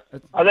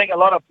I think a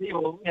lot of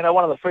people,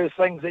 one of the first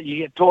things that you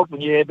get taught when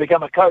you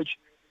become a coach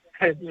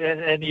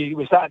and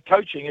you start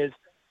coaching is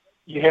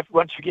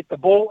once you get the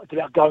ball, it's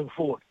about going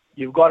forward.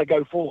 You've got to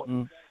go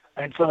forward.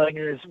 And so the thing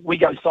is, we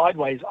go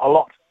sideways a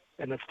lot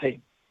in this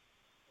team.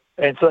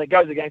 And so it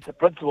goes against the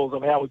principles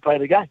of how we play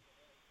the game.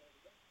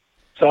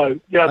 So,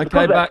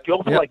 because that's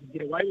skillful, they can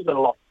get away with it a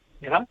lot,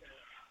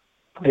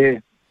 Yeah.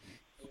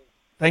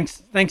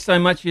 Thanks so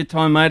much for your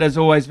time, mate. As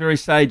always, very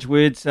sage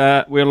words. We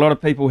have a lot of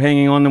people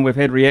hanging on, and we've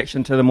had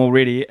reaction to them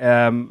already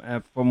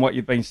from what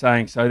you've been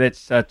saying. So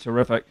that's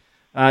terrific.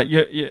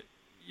 You're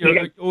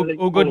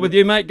all good with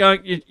you, mate?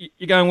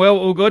 You're going well?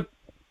 All good?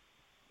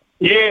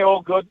 Yeah,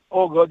 all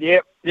good.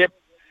 Yep.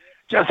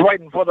 Just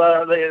waiting for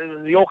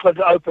the Auckland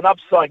to open up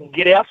so I can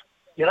get out.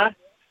 Yeah.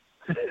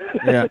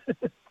 Yeah.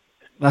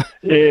 I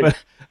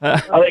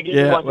think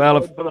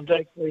everyone's for them to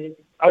actually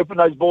open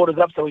those borders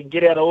up so we can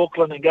get out of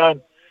Auckland and go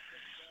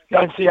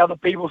and see other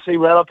people, see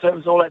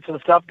relatives, all that sort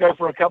of stuff. Go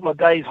for a couple of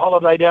days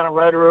holiday down in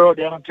Rotorua,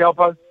 down in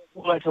Taupo,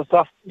 all that sort of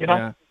stuff.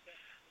 Yeah,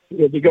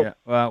 it'd be good. Yeah.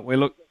 Well,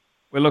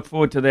 we look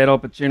forward to that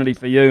opportunity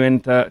for you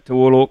and to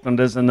all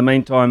Aucklanders. In the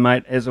meantime,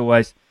 mate, as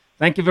always,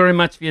 thank you very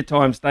much for your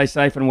time. Stay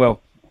safe and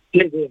well.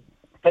 Yeah.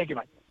 Thank you,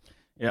 mate.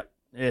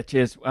 Yeah.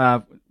 Cheers.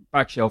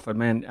 Buck Shelford,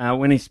 man.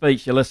 When he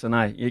speaks, you listen.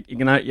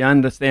 You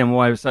understand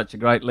why he was such a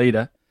great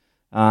leader,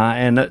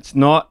 and it's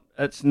not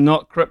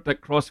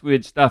cryptic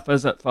crossword stuff,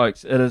 is it,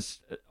 folks? It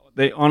is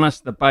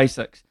the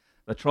basics.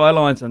 The try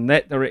line's in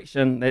that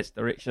direction. That's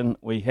the direction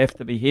we have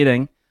to be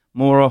heading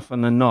more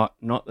often than not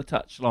the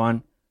touch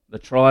line, the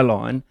try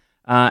line.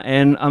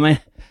 And I mean,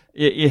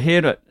 you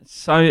heard it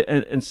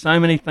in so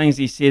many things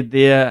he said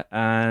there,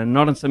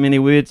 not in so many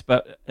words,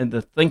 but in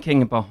the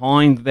thinking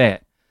behind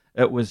that,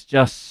 it was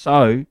just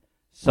so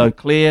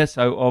clear,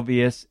 so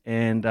obvious,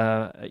 and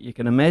you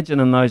can imagine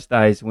in those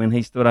days when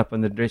he stood up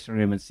in the dressing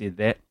room and said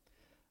that,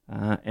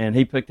 and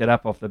he picked it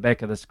up off the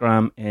back of the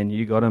scrum, and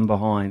you got him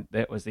behind.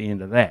 That was the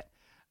end of that.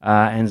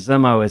 And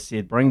Zimmo has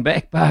said, bring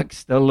back Buck,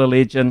 still a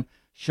legend,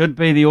 should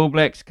be the All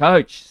Blacks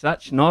coach.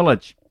 Such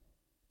knowledge.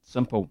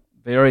 Simple,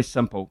 very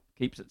simple.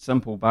 Keeps it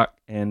simple, Buck.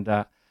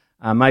 And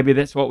maybe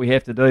that's what we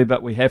have to do,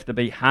 but we have to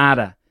be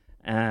harder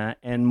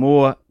and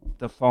more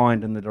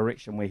defined in the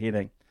direction we're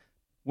heading.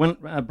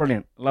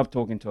 Brilliant. Love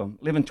talking to him.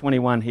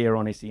 11:21 here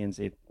on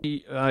SENZ.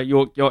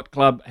 York Yacht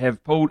Club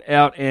have pulled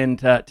out, and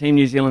Team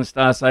New Zealand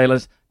Star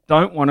Sailors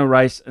don't want to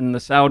race in the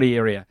Saudi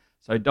area.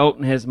 So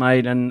Dalton has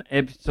made an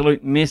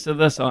absolute mess of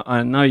this.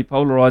 I know he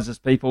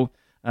polarises people.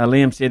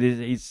 Liam said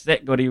he's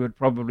that good he would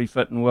probably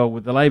fit in well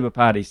with the Labour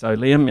Party. So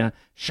Liam,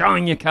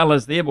 showing your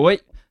colours there, boy.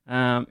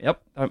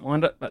 Yep, don't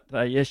mind it, but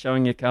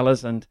showing your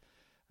colours. And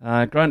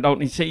Grant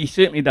Dalton, he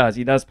certainly does.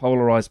 He does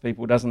polarise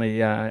people, doesn't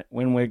he?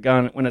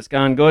 When it's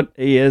going good,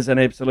 he is an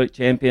absolute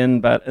champion.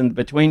 But in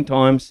between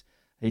times,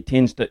 he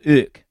tends to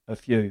irk a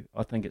few.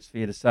 I think it's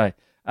fair to say.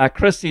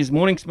 Chris says,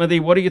 morning Smithy,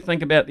 what do you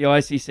think about the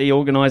ICC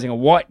organising a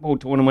white ball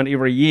tournament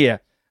every year?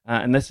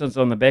 And this is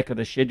on the back of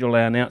the schedule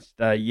they announced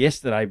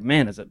yesterday.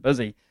 Man, is it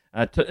busy.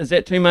 Is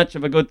that too much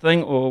of a good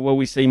thing, or will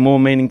we see more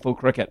meaningful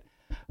cricket?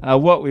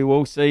 What we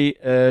will see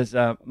is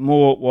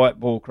more white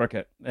ball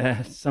cricket.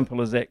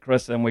 Simple as that,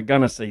 Chris, and we're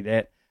going to see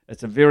that.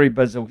 It's a very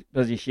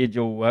busy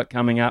schedule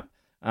coming up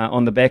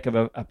on the back of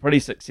a pretty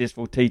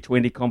successful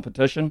T20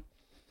 competition.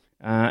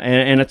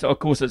 And it's, of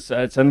course,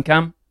 it's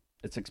income.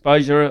 It's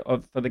exposure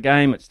for the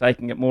game. It's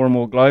taking it more and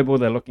more global.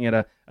 They're looking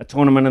at a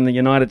tournament in the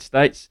United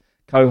States,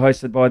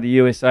 co-hosted by the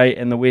USA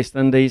and the West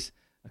Indies.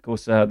 Of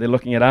course, they're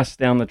looking at us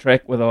down the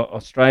track with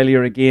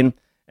Australia again.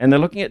 And they're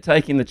looking at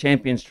taking the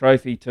Champions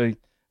Trophy to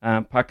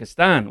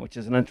Pakistan, which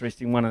is an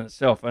interesting one in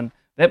itself. And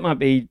that might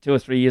be 2 or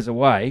 3 years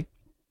away.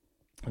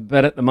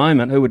 But at the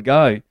moment, who would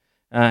go?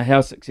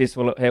 How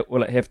successful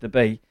will it have to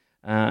be?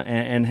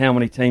 And how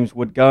many teams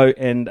would go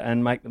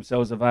and make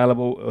themselves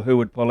available, or who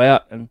would pull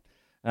out? And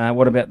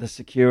what about the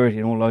security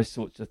and all those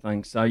sorts of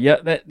things? So,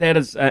 that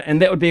is, and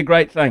that would be a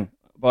great thing,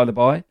 by the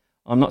by.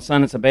 I'm not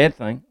saying it's a bad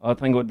thing. I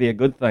think it would be a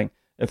good thing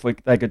if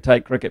they could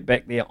take cricket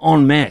back there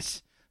en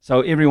masse.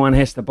 So everyone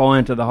has to buy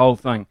into the whole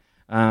thing.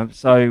 And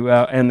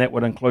that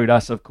would include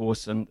us, of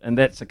course, and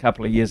that's a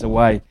couple of years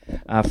away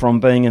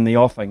from being in the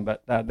offing.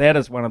 But that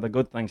is one of the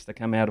good things to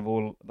come out of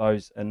all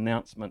those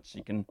announcements.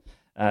 You can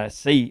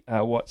see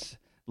what's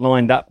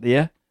lined up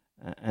there.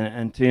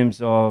 In terms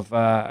of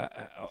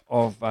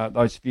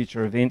those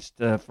future events,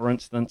 for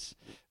instance,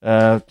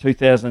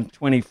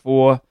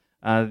 2024,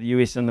 the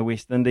US and the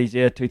West Indies,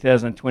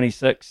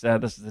 2026,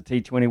 this is the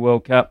T20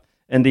 World Cup,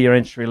 India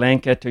and Sri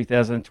Lanka,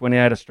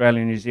 2028,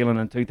 Australia and New Zealand,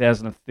 and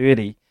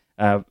 2030,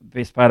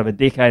 best part of a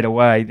decade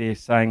away, they're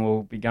saying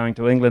we'll be going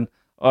to England,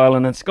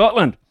 Ireland and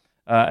Scotland.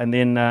 And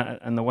then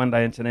in the One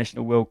Day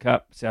International World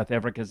Cup, South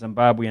Africa,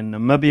 Zimbabwe and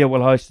Namibia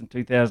will host in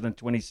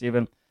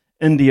 2027,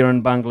 India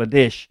and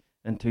Bangladesh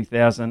in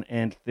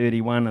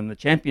 2031, and the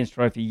Champions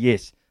Trophy,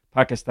 yes,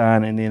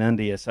 Pakistan and then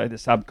India. So the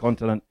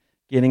subcontinent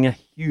getting a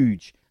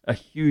huge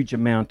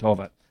amount of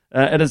it.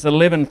 It is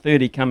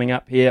 11:30 coming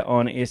up here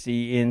on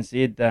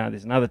SENZ.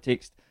 There's another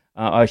text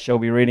I shall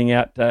be reading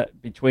out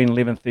between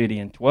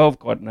 11:30 and 12,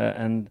 quite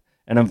an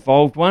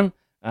involved one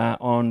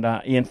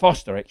on Ian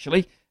Foster,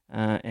 actually.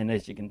 And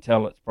as you can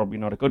tell, it's probably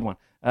not a good one.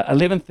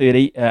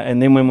 11:30,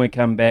 and then when we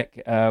come back,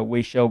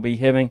 we shall be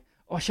having...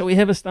 Oh, shall we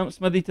have a Stump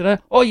Smithy today?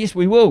 Oh, yes,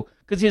 we will,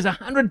 because there's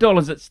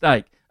 $100 at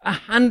stake.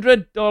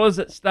 $100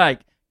 at stake.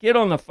 Get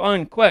on the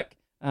phone quick.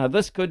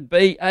 This could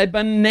be a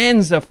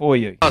bonanza for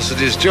you. That's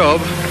his job.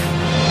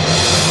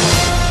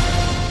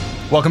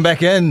 Welcome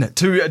back in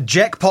to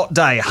Jackpot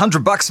Day.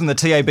 $100 from the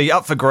TAB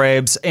up for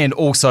grabs, and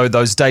also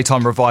those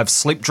Daytime Revive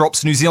Sleep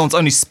Drops, New Zealand's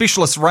only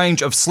specialist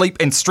range of sleep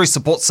and stress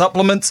support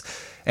supplements.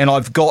 And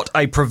I've got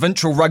a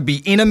provincial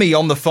rugby enemy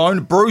on the phone,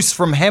 Bruce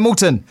from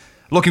Hamilton.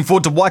 Looking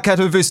forward to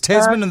Waikato versus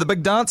Tasman in the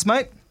big dance,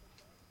 mate?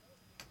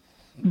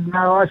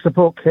 No, I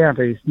support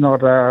counties,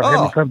 not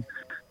Hamilton.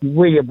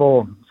 Where you're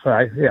born,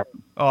 so, yeah.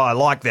 Oh, I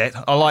like that.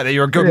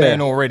 You're a good man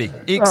already.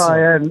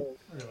 Excellent.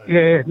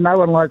 Yeah, no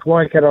one likes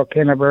Waikato,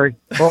 Canterbury,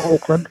 or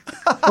Auckland,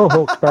 or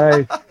Hawke's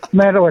Bay,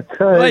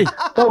 Manawatu.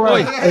 Oh,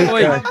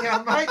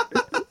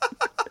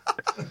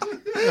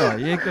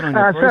 yeah, good on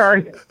you, Bruce.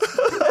 Sorry.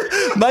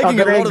 Making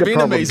a lot of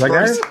enemies,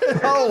 Bruce.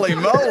 Holy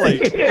moly.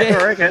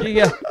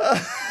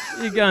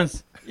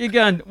 You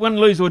go and win,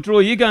 lose or draw.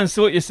 You go and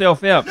sort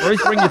yourself out,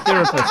 Bruce. Bring your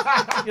therapist.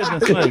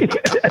 Goodness me.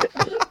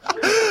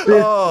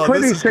 There's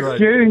 26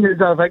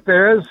 juniors, I think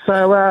there is,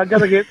 so I've got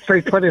to get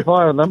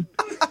 325 of them.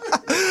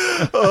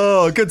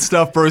 Oh, good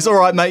stuff, Bruce. All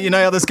right, mate, you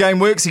know how this game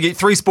works. You get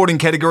 3 sporting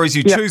categories,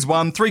 you choose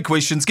one, 3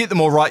 questions, get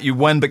them all right, you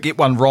win, but get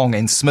one wrong,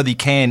 and Smithy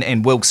can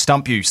and will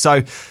stump you.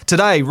 So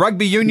today,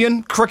 rugby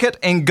union, cricket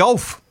and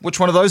golf. Which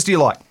one of those do you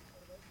like?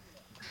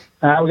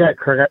 We'll go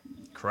cricket.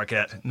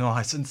 Cricket,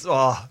 nice. And,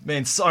 oh,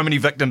 man, so many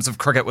victims of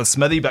cricket with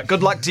Smithy, but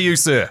good luck to you,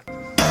 sir.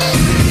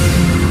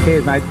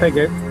 Cheers, mate. Thank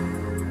you.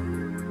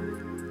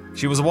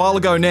 She was a while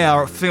ago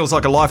now, it feels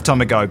like a lifetime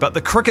ago, but the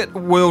Cricket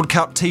World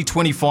Cup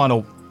T20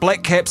 final,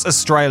 Black Caps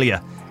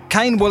Australia.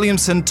 Kane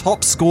Williamson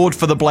top scored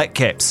for the Black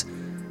Caps.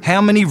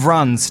 How many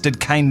runs did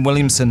Kane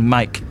Williamson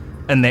make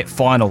in that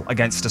final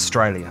against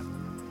Australia?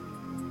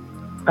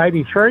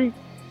 83.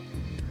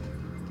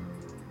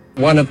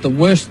 One of the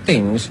worst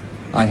things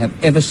I have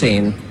ever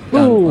seen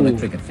done on a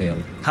cricket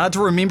field. Hard to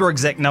remember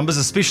exact numbers,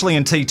 especially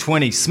in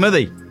T20.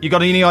 Smithy, you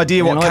got any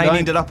idea what Kane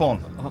ended up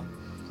on?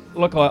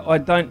 Look, I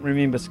don't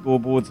remember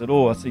scoreboards at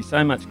all. I see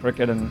so much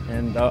cricket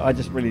and I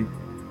just really,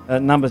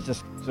 numbers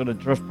just sort of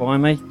drift by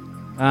me.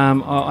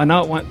 I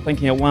know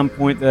thinking at one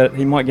point that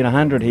he might get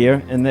 100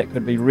 here, and that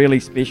could be really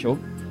special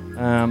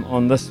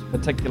on this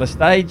particular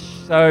stage.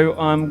 So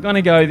I'm going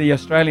to go the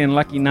Australian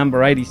lucky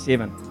number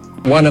 87.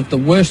 One of the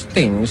worst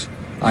things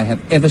I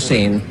have ever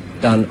seen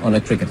done on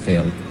a cricket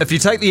field. If you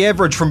take the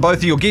average from both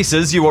of your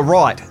guesses, you were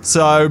right.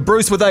 So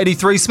Bruce with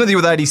 83, Smithy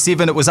with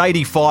 87. It was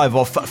 85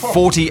 off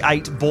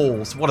 48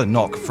 balls. What a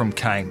knock from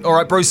Kane. All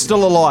right, Bruce,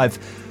 still alive.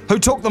 Who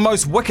took the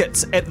most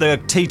wickets at the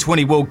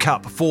T20 World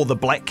Cup for the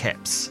Black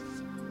Caps?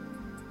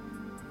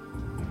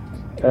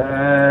 Trent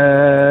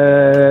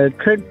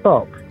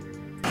Boult.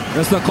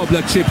 Just a couple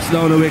of chips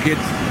down the wicket,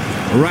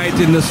 right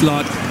in the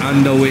slot,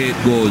 and away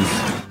it goes.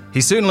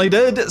 He certainly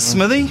did,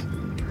 Smithy.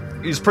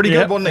 He was pretty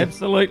good, wasn't he?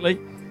 Absolutely.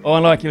 Oh,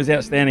 and he was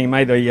outstanding. He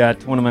made the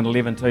tournament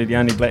 11 too, the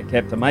only black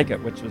cap to make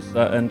it, which was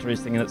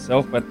interesting in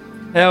itself. But,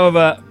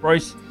 however,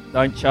 Bruce,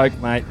 don't choke,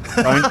 mate.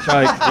 Don't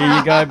choke. Here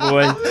you go,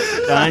 boy.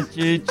 Don't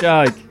you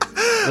choke.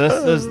 This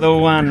is the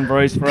one,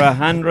 Bruce, for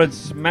 100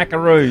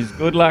 smackaroos.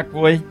 Good luck,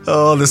 boy.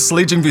 Oh, the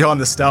sledging behind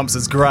the stumps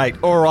is great.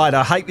 All right,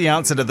 I hate the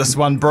answer to this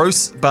one,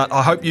 Bruce, but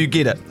I hope you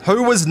get it.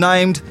 Who was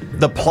named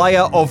the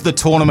player of the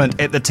tournament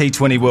at the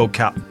T20 World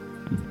Cup?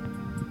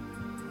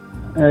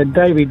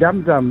 Davy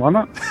Dum Dum,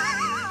 wasn't it?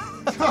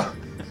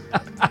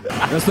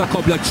 Just a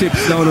couple of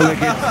chips down the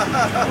wicket,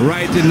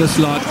 right in the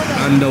slot,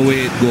 and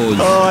away it goes.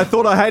 Oh, I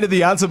thought I hated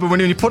the answer, but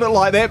when you put it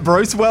like that,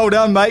 Bruce, well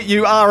done, mate.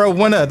 You are a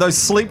winner. Those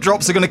sleep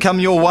drops are going to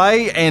come your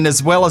way, and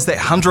as well as that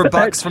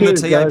 $100 from the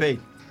TAB.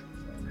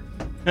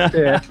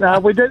 Yeah,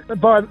 we did.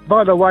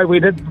 By the way, we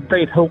did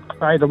beat Hawke's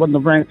to win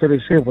the rank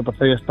 37 for the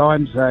first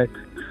time, so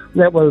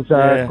that was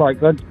quite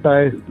good.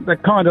 So they're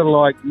kind of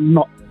like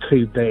not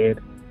too bad.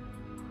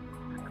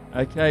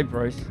 Okay,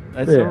 Bruce,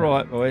 that's all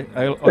right, boy.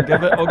 I'll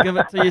give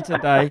it to you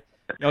today.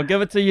 I'll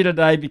give it to you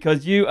today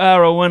because you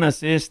are a winner,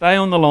 sir. Stay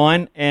on the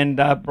line, and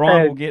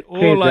Brian will get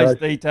all those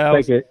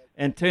details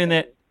and turn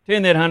that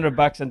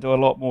 $100 into a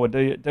lot more.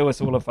 Do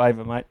us all a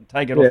favour, mate, and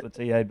take it off the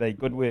TAB.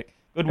 Good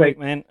work,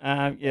 man.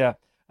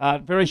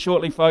 Very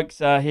shortly, folks,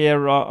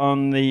 here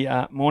on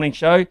the morning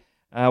show,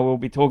 we'll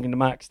be talking to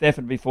Mark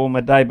Stafford before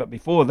midday. But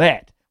before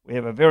that, we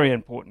have a very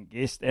important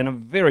guest and a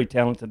very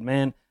talented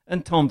man,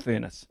 in Tom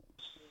Furness.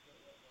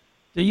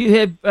 Did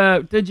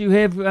you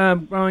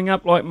have, growing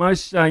up like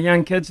most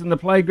young kids in the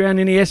playground,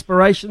 any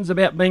aspirations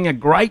about being a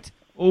great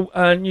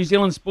New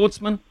Zealand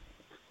sportsman?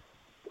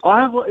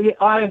 I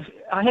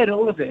had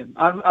all of them.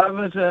 I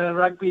was a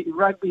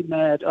rugby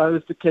mad. I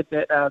was the kid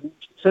that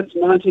since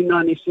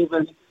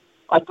 1997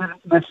 I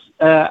didn't miss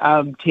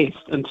a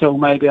test until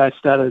maybe I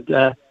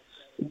started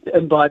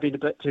imbibing a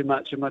bit too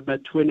much in my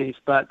mid-20s.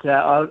 But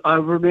I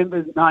remember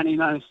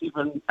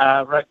 1997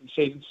 rugby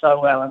season so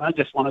well, and I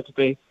just wanted to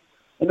be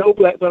an All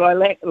Black, but I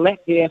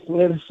lacked the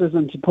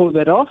athleticism to pull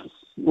that off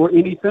or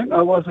anything.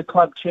 I was a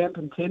club champ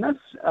in tennis,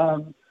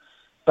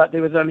 but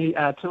there was only 2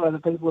 other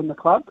people in the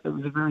club. It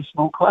was a very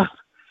small club.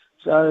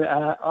 So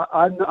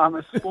I'm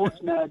a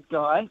sports mad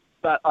guy,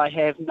 but I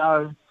have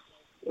no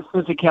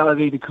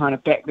physicality to kind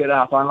of back that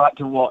up. I like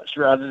to watch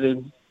rather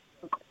than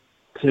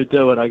to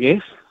do it, I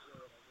guess.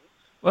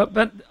 Well,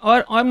 but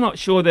I'm not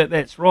sure that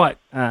that's right,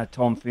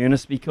 Tom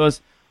Furness, because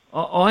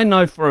I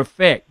know for a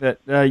fact that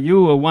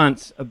you were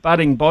once a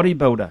budding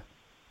bodybuilder.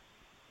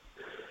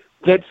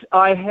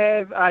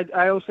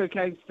 I also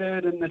came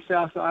third in the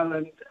South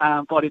Island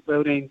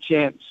bodybuilding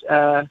champs.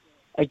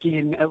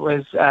 Again, it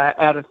was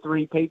out of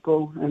 3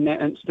 people in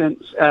that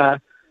instance.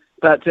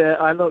 But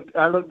I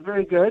looked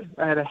very good.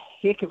 I had a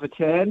heck of a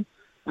tan.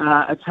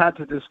 It's hard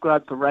to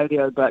describe for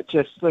radio, but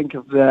just think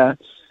of the...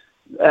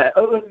 it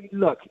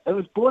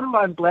was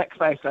borderline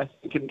blackface, I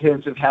think, in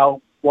terms of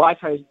how white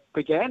I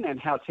began and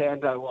how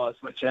tanned I was,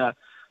 which is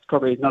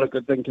probably not a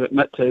good thing to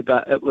admit to,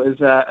 but it was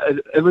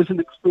an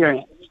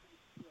experience.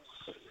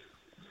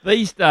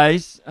 These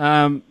days,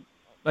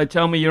 they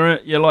tell me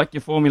you're like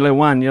your Formula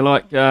One. You're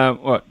like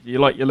what? You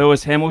like your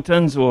Lewis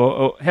Hamiltons,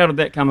 or how did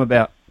that come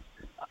about?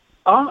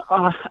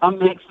 I'm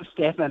Max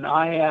Verstappen.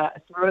 I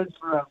threw in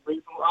for a Red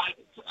Bull.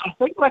 I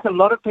think like a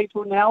lot of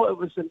people now, it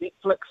was a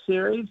Netflix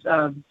series,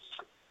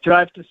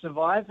 Drive to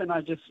Survive, and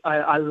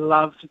I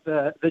loved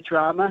the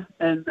drama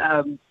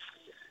and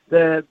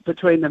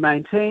between the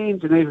main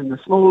teams and even the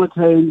smaller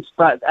teams.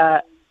 But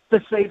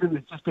this season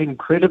has just been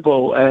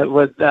incredible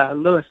with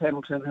Lewis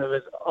Hamilton, who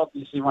is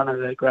obviously one of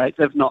the greats,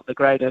 if not the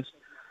greatest,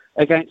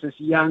 against this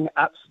young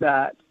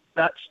upstart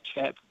Dutch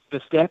chap,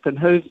 Verstappen,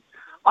 who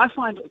I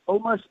find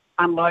almost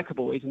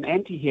unlikable. He's an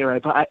anti-hero,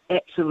 but I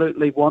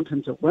absolutely want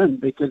him to win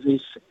because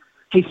he's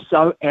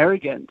so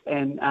arrogant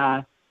and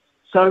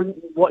so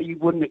what you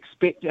wouldn't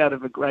expect out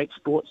of a great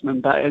sportsman.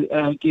 But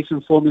I guess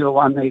in Formula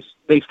One,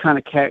 these kind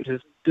of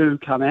characters do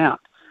come out.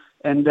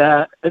 And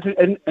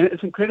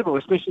it's incredible,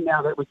 especially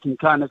now that we can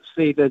kind of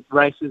see the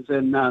races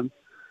in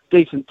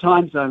decent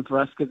time zone for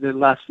us, because the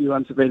last few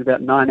ones have been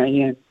about 9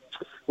 a.m.,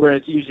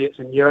 whereas usually it's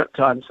in Europe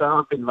time. So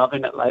I've been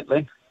loving it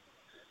lately.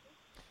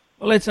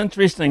 Well, it's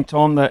interesting,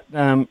 Tom, that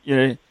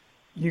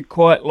you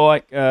quite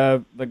like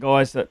the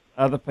guys that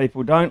other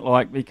people don't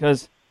like,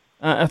 because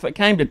if it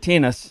came to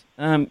tennis,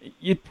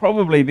 you'd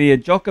probably be a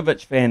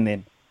Djokovic fan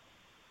then.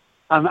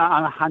 I'm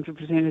 100%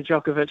 a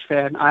Djokovic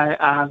fan.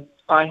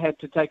 I had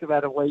to take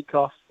about a week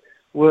off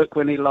work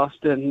when he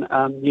lost in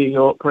New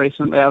York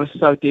recently. I was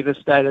so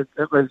devastated.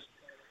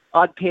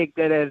 I'd pegged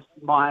that as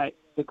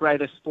the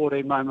greatest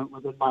sporting moment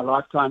within my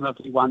lifetime if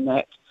he won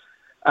that.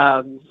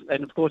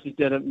 And of course he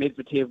didn't.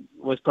 Medvedev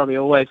was probably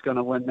always going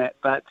to win that.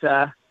 But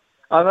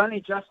I've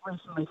only just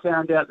recently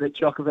found out that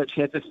Djokovic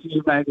has a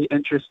few maybe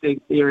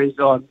interesting theories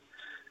on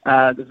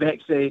the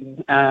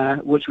vaccine,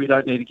 which we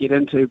don't need to get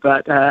into.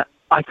 But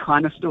I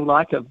kind of still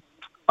like him.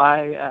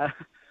 I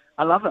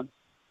love him.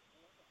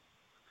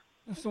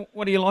 So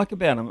what do you like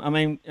about him? I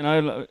mean,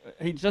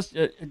 he just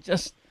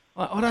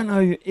I don't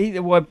know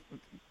either why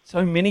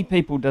so many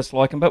people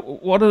dislike him.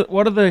 But what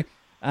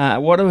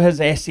are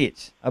his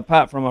assets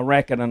apart from a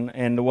racket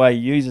and the way he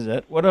uses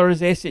it? What are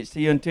his assets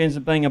to you in terms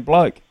of being a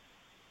bloke?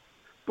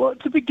 Well,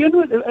 to begin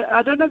with,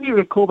 I don't know if you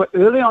recall, but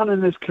early on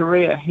in his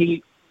career,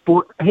 he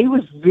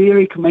was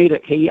very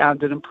comedic. He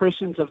did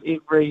impressions of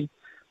every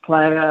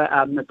player,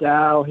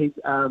 Nadal.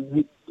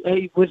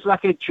 He was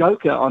like a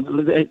joker on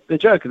the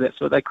Joker. That's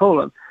what they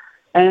call him.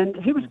 And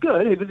he was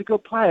good. He was a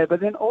good player.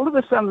 But then all of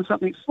a sudden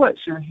something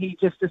switched, and he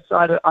just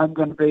decided, I'm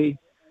going to be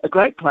a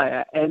great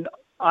player. And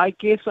I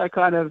guess I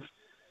kind of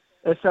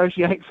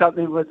associate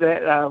something with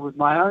that, with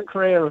my own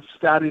career of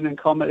starting in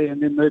comedy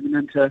and then moving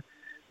into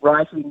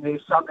writing.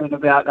 There's something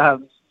about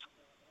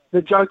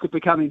the Joker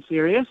becoming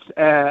serious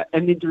and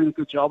then doing a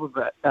good job of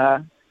it.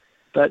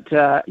 But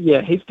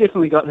he's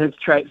definitely got his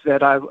traits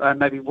that I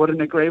maybe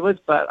wouldn't agree with.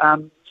 But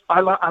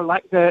I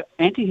like the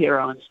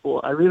anti-hero in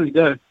sport. I really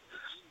do.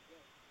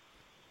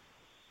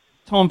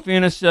 Tom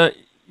Furness,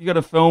 you got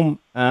a film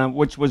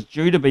which was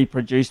due to be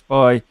produced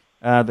by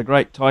the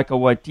great Taika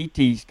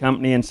Waititi's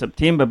company in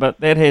September, but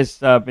that has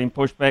been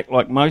pushed back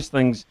like most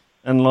things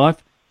in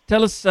life.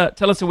 Tell us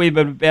a wee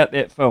bit about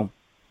that film.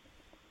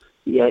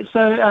 Yeah,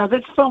 so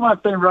that's a film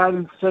I've been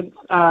writing since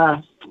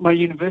my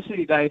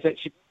university days,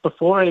 actually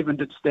before I even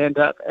did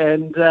stand-up,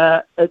 and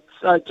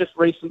I just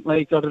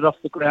recently got it off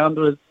the ground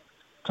with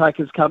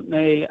Taika's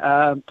company,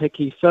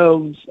 Picky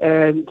Films,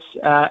 and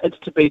it's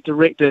to be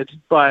directed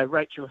by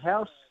Rachel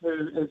House,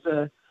 who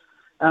is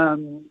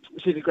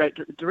she's a great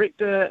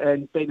director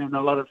and been in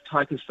a lot of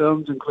Taika's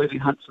films, including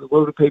Hunt for the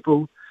Wilder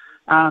People.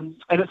 And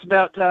it's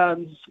about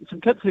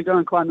some kids who go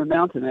and climb a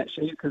mountain,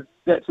 actually, because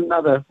that's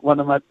another one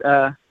of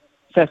my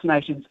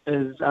fascinations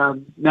is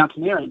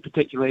mountaineering,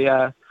 particularly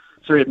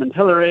Sir Edmund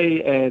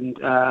Hillary and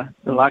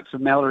the likes of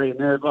Mallory and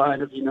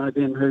Irvine, if you know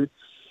them, who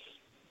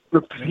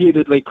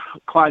repeatedly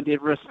climbed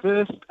Everest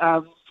first.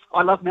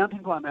 I love mountain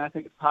climbing. I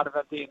think it's part of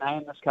our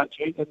DNA in this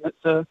country, and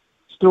it's a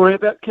story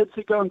about kids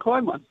who go and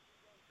climb one.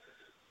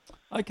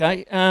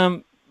 Okay,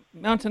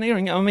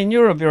 mountaineering, I mean,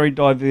 you're a very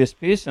diverse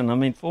person. I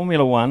mean,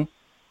 Formula One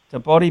to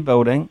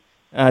bodybuilding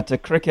to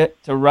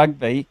cricket to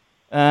rugby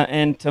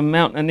and to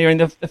mountaineering.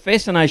 The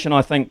fascination,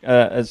 I think,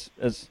 is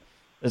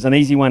an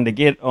easy one to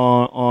get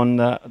on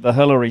the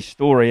Hillary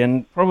story,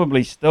 and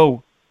probably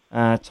still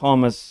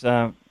Tom is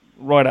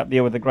right up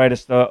there with the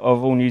greatest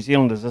of all New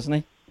Zealanders, isn't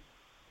he?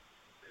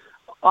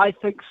 I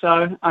think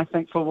so. I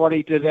think for what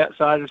he did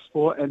outside of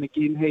sport, and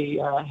again, he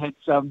had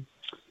some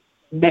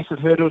massive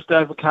hurdles to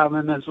overcome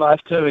in his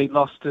life too. He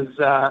lost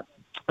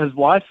his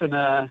wife in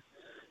a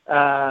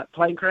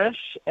plane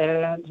crash,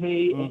 and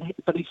he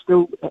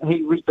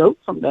rebuilt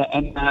from that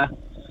and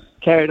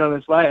carried on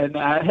his way. And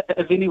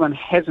if anyone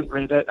hasn't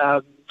read it,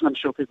 I'm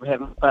sure people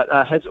haven't,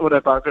 but his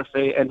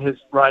autobiography and his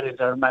writings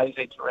are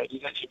amazing to read.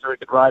 He's actually a very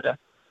good writer.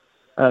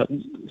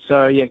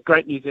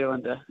 Great New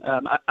Zealander.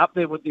 Up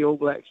there with the All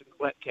Blacks and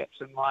Black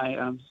Caps, in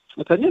my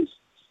opinions.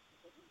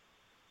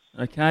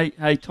 Okay.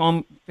 Hey,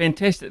 Tom,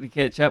 fantastic to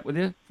catch up with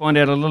you, find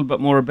out a little bit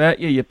more about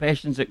you, your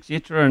passions,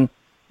 etc. And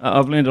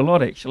I've learned a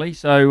lot, actually.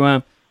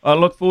 So I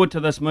look forward to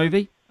this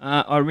movie.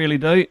 I really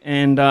do.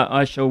 And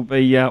I shall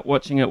be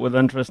watching it with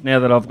interest now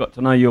that I've got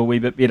to know you a wee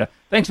bit better.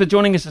 Thanks for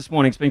joining us this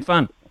morning. It's been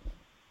fun.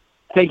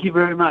 Thank you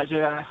very much.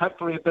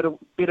 Hopefully a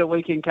better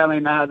weekend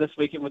coming this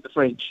weekend with the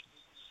French.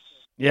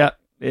 Yeah,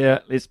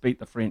 let's beat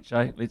the French,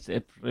 eh? Let's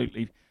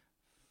absolutely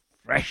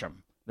thrash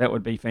them. That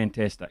would be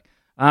fantastic.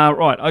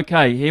 Right,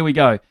 okay, here we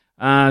go.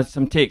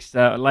 Some text,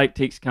 late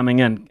text coming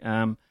in.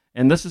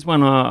 And this is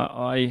one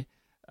I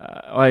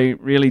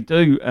really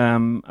do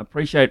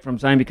appreciate from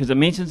Zane, because it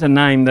mentions a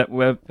name that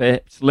we're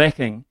perhaps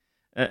lacking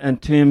in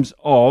terms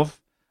of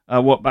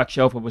what Buck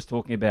Shelford was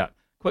talking about.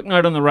 Quick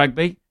note on the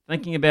rugby.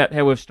 Thinking about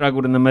how we've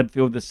struggled in the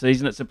midfield this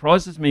season, it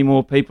surprises me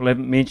more people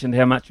haven't mentioned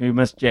how much we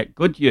miss Jack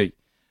Goodhue.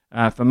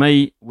 For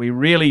me, we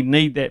really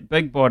need that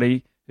big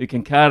body who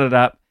can card it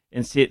up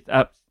and set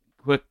up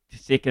quick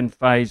second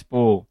phase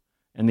ball.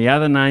 And the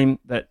other name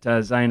that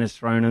Zane has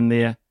thrown in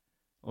there,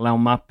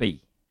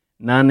 Laumapi.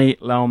 Ngani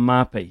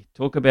Laumapi.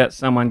 Talk about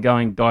someone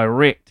going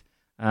direct,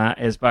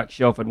 as Buck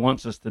Shelford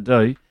wants us to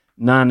do.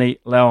 Ngani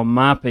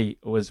Laumapi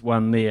was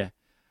one there.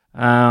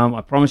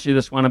 I promise you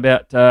this one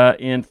about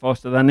Ian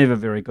Foster. They're never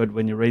very good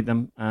when you read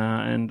them,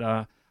 and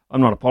I'm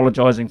not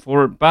apologising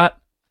for it, but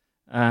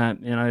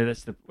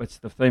it's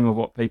the theme of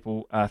what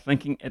people are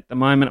thinking at the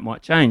moment. It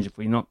might change if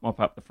we not mop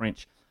up the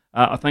French.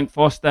 I think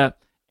Foster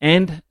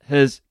and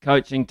his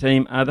coaching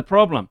team are the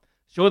problem.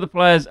 Sure, the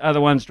players are the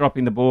ones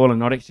dropping the ball and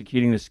not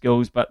executing the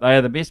skills, but they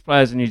are the best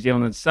players in New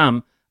Zealand, and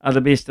some are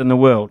the best in the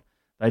world.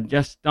 They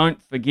just don't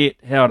forget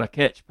how to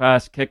catch,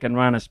 pass, kick and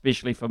run,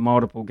 especially for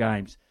multiple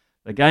games.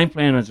 The game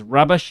plan is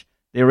rubbish.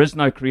 There is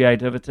no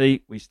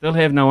creativity. We still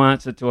have no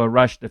answer to a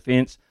rush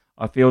defence.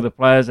 I feel the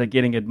players are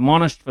getting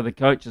admonished for the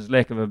coach's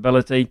lack of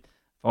ability.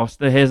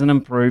 Foster hasn't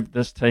improved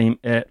this team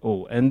at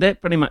all. And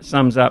that pretty much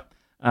sums up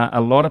a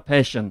lot of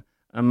passion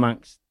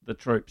amongst the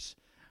troops.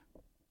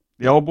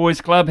 The Old Boys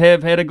Club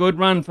have had a good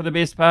run for the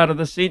best part of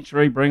the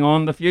century. Bring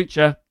on the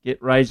future.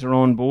 Get Razor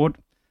on board.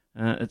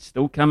 It's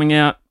still coming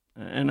out,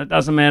 and it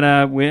doesn't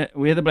matter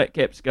where the Black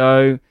Caps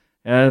go,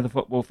 how the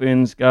Football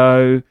Ferns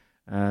go,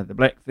 the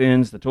Black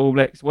Ferns, the Tall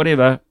Blacks,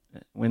 whatever.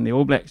 When the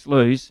All Blacks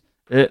lose,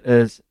 it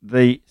is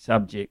the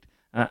subject.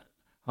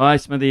 Hi,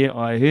 Smithy.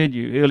 I heard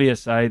you earlier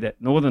say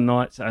that Northern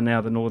Knights are now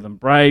the Northern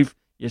Brave.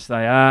 Yes,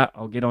 they are.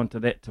 I'll get on to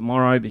that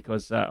tomorrow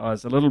because I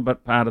was a little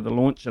bit part of the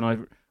launch and I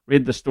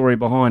read the story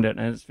behind it,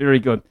 and it's very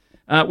good.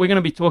 We're going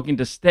to be talking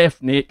to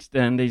Staff next,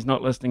 and he's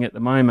not listening at the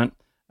moment,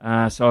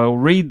 so I'll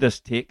read this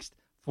text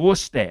for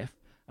Staff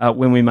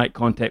when we make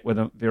contact with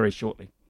him very shortly.